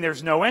 assuming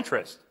there's no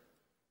interest?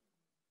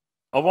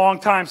 A long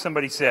time,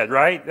 somebody said,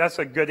 right? That's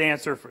a good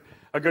answer,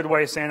 a good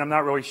way of saying I'm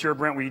not really sure,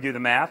 Brent, when you do the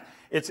math.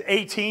 It's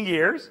 18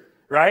 years,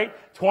 right?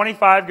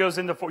 25 goes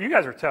into 4. You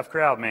guys are a tough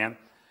crowd, man.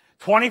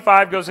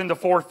 25 goes into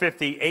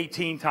 450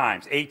 18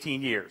 times,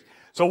 18 years.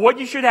 So what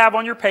you should have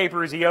on your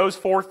paper is he owes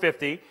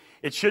 450.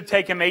 It should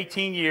take him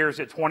 18 years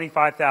at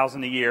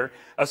 $25,000 a year,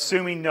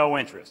 assuming no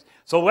interest.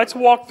 So let's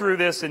walk through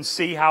this and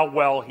see how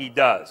well he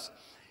does.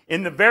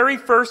 In the very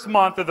first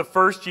month of the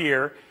first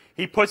year,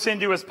 he puts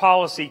into his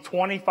policy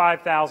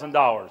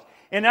 $25,000.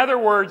 In other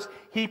words,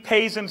 he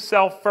pays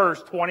himself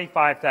first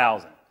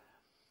 $25,000.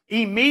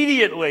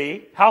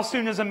 Immediately, how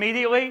soon is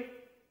immediately?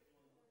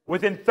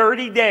 Within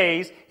 30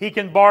 days, he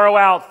can borrow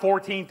out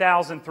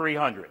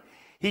 $14,300.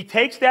 He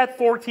takes that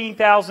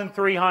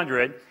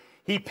 $14,300,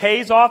 he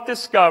pays off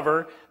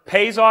Discover,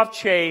 pays off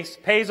Chase,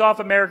 pays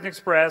off American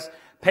Express,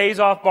 pays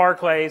off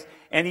Barclays,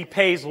 and he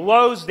pays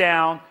Lowe's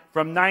down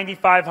from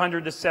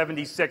 $9,500 to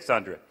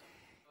 $7,600.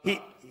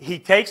 He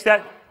takes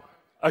that,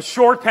 a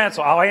short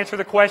pencil. I'll answer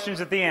the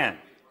questions at the end.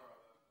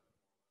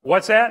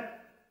 What's that?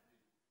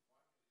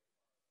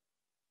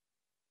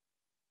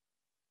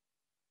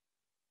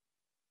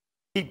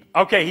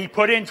 He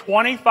put in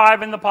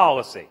 25 in the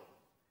policy.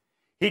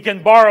 He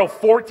can borrow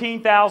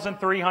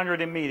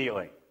 $14,300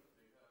 immediately.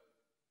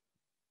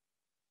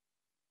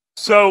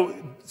 So,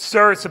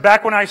 sir, so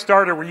back when I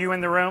started, were you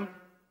in the room?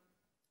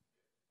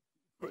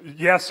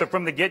 Yes, so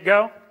from the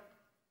get-go?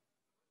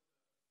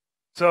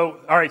 So,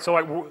 all right, so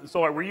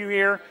were you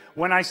here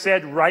when I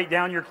said write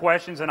down your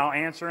questions and I'll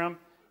answer them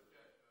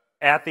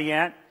at the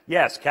end?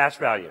 Yes, cash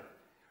value.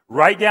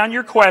 Write down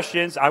your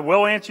questions. I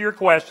will answer your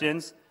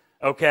questions,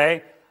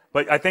 okay?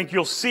 But I think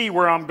you'll see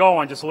where I'm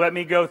going. Just let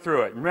me go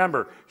through it.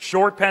 Remember,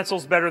 short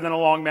pencil's better than a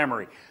long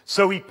memory.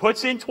 So he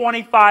puts in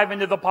 25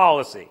 into the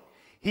policy.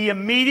 He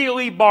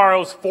immediately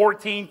borrows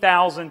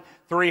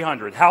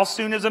 $14,300. How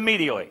soon is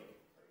immediately?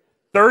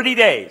 30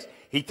 days.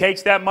 He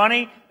takes that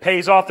money,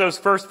 pays off those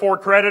first 4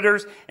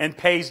 creditors, and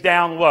pays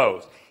down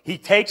Lowe's. He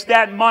takes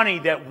that money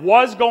that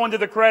was going to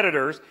the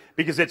creditors,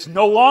 because it's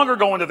no longer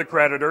going to the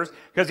creditors,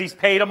 because he's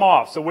paid them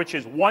off. So which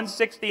is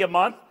 $160 a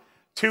month,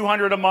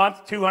 $200 a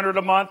month, $200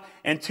 a month,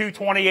 and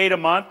 $228 a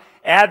month.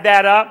 Add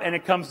that up, and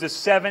it comes to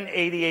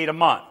 $788 a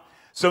month.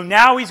 So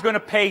now he's going to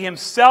pay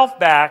himself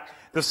back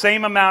the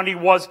same amount he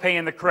was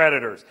paying the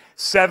creditors,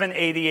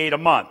 $788 a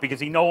month,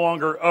 because he no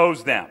longer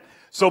owes them.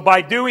 So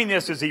by doing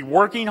this, is he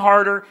working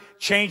harder,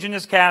 changing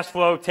his cash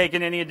flow,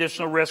 taking any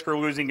additional risk, or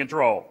losing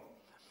control?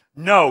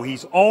 No,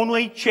 he's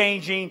only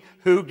changing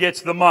who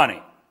gets the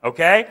money.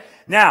 Okay?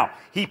 Now,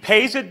 he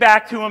pays it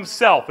back to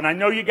himself. And I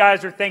know you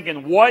guys are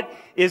thinking, what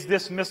is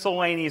this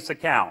miscellaneous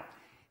account?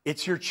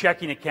 It's your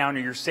checking account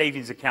or your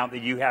savings account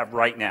that you have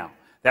right now.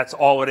 That's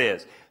all it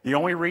is. The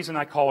only reason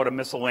I call it a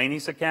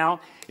miscellaneous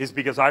account is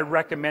because I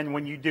recommend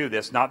when you do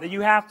this, not that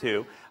you have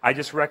to, I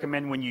just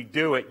recommend when you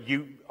do it,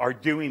 you are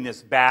doing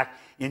this back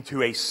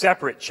into a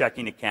separate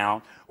checking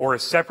account or a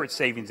separate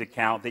savings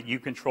account that you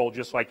control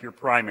just like your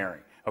primary.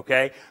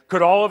 Okay?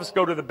 Could all of us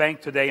go to the bank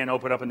today and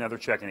open up another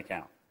checking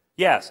account?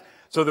 Yes.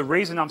 So the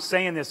reason I'm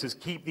saying this is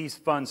keep these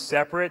funds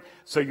separate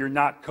so you're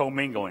not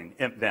commingling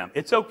them.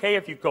 It's okay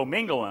if you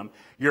commingle them.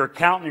 Your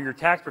accountant or your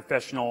tax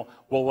professional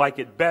will like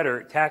it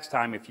better at tax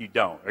time if you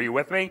don't. Are you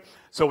with me?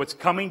 So it's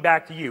coming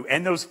back to you.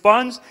 And those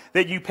funds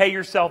that you pay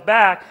yourself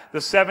back, the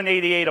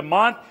 $788 a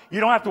month, you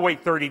don't have to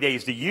wait 30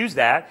 days to use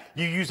that.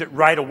 You use it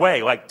right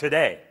away, like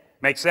today.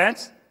 Make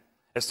sense?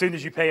 As soon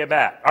as you pay it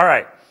back. All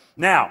right.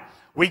 Now,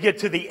 we get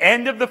to the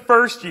end of the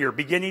first year,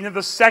 beginning of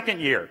the second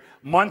year,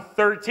 month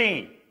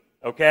 13.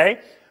 Okay?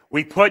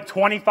 We put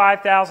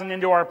 $25,000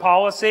 into our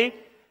policy.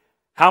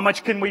 How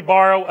much can we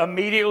borrow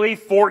immediately?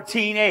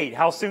 $14,800.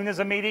 How soon is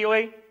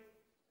immediately?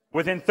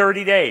 Within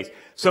 30 days.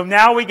 So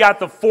now we got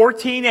the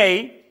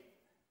 $14,800,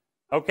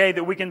 okay,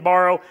 that we can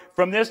borrow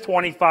from this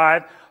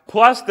 25,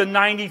 plus the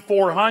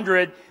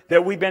 $9,400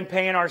 that we've been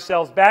paying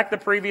ourselves back the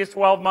previous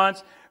 12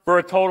 months for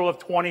a total of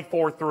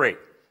 $24,300.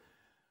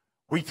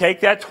 We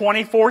take that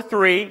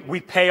 $24,300,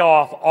 we pay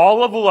off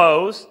all of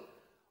Lowe's,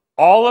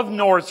 all of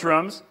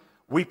Nordstrom's,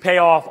 we pay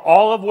off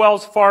all of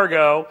Wells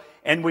Fargo,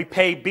 and we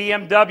pay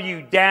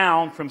BMW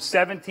down from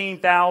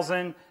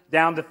 $17,000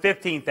 down to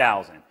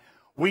 $15,000.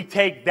 We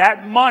take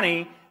that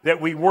money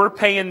that we were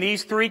paying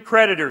these three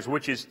creditors,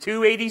 which is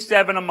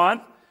 $287 a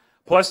month,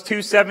 plus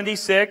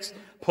 $276,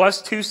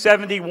 plus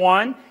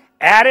 $271,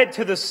 add it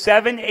to the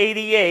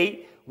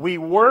 $788 we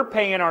were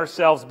paying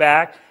ourselves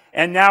back,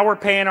 and now we're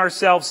paying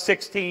ourselves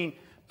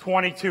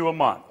 $1,622 a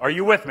month. Are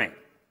you with me?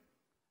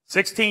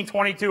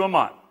 $1,622 a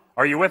month.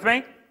 Are you with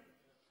me?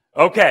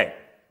 Okay.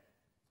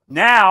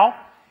 Now,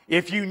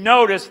 if you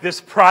notice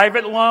this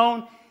private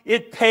loan,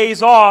 it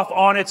pays off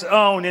on its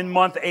own in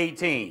month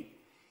 18.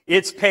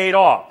 It's paid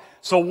off.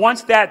 So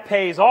once that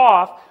pays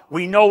off,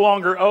 we no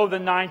longer owe the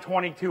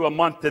 $922 a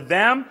month to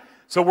them.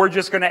 So we're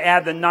just going to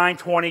add the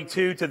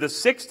 $922 to the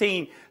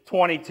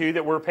 $1,622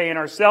 that we're paying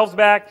ourselves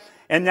back.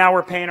 And now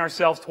we're paying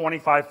ourselves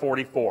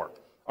 $2,544.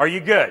 Are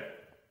you good?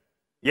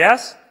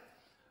 Yes?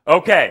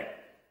 Okay.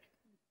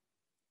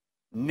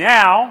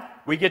 Now,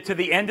 we get to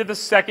the end of the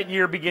second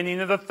year, beginning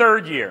of the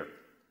third year.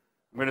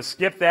 I'm going to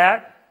skip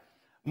that.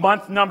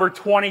 Month number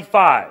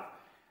 25.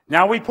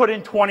 Now we put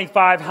in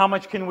 25. How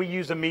much can we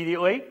use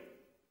immediately?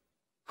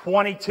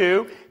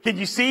 22. Can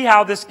you see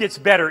how this gets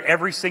better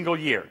every single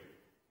year?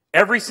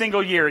 Every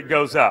single year it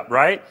goes up,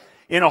 right?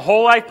 In a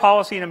whole life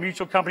policy in a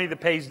mutual company that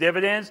pays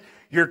dividends,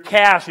 your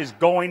cash is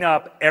going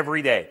up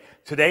every day.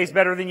 Today's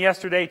better than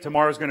yesterday.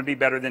 Tomorrow's going to be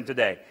better than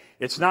today.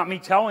 It's not me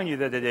telling you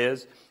that it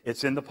is.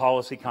 It's in the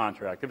policy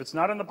contract. If it's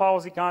not in the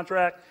policy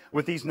contract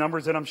with these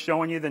numbers that I'm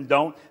showing you, then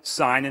don't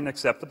sign and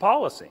accept the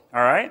policy.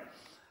 All right?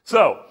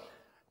 So,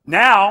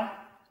 now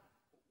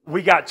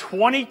we got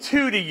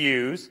 22 to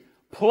use,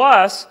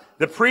 plus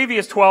the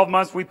previous 12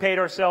 months we paid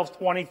ourselves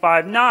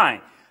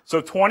 $25,900.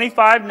 So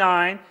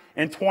 $25,900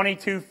 and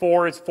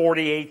 $22,400 is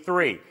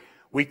 $48,300.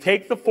 We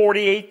take the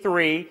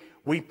 $48,300,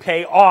 we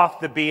pay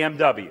off the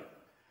BMW.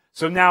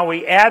 So now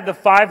we add the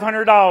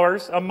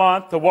 $500 a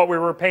month to what we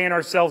were paying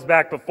ourselves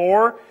back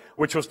before,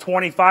 which was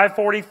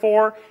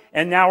 $2,544,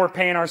 and now we're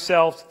paying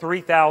ourselves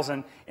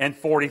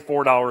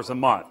 $3,044 a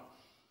month.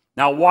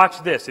 Now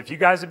watch this. If you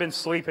guys have been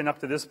sleeping up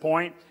to this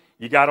point,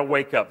 you got to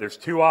wake up. There's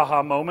two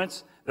aha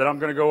moments that I'm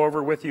going to go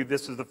over with you.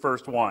 This is the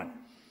first one.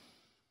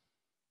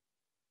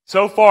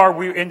 So far,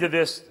 we're into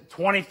this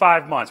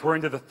 25 months. We're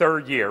into the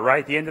third year,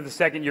 right? The end of the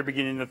second year,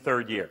 beginning of the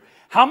third year.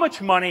 How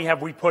much money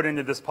have we put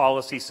into this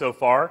policy so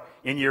far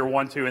in year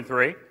 1, 2, and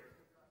 3?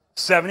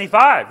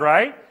 75,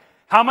 right?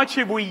 How much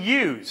have we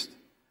used?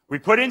 We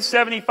put in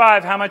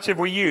 75. How much have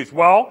we used?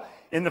 Well,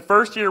 in the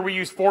first year, we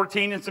used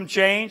 14 and some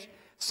change.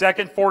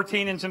 Second,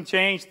 14 and some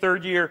change.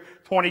 Third year,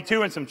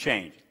 22 and some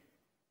change.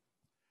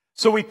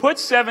 So we put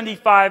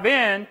 75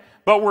 in,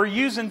 but we're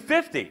using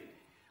 50.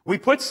 We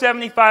put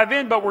 75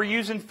 in, but we're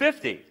using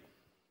 50.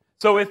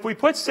 So if we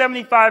put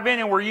 75 in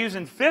and we're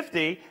using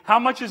 50, how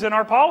much is in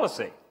our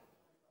policy?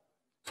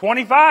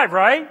 25,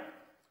 right?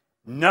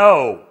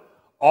 No.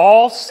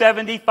 All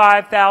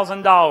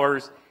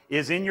 $75,000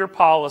 is in your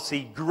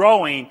policy,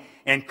 growing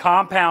and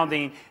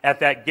compounding at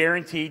that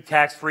guaranteed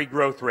tax-free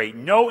growth rate.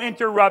 No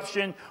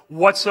interruption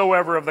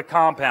whatsoever of the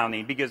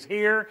compounding, because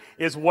here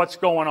is what's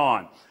going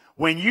on.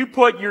 When you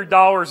put your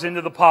dollars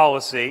into the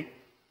policy,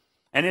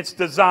 and it's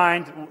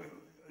designed,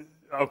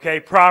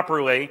 okay,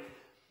 properly,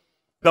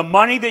 the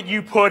money that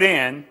you put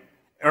in,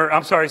 so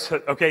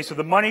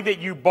the money that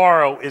you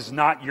borrow is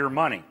not your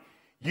money.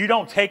 You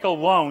don't take a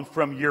loan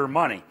from your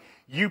money.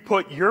 You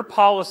put your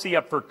policy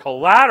up for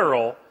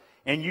collateral,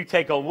 and you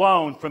take a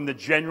loan from the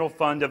general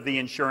fund of the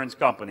insurance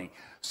company.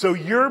 So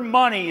your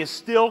money is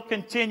still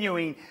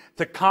continuing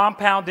to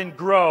compound and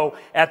grow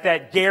at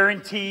that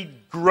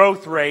guaranteed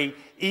growth rate,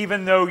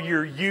 even though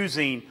you're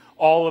using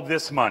all of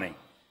this money.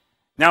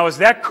 Now, is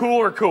that cool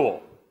or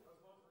cool?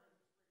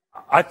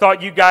 I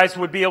thought you guys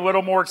would be a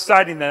little more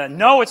exciting than that.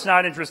 No, it's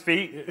not interest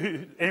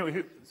fee.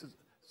 Anyway,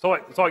 so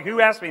who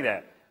asked me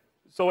that?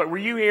 So were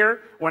you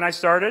here when I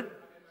started?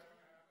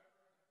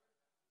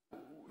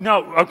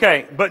 No,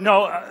 okay, but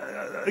no,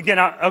 again,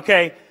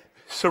 okay.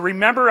 So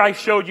remember I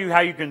showed you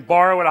how you can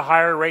borrow at a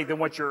higher rate than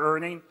what you're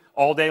earning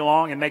all day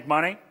long and make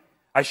money?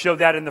 I showed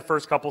that in the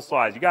first couple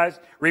slides. You guys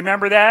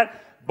remember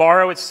that?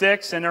 Borrow at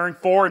 6 and earn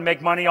 4 and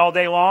make money all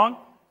day long?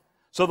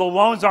 So the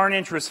loans are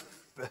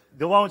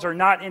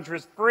not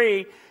interest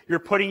free. You're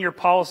putting your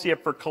policy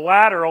up for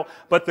collateral,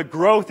 but the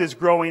growth is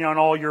growing on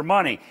all your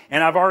money.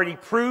 And I've already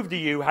proved to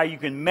you how you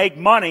can make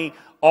money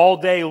all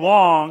day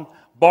long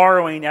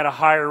borrowing at a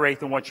higher rate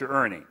than what you're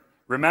earning.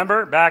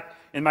 Remember back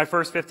in my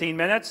first 15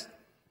 minutes?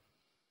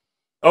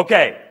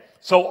 Okay,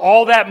 so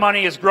all that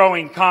money is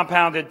growing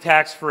compounded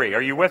tax-free.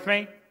 Are you with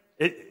me?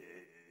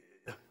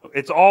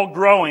 It's all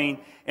growing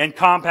and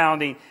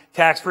compounding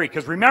tax-free.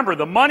 Because remember,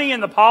 the money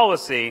in the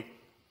policy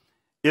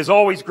is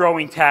always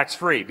growing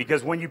tax-free.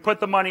 Because when you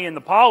put the money in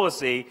the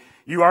policy,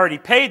 you already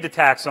paid the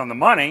tax on the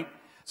money.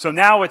 So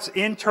now it's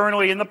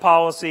internally in the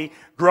policy,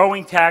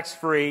 growing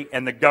tax-free,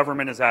 and the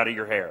government is out of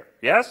your hair.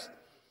 Yes?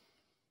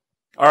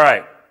 All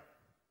right.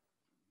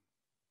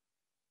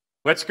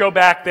 Let's go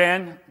back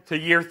then to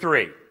year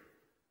 3.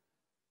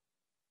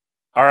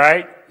 All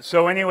right.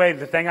 So anyway,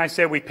 the thing I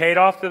said, we paid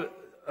off the,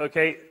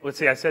 okay, let's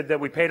see, I said that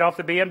we paid off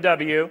the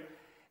BMW,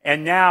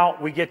 and now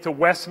we get to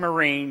West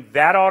Marine.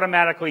 That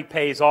automatically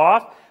pays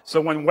off. So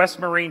when West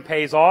Marine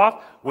pays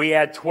off, we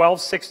add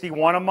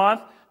 $12.61 a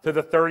month to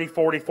the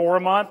 $30.44 a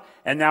month,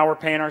 and now we're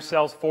paying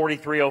ourselves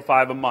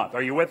 $43.05 a month.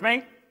 Are you with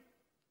me?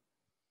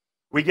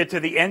 We get to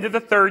the end of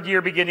the 3rd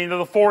year, beginning of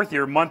the 4th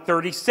year, month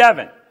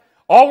 37.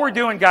 All we're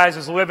doing, guys,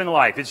 is living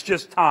life. It's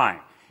just time.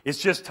 It's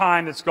just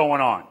time that's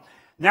going on.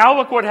 Now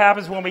look what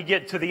happens when we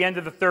get to the end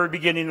of the 3rd,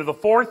 beginning of the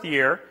 4th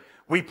year.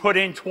 We put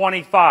in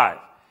 25.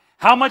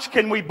 How much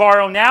can we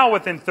borrow now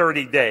within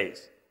 30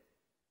 days?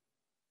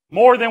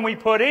 More than we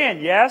put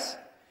in, yes?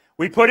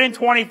 We put in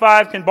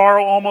 25, can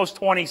borrow almost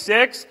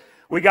 26.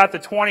 We got the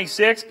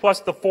 26 plus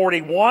the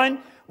 41.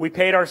 We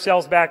paid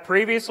ourselves back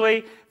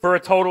previously for a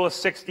total of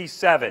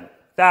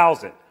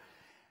 67,000.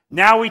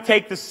 Now we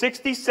take the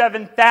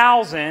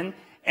 67,000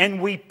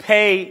 and we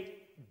pay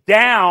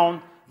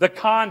down the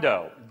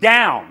condo.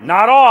 Down,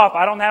 not off.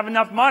 I don't have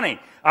enough money.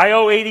 I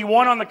owe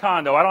 81 on the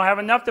condo. I don't have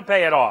enough to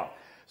pay it off.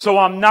 So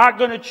I'm not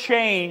going to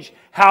change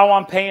how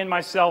I'm paying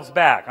myself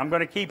back. I'm going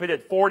to keep it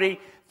at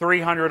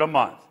 $4,300 a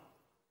month.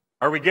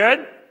 Are we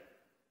good?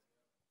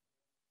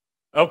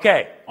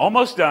 Okay,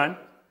 almost done.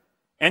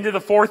 End of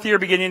the 4th year,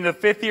 beginning of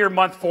the 5th year,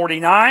 month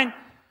 49.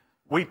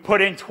 We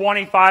put in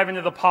 25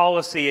 into the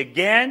policy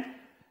again.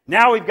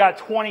 Now we've got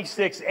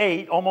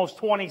 26.8, almost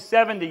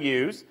 27 to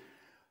use.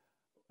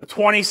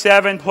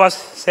 27 plus,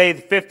 say,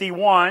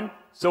 51.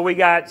 So we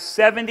got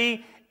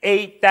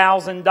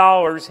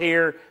 $78,000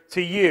 here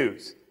to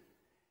use.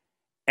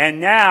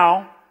 And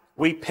now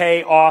we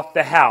pay off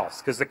the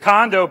house, because the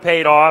condo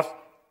paid off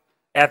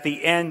at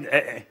the end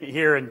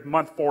here in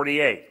month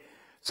 48.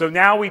 So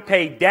now we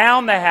pay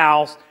down the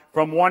house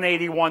from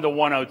 181 to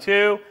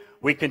 102.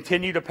 We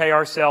continue to pay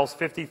ourselves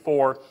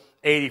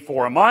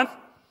 $54.84 a month.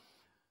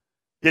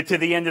 Get to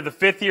the end of the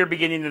 5th year,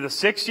 beginning of the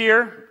 6th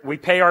year. We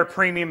pay our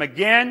premium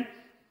again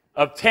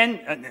of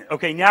 10.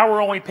 Okay, now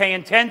we're only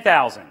paying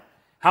 10,000.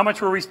 How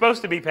much were we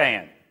supposed to be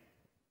paying?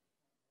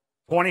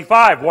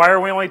 25. Why are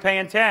we only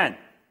paying 10?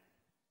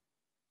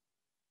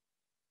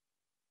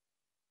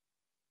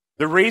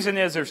 The reason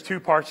is there's 2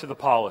 parts to the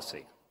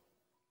policy.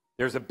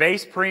 There's a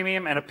base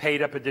premium and a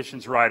paid up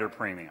additions rider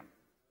premium.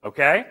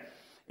 Okay?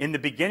 In the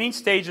beginning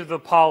stage of the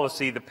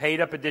policy, the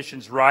paid up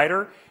additions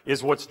rider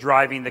is what's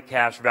driving the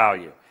cash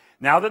value.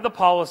 Now that the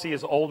policy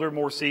is older,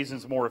 more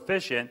seasons, more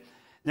efficient,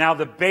 now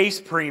the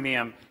base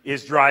premium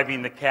is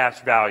driving the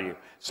cash value.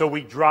 So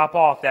we drop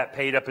off that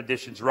paid up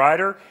additions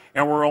rider,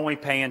 and we're only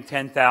paying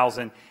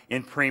 $10,000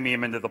 in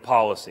premium into the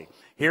policy.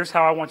 Here's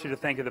how I want you to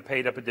think of the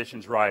paid up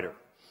additions rider.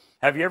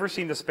 Have you ever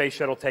seen the space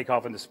shuttle take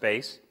off into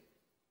space?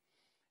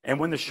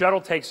 And when the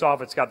shuttle takes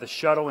off, it's got the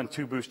shuttle and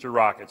 2 booster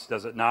rockets,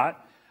 does it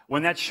not?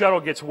 When that shuttle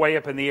gets way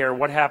up in the air,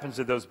 what happens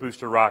to those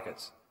booster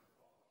rockets?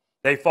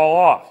 They fall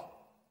off.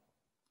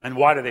 And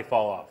why do they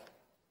fall off?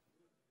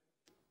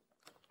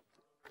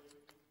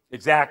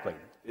 Exactly.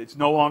 It's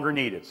no longer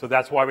needed. So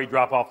that's why we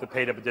drop off the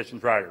paid up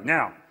additions rider.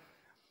 Now,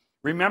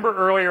 remember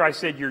earlier I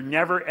said you're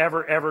never,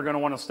 ever, ever going to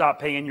want to stop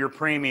paying your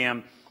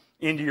premium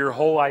into your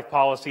whole life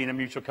policy in a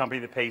mutual company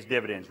that pays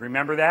dividends.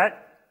 Remember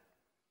that?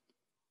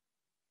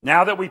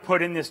 Now that we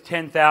put in this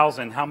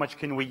 $10,000, how much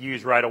can we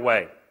use right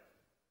away?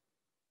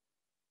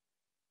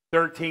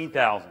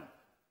 $13,000.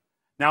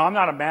 Now, I'm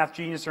not a math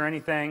genius or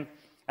anything.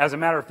 As a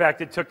matter of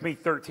fact, it took me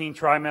 13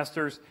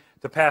 trimesters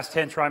to pass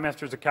 10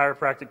 trimesters of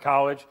chiropractic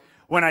college.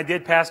 When I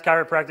did pass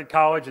chiropractic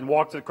college and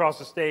walked across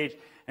the stage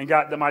and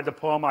got my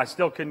diploma, I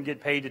still couldn't get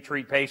paid to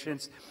treat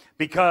patients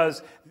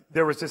because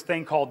there was this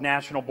thing called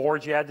national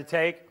boards you had to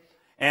take.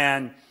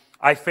 And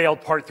I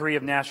failed part 3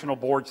 of national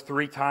boards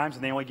 3 times,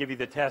 and they only give you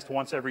the test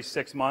once every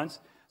 6 months.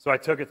 So I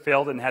took it,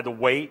 failed it, and had to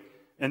wait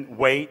and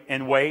wait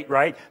and wait,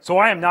 right? So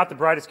I am not the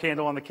brightest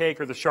candle on the cake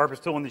or the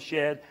sharpest tool in the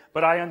shed,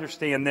 but I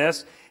understand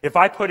this. If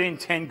I put in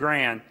 10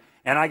 grand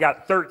and I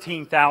got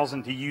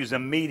 13,000 to use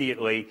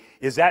immediately,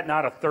 is that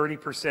not a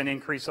 30%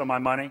 increase on my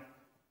money?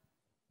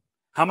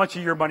 How much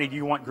of your money do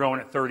you want growing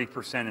at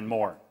 30% and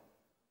more?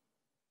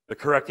 The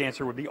correct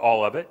answer would be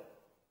all of it.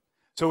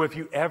 So if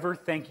you ever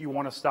think you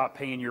want to stop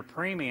paying your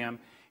premium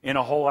in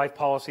a whole life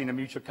policy in a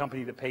mutual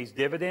company that pays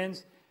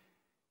dividends,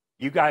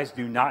 you guys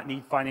do not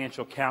need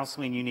financial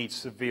counseling. You need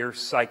severe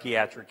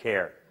psychiatric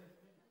care.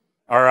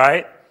 All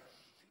right?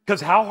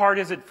 Because how hard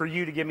is it for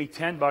you to give me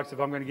 $10 if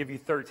I'm going to give you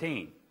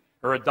 13?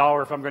 Or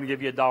 $1 if I'm going to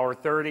give you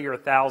 $1.30, or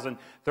 1,000,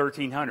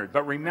 1,300.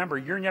 But remember,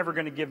 you're never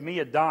going to give me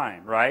a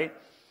dime, right?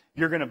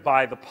 You're going to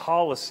buy the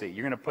policy.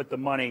 You're going to put the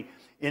money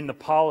in the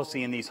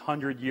policy in these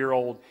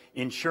 100-year-old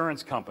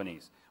insurance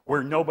companies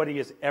where nobody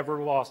has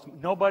ever lost.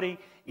 Nobody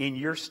in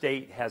your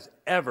state has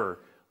ever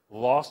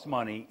lost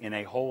money in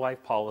a whole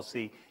life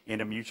policy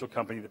in a mutual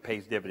company that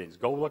pays dividends.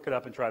 Go look it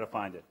up and try to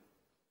find it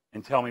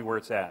and tell me where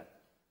it's at.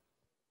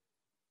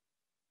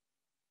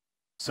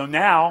 So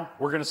now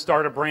we're going to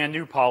start a brand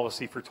new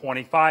policy for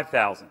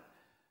 $25,000.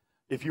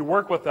 If you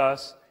work with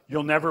us,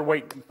 you'll never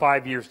wait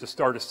 5 years to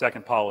start a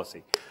second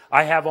policy.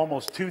 I have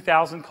almost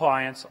 2,000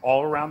 clients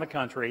all around the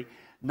country.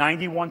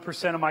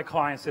 91% of my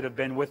clients that have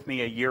been with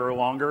me a year or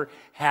longer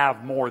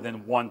have more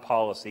than one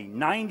policy.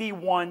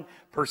 91%.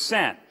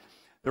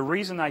 The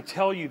reason I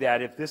tell you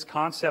that, if this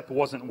concept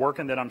wasn't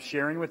working that I'm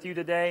sharing with you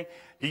today,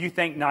 do you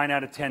think 9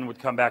 out of 10 would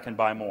come back and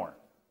buy more?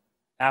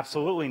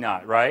 Absolutely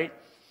not, right?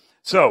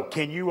 So,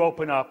 can you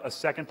open up a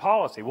second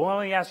policy? Well,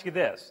 let me ask you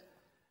this.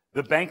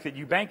 The bank that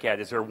you bank at,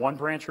 is there one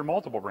branch or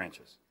multiple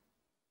branches?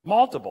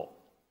 Multiple.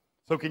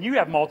 So can you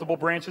have multiple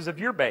branches of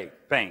your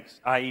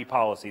banks, i.e.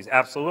 policies?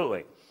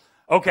 Absolutely.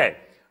 Okay,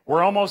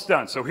 we're almost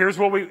done. So here's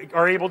what we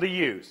are able to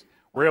use.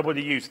 We're able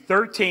to use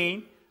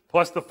 13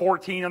 plus the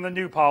 14 on the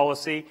new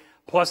policy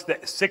plus the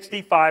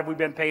 65 we've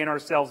been paying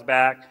ourselves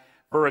back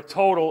for a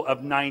total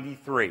of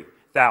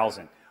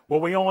 93,000. Well,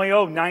 we only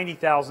owe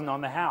 90,000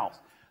 on the house.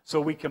 So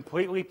we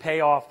completely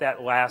pay off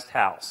that last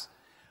house.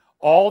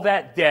 All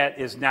that debt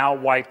is now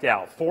wiped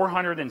out.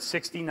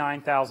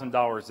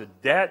 $469,000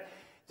 of debt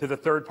to the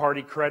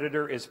third-party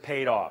creditor is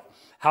paid off.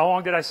 How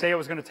long did I say it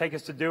was going to take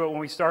us to do it when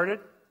we started?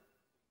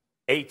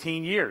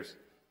 18 years.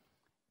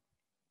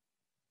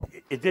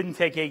 It didn't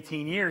take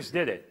 18 years,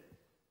 did it?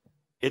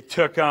 It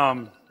took,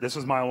 this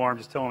was my alarm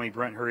just telling me,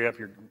 Brent, hurry up,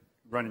 you're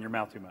running your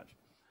mouth too much.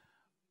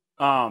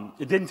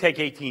 It didn't take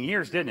 18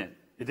 years, didn't it?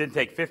 It didn't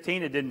take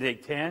 15, it didn't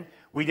take 10.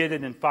 We did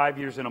it in 5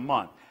 years and a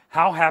month.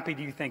 How happy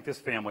do you think this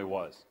family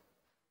was?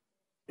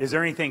 Is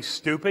there anything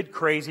stupid,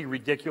 crazy,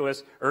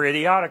 ridiculous, or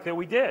idiotic that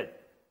we did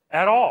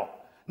at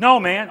all? No,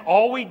 man.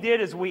 All we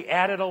did is we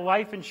added a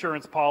life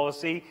insurance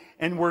policy,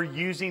 and we're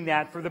using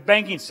that for the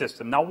banking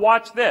system. Now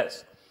watch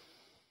this.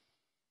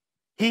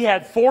 He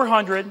had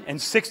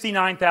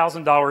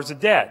 $469,000 of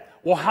debt.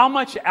 Well, how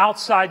much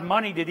outside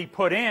money did he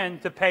put in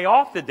to pay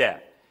off the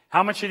debt?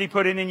 How much did he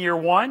put in year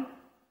 1?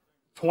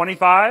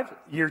 25,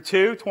 year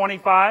 2,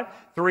 25,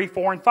 3,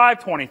 4, and 5,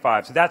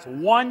 25. So that's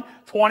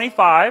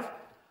 125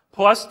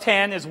 plus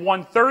 10 is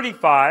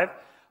 135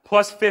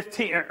 plus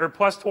 15 or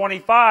plus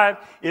 25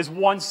 is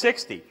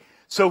 160.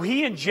 So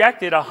he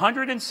injected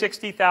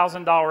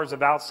 $160,000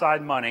 of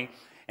outside money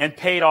and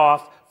paid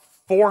off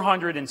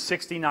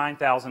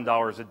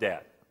 $469,000 of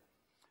debt.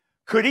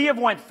 Could he have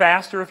went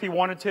faster if he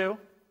wanted to?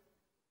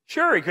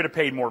 Sure, he could have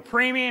paid more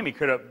premium. He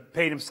could have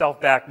paid himself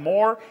back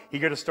more. He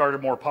could have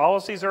started more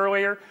policies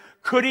earlier.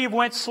 Could he have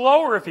went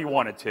slower if he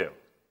wanted to?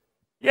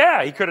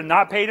 Yeah, he could have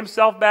not paid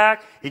himself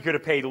back. He could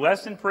have paid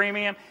less in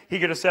premium. He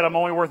could have said, I'm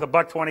only worth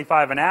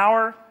 $1.25 an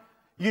hour.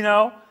 You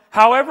know,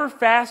 however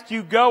fast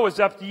you go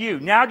is up to you.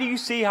 Now do you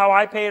see how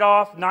I paid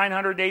off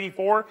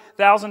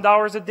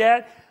 $984,000 of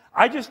debt?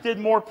 I just did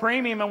more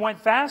premium and went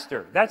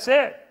faster. That's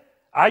it.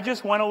 I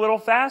just went a little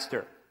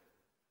faster.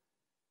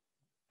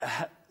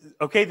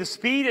 Okay, the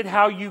speed at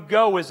how you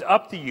go is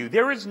up to you.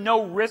 There is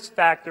no risk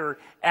factor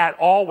at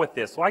all with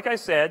this. Like I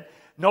said,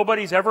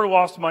 nobody's ever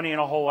lost money in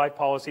a whole life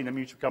policy in a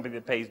mutual company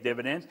that pays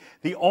dividends.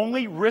 The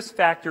only risk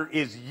factor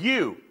is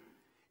you.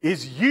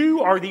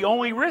 You are the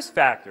only risk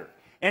factor.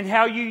 And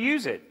how you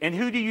use it. And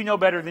who do you know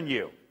better than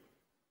you?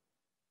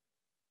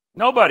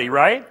 Nobody,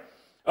 right?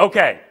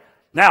 Okay,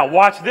 now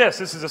watch this.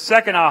 This is a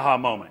second aha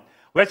moment.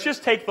 Let's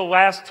just take the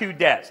last 2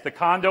 debts, the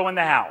condo and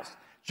the house.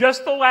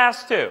 Just the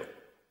last 2,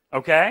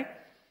 okay?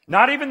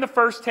 Not even the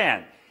first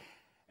 10.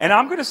 And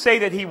I'm going to say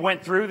that he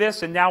went through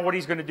this, and now what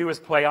he's going to do is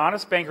play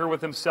honest banker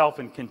with himself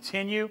and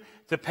continue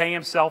to pay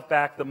himself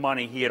back the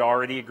money he had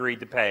already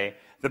agreed to pay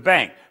the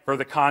bank for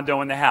the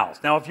condo and the house.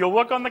 Now, if you'll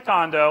look on the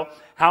condo,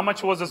 how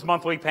much was his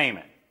monthly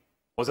payment?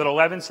 Was it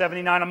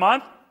 $11.79 a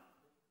month?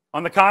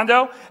 On the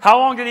condo? How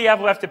long did he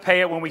have left to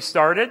pay it when we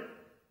started?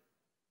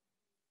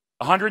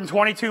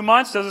 122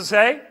 months, does it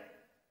say?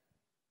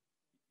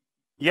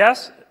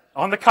 Yes?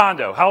 On the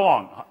condo. How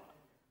long?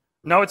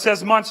 No, it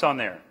says months on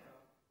there.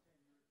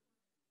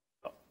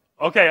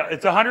 Okay,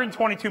 it's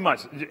 122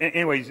 months.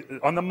 Anyways,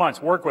 on the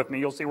months, work with me.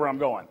 You'll see where I'm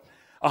going.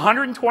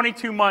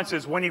 122 months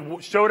is when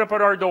he showed up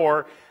at our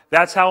door.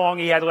 That's how long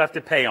he had left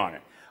to pay on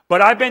it.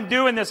 But I've been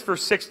doing this for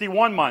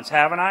 61 months,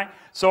 haven't I?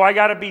 So I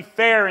got to be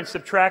fair and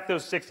subtract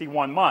those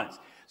 61 months.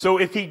 So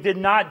if he did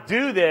not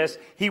do this,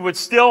 he would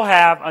still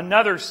have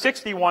another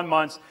 61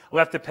 months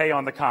left to pay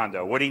on the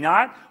condo. Would he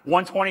not?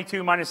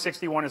 122 minus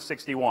 61 is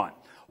 61.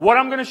 What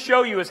I'm going to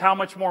show you is how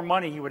much more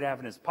money he would have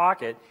in his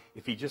pocket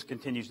if he just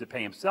continues to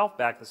pay himself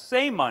back the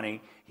same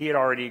money he had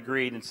already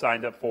agreed and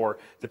signed up for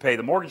to pay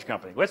the mortgage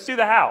company. Let's do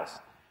the house.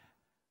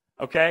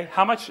 Okay,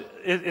 how much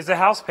is the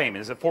house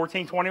payment? Is it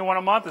 $14.21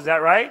 a month? Is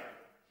that right?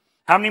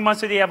 How many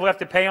months did he have left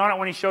to pay on it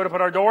when he showed up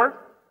at our door?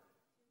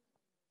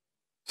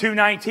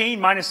 219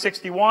 minus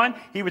 61,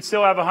 he would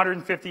still have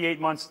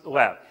 158 months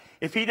left.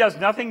 If he does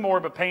nothing more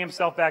but pay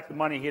himself back the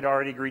money he had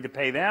already agreed to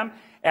pay them,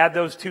 add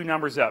those two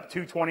numbers up,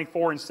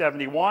 224 and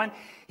 71,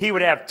 he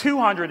would have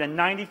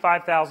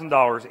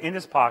 $295,000 in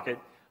his pocket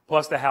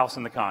plus the house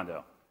and the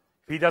condo.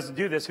 If he doesn't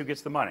do this, who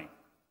gets the money?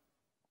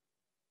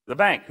 The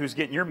bank. Who's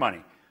getting your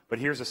money? But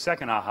here's a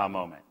second aha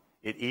moment.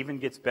 It even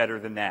gets better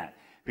than that.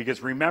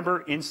 Because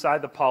remember,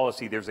 inside the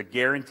policy, there's a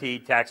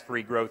guaranteed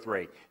tax-free growth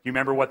rate. Do you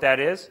remember what that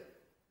is?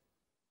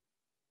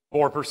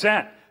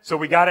 4%. So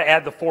we got to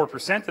add the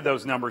 4% to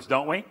those numbers,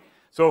 don't we?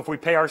 So if we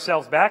pay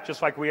ourselves back,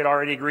 just like we had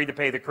already agreed to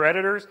pay the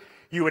creditors,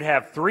 you would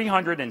have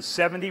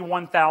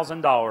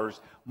 $371,000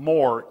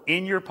 more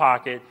in your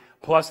pocket,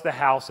 plus the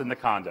house and the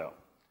condo.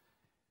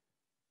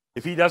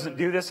 If he doesn't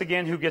do this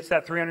again, who gets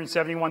that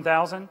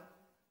 $371,000?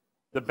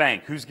 The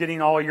bank. Who's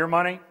getting all of your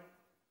money?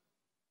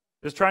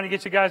 Just trying to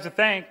get you guys to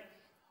think.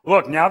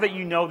 Look, now that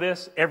you know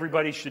this,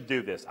 everybody should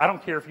do this. I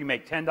don't care if you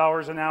make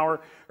 $10 an hour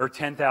or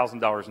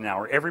 $10,000 an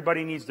hour.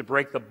 Everybody needs to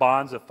break the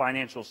bonds of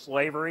financial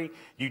slavery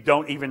you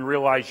don't even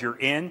realize you're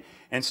in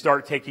and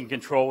start taking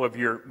control of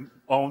your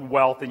own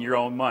wealth and your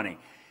own money.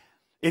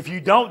 If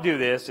you don't do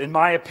this, in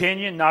my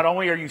opinion, not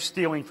only are you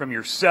stealing from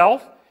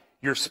yourself,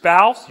 your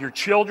spouse, your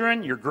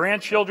children, your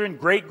grandchildren,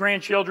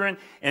 great-grandchildren,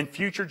 and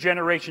future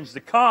generations to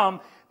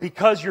come,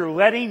 because you're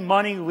letting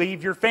money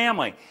leave your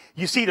family.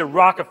 You see, the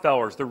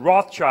Rockefellers, the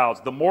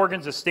Rothschilds, the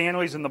Morgans, the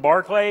Stanleys, and the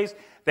Barclays,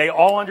 they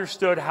all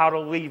understood how to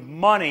leave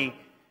money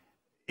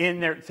in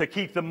there, to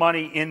keep the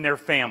money in their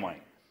family.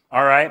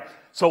 All right?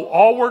 So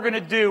all we're going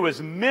to do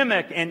is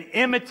mimic and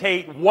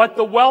imitate what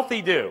the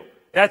wealthy do.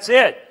 That's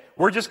it.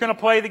 We're just going to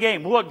play the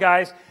game. Look,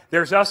 guys,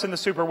 there's us and the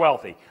super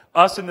wealthy.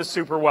 Us and the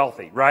super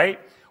wealthy, right?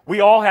 We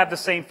all have the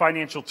same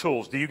financial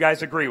tools. Do you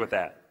guys agree with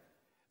that?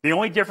 The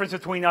only difference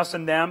between us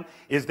and them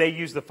is they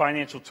use the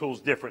financial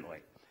tools differently.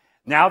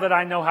 Now that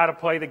I know how to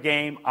play the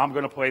game, I'm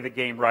going to play the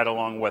game right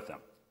along with them.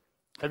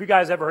 Have you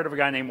guys ever heard of a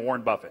guy named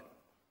Warren Buffett?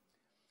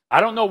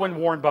 I don't know when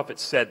Warren Buffett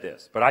said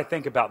this, but I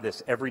think about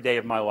this every day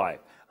of my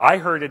life. I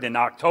heard it in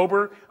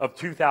October of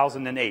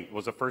 2008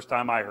 was the first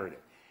time I heard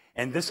it.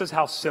 And this is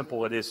how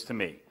simple it is to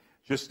me.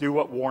 Just do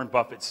what Warren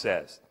Buffett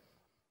says.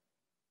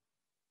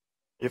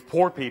 If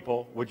poor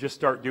people would just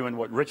start doing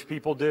what rich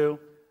people do,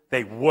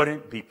 they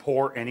wouldn't be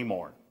poor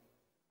anymore.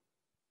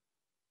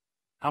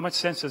 How much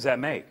sense does that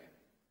make?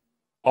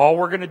 All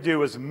we're going to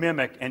do is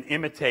mimic and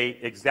imitate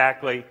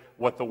exactly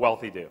what the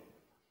wealthy do.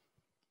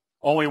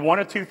 Only one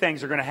of two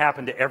things are going to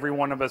happen to every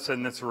one of us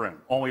in this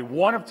room. Only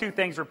one of two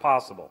things are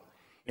possible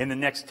in the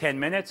next 10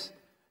 minutes,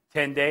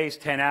 10 days,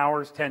 10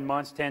 hours, 10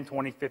 months, 10,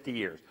 20, 50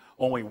 years.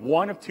 Only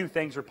one of two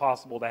things are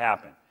possible to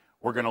happen.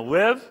 We're going to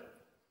live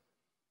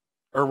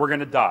or we're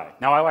going to die.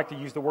 Now, I like to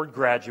use the word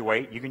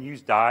graduate. You can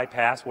use die,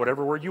 pass,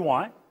 whatever word you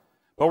want.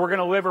 But we're going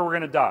to live or we're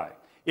going to die.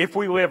 If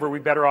we live, are we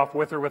better off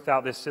with or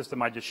without this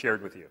system I just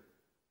shared with you?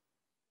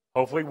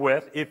 Hopefully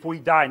with. If we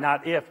die,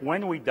 not if.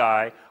 When we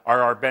die,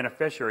 are our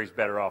beneficiaries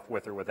better off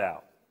with or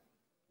without?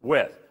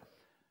 With.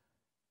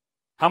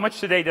 How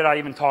much today did I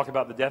even talk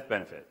about the death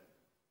benefit?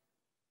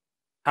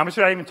 How much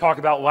did I even talk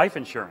about life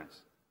insurance?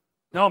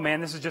 No,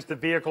 man, this is just a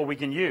vehicle we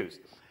can use.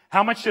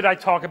 How much did I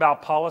talk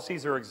about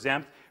policies are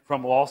exempt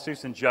from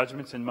lawsuits and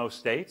judgments in most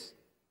states?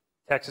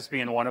 Texas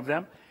being one of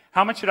them.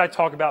 How much should I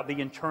talk about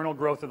the internal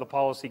growth of the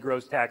policy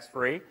grows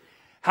tax-free?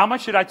 How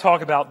much should I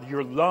talk about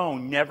your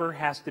loan never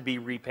has to be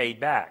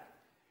repaid back?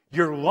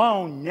 Your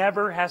loan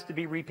never has to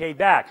be repaid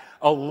back.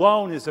 A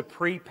loan is a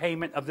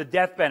prepayment of the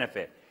death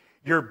benefit.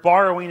 You're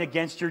borrowing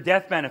against your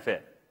death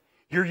benefit.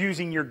 You're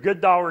using your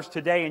good dollars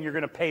today and you're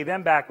going to pay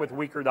them back with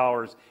weaker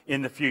dollars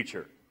in the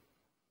future.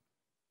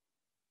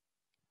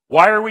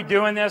 Why are we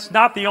doing this?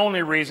 Not the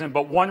only reason,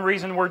 but one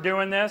reason we're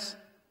doing this.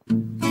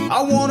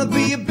 I want to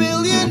be a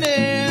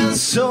billionaire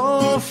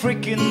so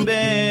freaking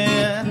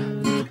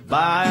bad.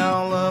 Buy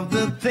all of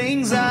the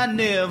things I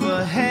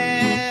never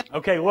had.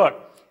 Okay, look.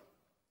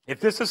 If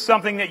this is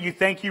something that you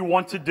think you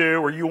want to do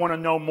or you want to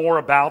know more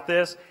about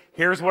this,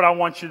 here's what I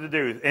want you to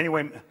do.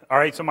 Anyway, all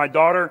right, so my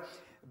daughter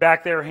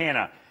back there,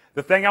 Hannah,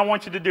 The thing I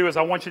want you to do is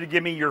I want you to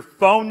give me your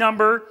phone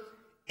number,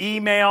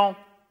 email,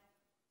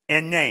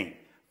 and name.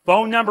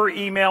 Phone number,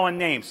 email, and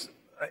names.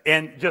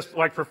 And just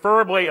like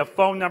preferably a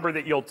phone number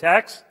that you'll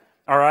text,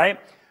 all right?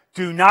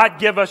 Do not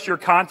give us your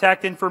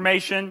contact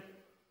information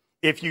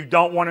if you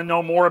don't want to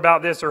know more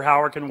about this or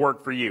how it can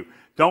work for you.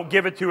 Don't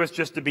give it to us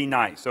just to be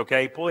nice,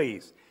 okay?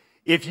 Please.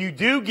 If you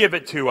do give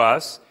it to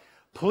us,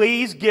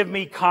 please give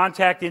me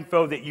contact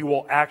info that you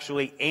will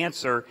actually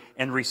answer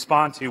and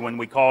respond to when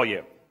we call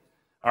you.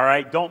 All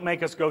right? Don't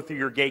make us go through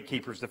your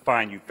gatekeepers to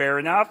find you. Fair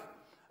enough?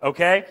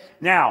 Okay?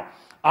 Now,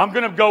 I'm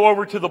going to go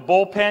over to the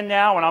bullpen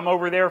now, and I'm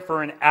over there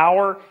for an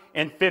hour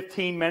and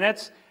 15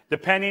 minutes.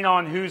 Depending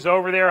on who's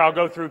over there, I'll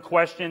go through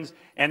questions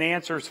and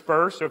answers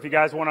first. So if you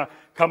guys want to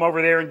come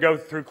over there and go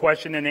through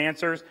question and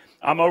answers,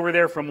 I'm over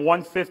there from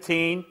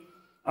 1:15.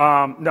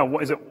 No,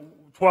 is it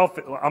 12?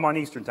 I'm on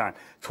Eastern time.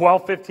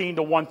 12:15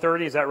 to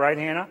 1:30. Is that right,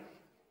 Hannah?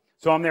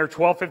 So I'm there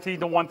 12:15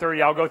 to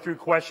 1:30. I'll go through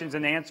questions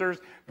and answers,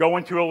 go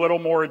into a little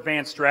more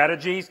advanced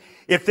strategies.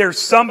 If there's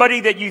somebody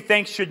that you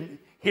think should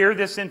hear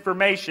this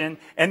information,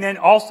 and then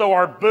also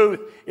our booth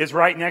is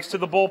right next to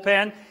the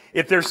bullpen.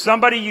 If there's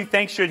somebody you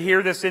think should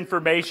hear this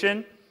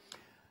information,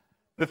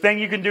 the thing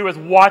you can do is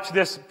watch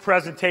this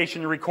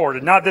presentation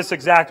recorded. Not this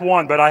exact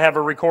one, but I have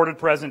a recorded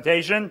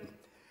presentation.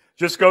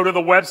 Just go to the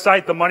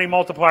website,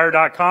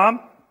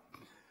 themoneymultiplier.com.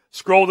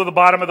 Scroll to the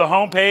bottom of the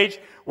homepage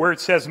where it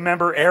says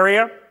member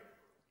area.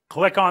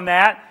 Click on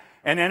that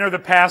and enter the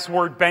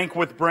password Bank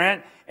with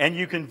Brent, and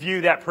you can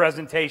view that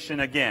presentation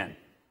again.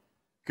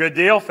 Good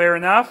deal? Fair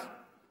enough?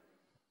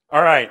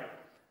 All right.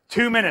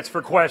 2 minutes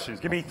for questions.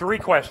 Give me 3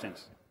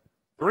 questions.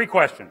 3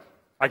 questions.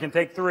 I can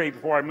take 3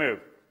 before I move.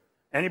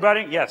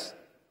 Anybody? Yes.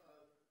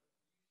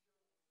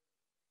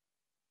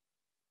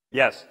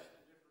 Yes.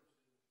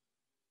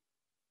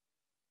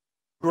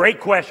 Great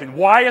question.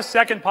 Why a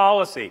second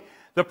policy?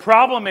 The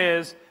problem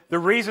is, the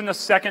reason a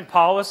second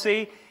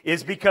policy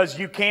is because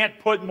you can't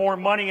put more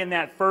money in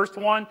that first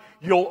one.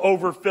 You'll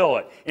overfill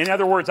it. In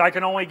other words, I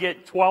can only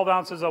get 12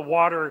 ounces of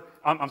water.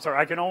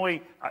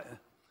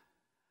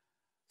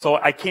 So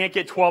I can't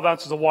get 12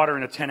 ounces of water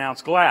in a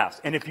 10-ounce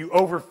glass. And if you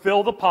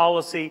overfill the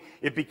policy,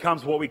 it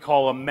becomes what we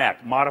call a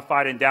MEC,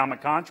 Modified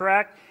Endowment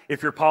Contract.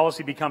 If your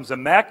policy becomes a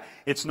MEC,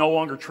 it's no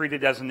longer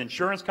treated as an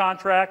insurance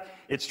contract.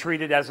 It's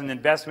treated as an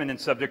investment and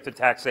subject to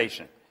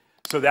taxation.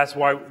 So that's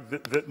why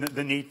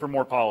the need for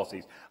more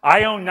policies.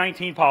 I own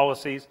 19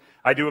 policies.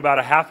 I do about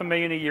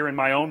 $500,000 a year in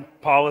my own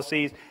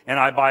policies, and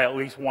I buy at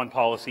least 1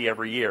 policy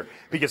every year.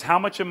 Because how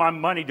much of my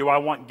money do I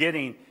want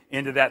getting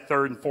into that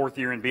 3rd and 4th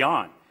year and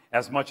beyond?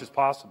 As much as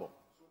possible.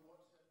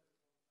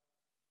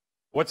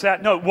 What's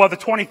that? No, well, the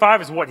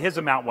 25 is what his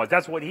amount was.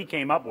 That's what he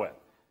came up with.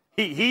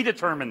 He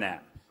determined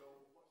that.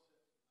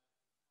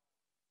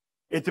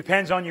 It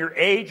depends on your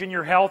age and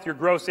your health, your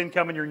gross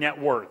income, and your net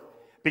worth.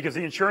 Because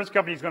the insurance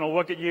company is going to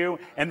look at you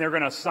and they're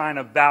going to assign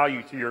a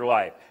value to your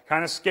life.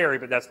 Kind of scary,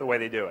 but that's the way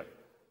they do it.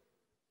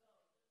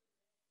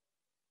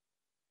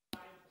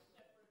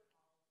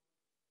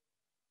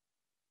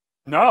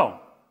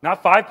 No,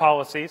 not 5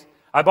 policies.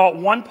 I bought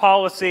 1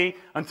 policy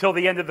until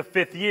the end of the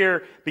 5th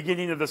year,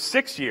 beginning of the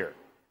 6th year.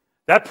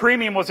 That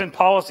premium was in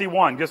policy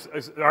 1.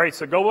 All right,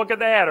 so go look at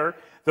the header.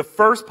 The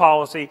first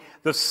policy.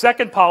 The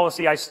second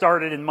policy I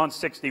started in month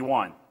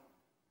 61.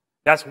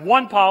 That's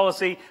 1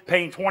 policy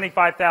paying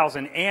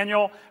 $25,000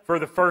 annual for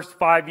the first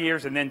 5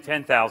 years and then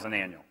 $10,000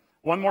 annual.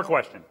 One more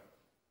question.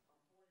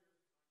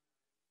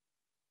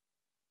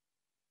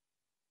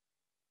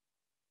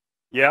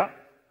 Yeah?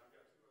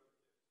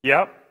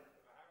 Yep.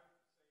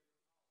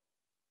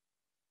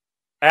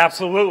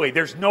 Absolutely.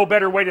 There's no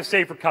better way to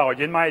save for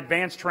college. In my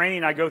advanced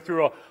training, I go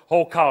through a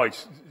whole college.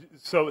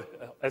 So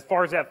as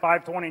far as that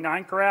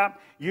 529 crap,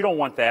 you don't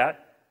want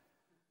that.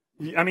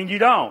 I mean, you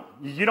don't.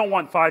 You don't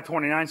want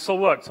 529. So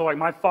look, so like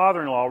my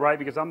father-in-law, right,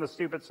 because I'm the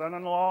stupid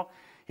son-in-law,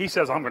 he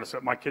says, I'm going to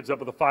set my kids up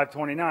with a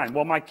 529.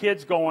 Well, my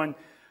kid's going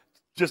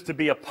just to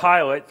be a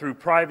pilot through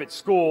private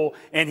school,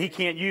 and he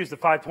can't use the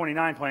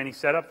 529 plan he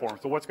set up for him.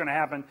 So what's going to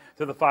happen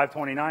to the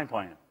 529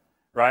 plan,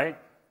 right?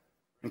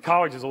 And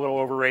college is a little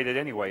overrated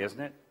anyway, isn't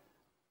it?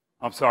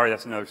 I'm sorry,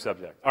 that's another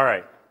subject. All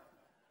right.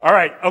 All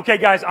right. Okay,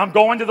 guys, I'm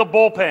going to the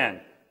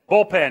bullpen.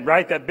 Bullpen,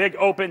 right? That big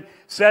open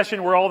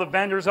session where all the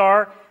vendors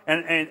are.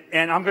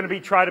 And I'm going to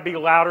try to be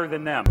louder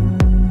than them.